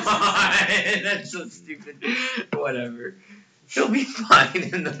 Oh, come on. That's so stupid. Whatever. He'll be fine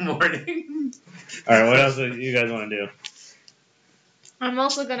in the morning. All right, what else do you guys want to do? I'm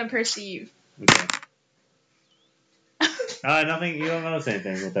also gonna perceive. Okay. Nothing. You don't notice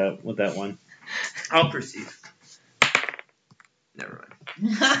anything with that one. I'll perceive. Never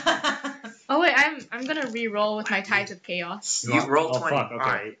mind. Oh wait, I'm gonna re-roll with my Tides of Chaos. You roll Oh 20. fuck. Okay.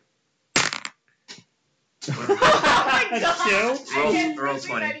 Alright. Oh my god! Roll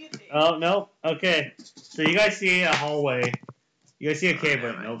 20. Oh no. Okay. So you guys see a hallway. You guys see a cave,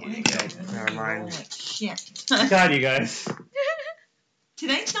 but nope. Never mind. Like shit. God, you guys.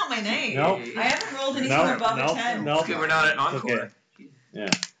 Tonight's not my night. Nope. I haven't rolled anything Nope, above nope, a 10. nope. Okay, we're not at Encore. Okay. Yeah.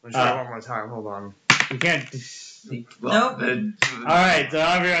 Let's try one more time. Hold on. You can't. Well, Nope. All right. So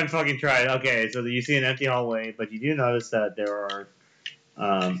everyone fucking tried. Okay. So you see an empty hallway, but you do notice that there are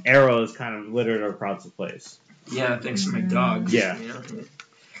arrows kind of littered across the place. Yeah, thanks to my dog. Yeah. You know?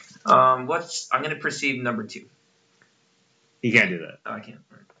 I'm gonna perceive number 2. You can't do that. Oh, I can't.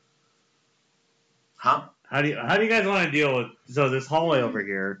 Huh? How do you guys want to deal with? So this hallway over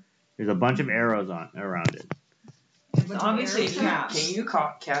here, there's a bunch of arrows around it. It's obviously a trap. Can you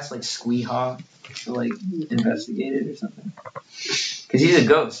cast like Squeehaw to like investigate it or something? Because he's a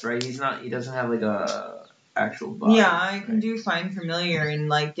ghost, right? He doesn't have like a actual body. Yeah, I can do find familiar and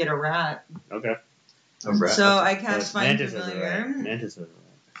like get a rat. Okay. A rat. So I cast But find Mantis is a familiar, rat. Mantis is a rat.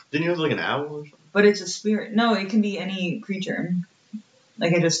 Didn't you have like an owl or something? but it's a spirit. No, it can be any creature.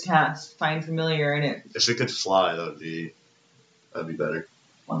 Like I just cast find familiar and it. If it could fly, that'd be better.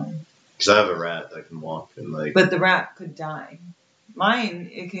 Why? Because I have a rat that can walk and like. But the rat could die. Mine,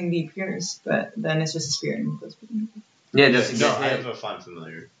 it can be pierced, but then it's just a spirit and goes. Yeah, it doesn't no, get I hit. have a find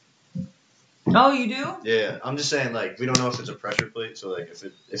familiar. Oh, you do? Yeah, I'm just saying like we don't know if it's a pressure plate, so like if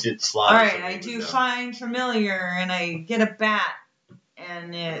it flies. All right, then I we would do know. find familiar and I get a bat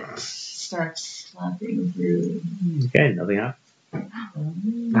and it starts flapping through. Okay. Nothing happens.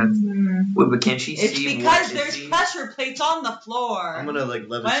 Wait, but can she It's see because what there's is he? pressure plates on the floor. I'm gonna like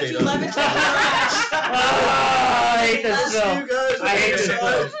levitate. Why don't you up. levitate your ass? I hate this Let's film. You guys, I hate this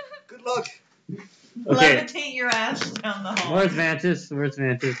film. Good luck. Okay. Levitate your ass down the hall. Where's Mantis?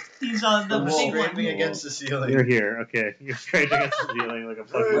 He's on the I'm big scraping one. against the ceiling. You're here. Okay. You're scraping against the ceiling like a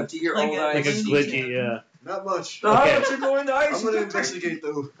fucking What do your Like old a- like a eyes Looney see? glitchy. Yeah. Not much. The Okay. hobbits are going to ice. I'm gonna investigate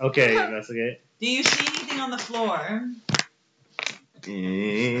though. Okay. Investigate. Do you see anything on the floor?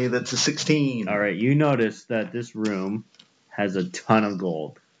 That's a 16. All right. You notice that this room has a ton of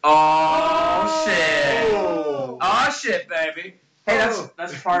gold. Oh shit! Oh. Oh shit, baby! Hey,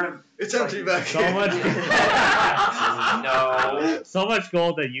 that's part of. It's empty back So here. much. No. So much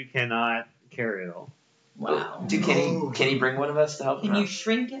gold that you cannot carry it all. Wow. Dude, can he bring one of us to help him Can you out?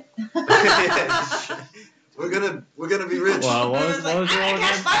 shrink it? We're gonna be rich. Well, what It was was your roll I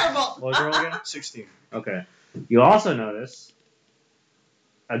cast again? firebolt. What was your roll again? 16. Okay. You also notice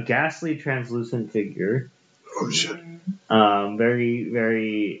a ghastly, translucent figure, Oh shit. very,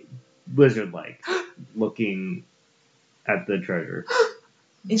 very lizard-like, looking at the treasure.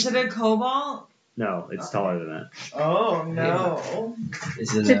 Is it a cobalt? No, it's taller than that. Oh no.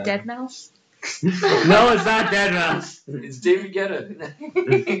 Is Is it it dead mouse? No, it's not dead mouse. It's David Guetta.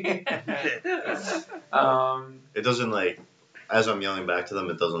 It doesn't like, as I'm yelling back to them,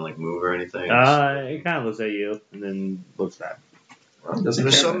 it doesn't like move or anything. It kind of looks at you and then looks back. Well, doesn't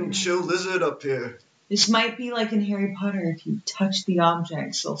There's care. some chill lizard up here. This might be like in Harry Potter. If you touch the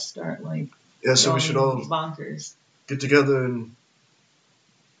objects, they'll start like Yeah, so we going should all bonkers. get together and.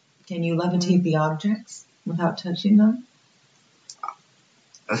 Can you levitate the objects without touching them?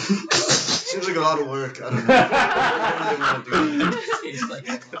 Seems like a lot of work. I don't know. I don't really want to do that. Seems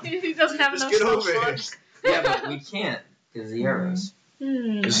like- He doesn't have Just enough get spell over it. slots. yeah, but we can't because the arrows.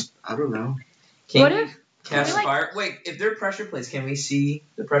 Just, I don't know. Can What you if- cast can we, like- fire? Wait, if there are pressure plates, can we see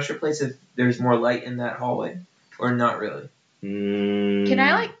the pressure plates if there's more light in that hallway, or not really? Can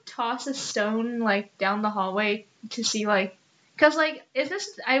I like toss a stone like down the hallway to see like, cause like is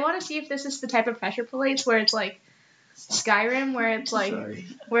this? I want to see if this is the type of pressure plates where it's like Skyrim, where it's like Sorry.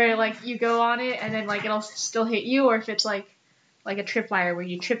 where like you go on it and then like it'll still hit you, or if it's like a tripwire where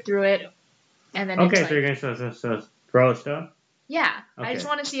you trip through it and then Okay, it's so like, you're gonna throw a stone? yeah. I Okay. just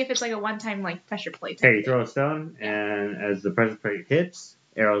want to see if it's like a one-time like pressure plate. Okay, type you throw a stone, and as the pressure plate hits,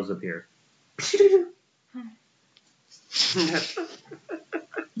 arrows appear.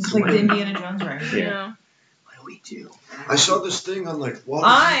 It's like the Indiana Jones ride. thing. Yeah. What do we do? I saw this thing on like Walking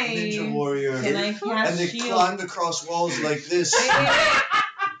I- Ninja Warrior, Can I and cast they shield? climbed across walls like this. Wait.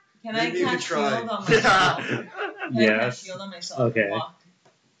 Can Maybe you I could cast try. shield on myself? Can I cast Yes. shield on myself? Okay. Walk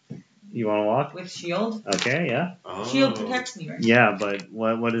You want to walk? with shield. Okay, yeah. Oh. Shield protects me, right? Yeah, but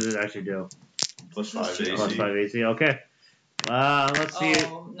what does it actually do? Plus 5 AC. Plus 5 AC. Okay. Let's see.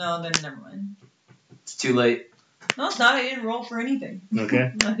 Oh no, then never mind. It's too late. No, it's not. I didn't roll for anything.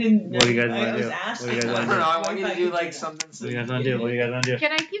 Okay. I didn't. What do you guys I wanna was do? asking. What do you guys I wanna don't know. I What want you if to I do could like that? something. What do you guys want to do? What do you guys want to do?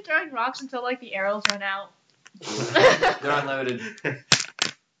 Can I keep throwing rocks until like the arrows run out, They're unlimited.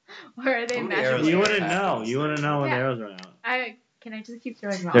 or are they How many magic? arrows You are wouldn't there? know. You wouldn't know when the Yeah. arrows run out. Can I just keep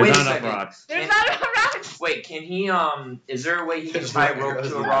throwing rocks? There's Wait a not enough second. rocks. There's not enough rocks. Wait, can he? Is there a way he can There's tie a no rope arrows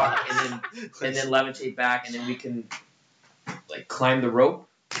to a in rock that. and then levitate back, and then we can like climb the rope?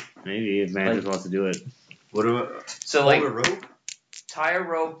 Maybe if Mantis wants to do it. What about So like hold a rope? tie a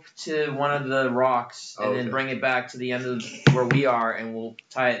rope to one of the rocks and Oh, then okay. bring it back to the end of where we are, and we'll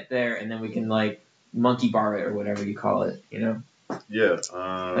tie it there, and then we can like monkey bar it or whatever you call it, you know, Yeah.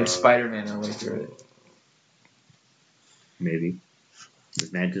 like Spider-Man our way through it. Maybe.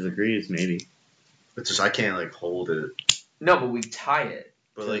 If Mantis agrees, maybe. It's just I can't like hold it, No, but we tie it.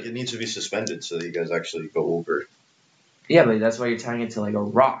 but like it needs to be suspended so that you guys actually go over. Yeah, but that's why you're tying it to like a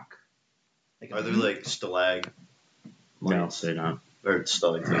rock. Like Are there like stalag? No, lights? they're not. Or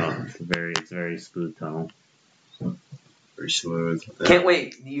stalactite? No, it's very smooth tunnel. Very smooth. Can't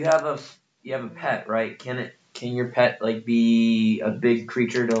wait. You have a pet, right? Can your pet like be a big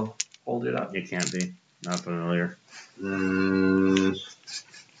creature to hold it up? It can't be. Not familiar. Mm,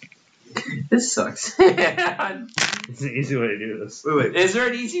 This sucks. It's an easy way to do this. wait. Is there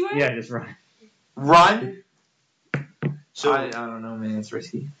an easy way? Yeah, just run. Run? So I don't know, man. It's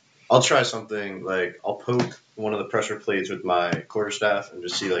risky. I'll try something like I'll poke one of the pressure plates with my quarterstaff and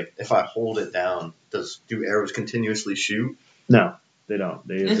just see like if I hold it down, do arrows continuously shoot? No, they don't.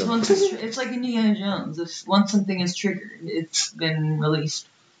 They just It's go. once it's like Indiana Jones. If once something is triggered, it's been released.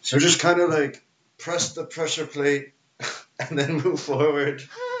 So just kind of like press the pressure plate and then move forward.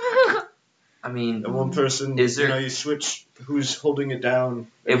 I mean, And one person, Is there- you switch who's holding it down.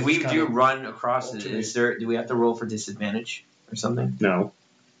 if and we just do kinda- run across it, alternate. do we have to roll for disadvantage or something? No.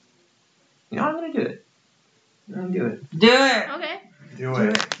 You know, I'm gonna do it. I'm gonna do it. Do it. Okay. Do Do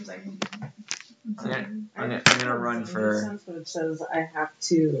it. it. 'Cause I'm gonna run for. Sense, but it says I have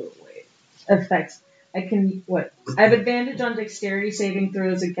to wait. Effects. I can what? I have advantage on dexterity saving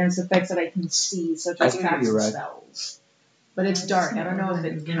throws against effects that I can see, such I as can give traps you and a red. spells. But it's dark. I don't know if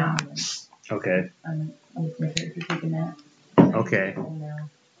it counts. Okay. I'm with my character taking that. Okay. Oh,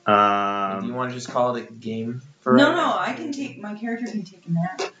 no. Do you want to just call it a game for? No, right no, now? I can take my character can take a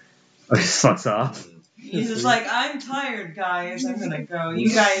nap. Just fucks off. He's just like, I'm tired, guys. I'm gonna go. You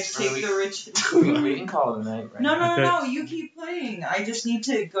guys take the rich. we can call it a night, right? No, no, Okay. no, no. You keep playing. I just need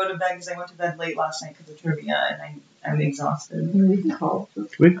to go to bed because I went to bed late last night because of trivia and I'm exhausted. We can call.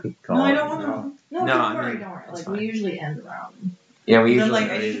 We could call No, I it. don't want to. No, No, don't I worry, mean, don't worry. it's Like fine. we usually end around. Yeah, we Then, usually.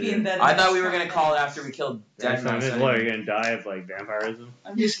 like, I need to be in bed. I thought we were gonna call it after we killed That's Dead not Mouse. his lawyer. You're gonna die of like vampirism.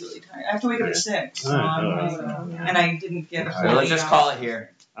 I'm just really tired. I have to wake up at 6. So Alright, I'm and I didn't get a Alright, let's just call it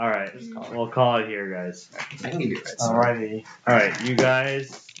here. All right, Just call it. we'll call it here, guys. I can give you a red. Alrighty. All right, you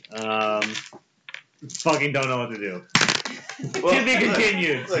guys. fucking don't know what to do. Well, To be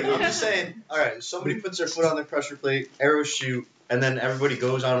continued. Look, I'm just saying. All right, somebody puts their foot on the pressure plate, arrows shoot, and then everybody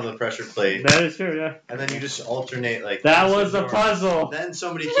goes onto the pressure plate, That is true, yeah. and then you just alternate like. That this was is the yours. puzzle. Then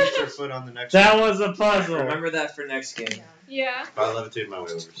somebody keeps their foot on the next. That one. was the puzzle. Remember that for next game. Yeah. I levitated my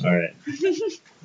way over. So. Alright.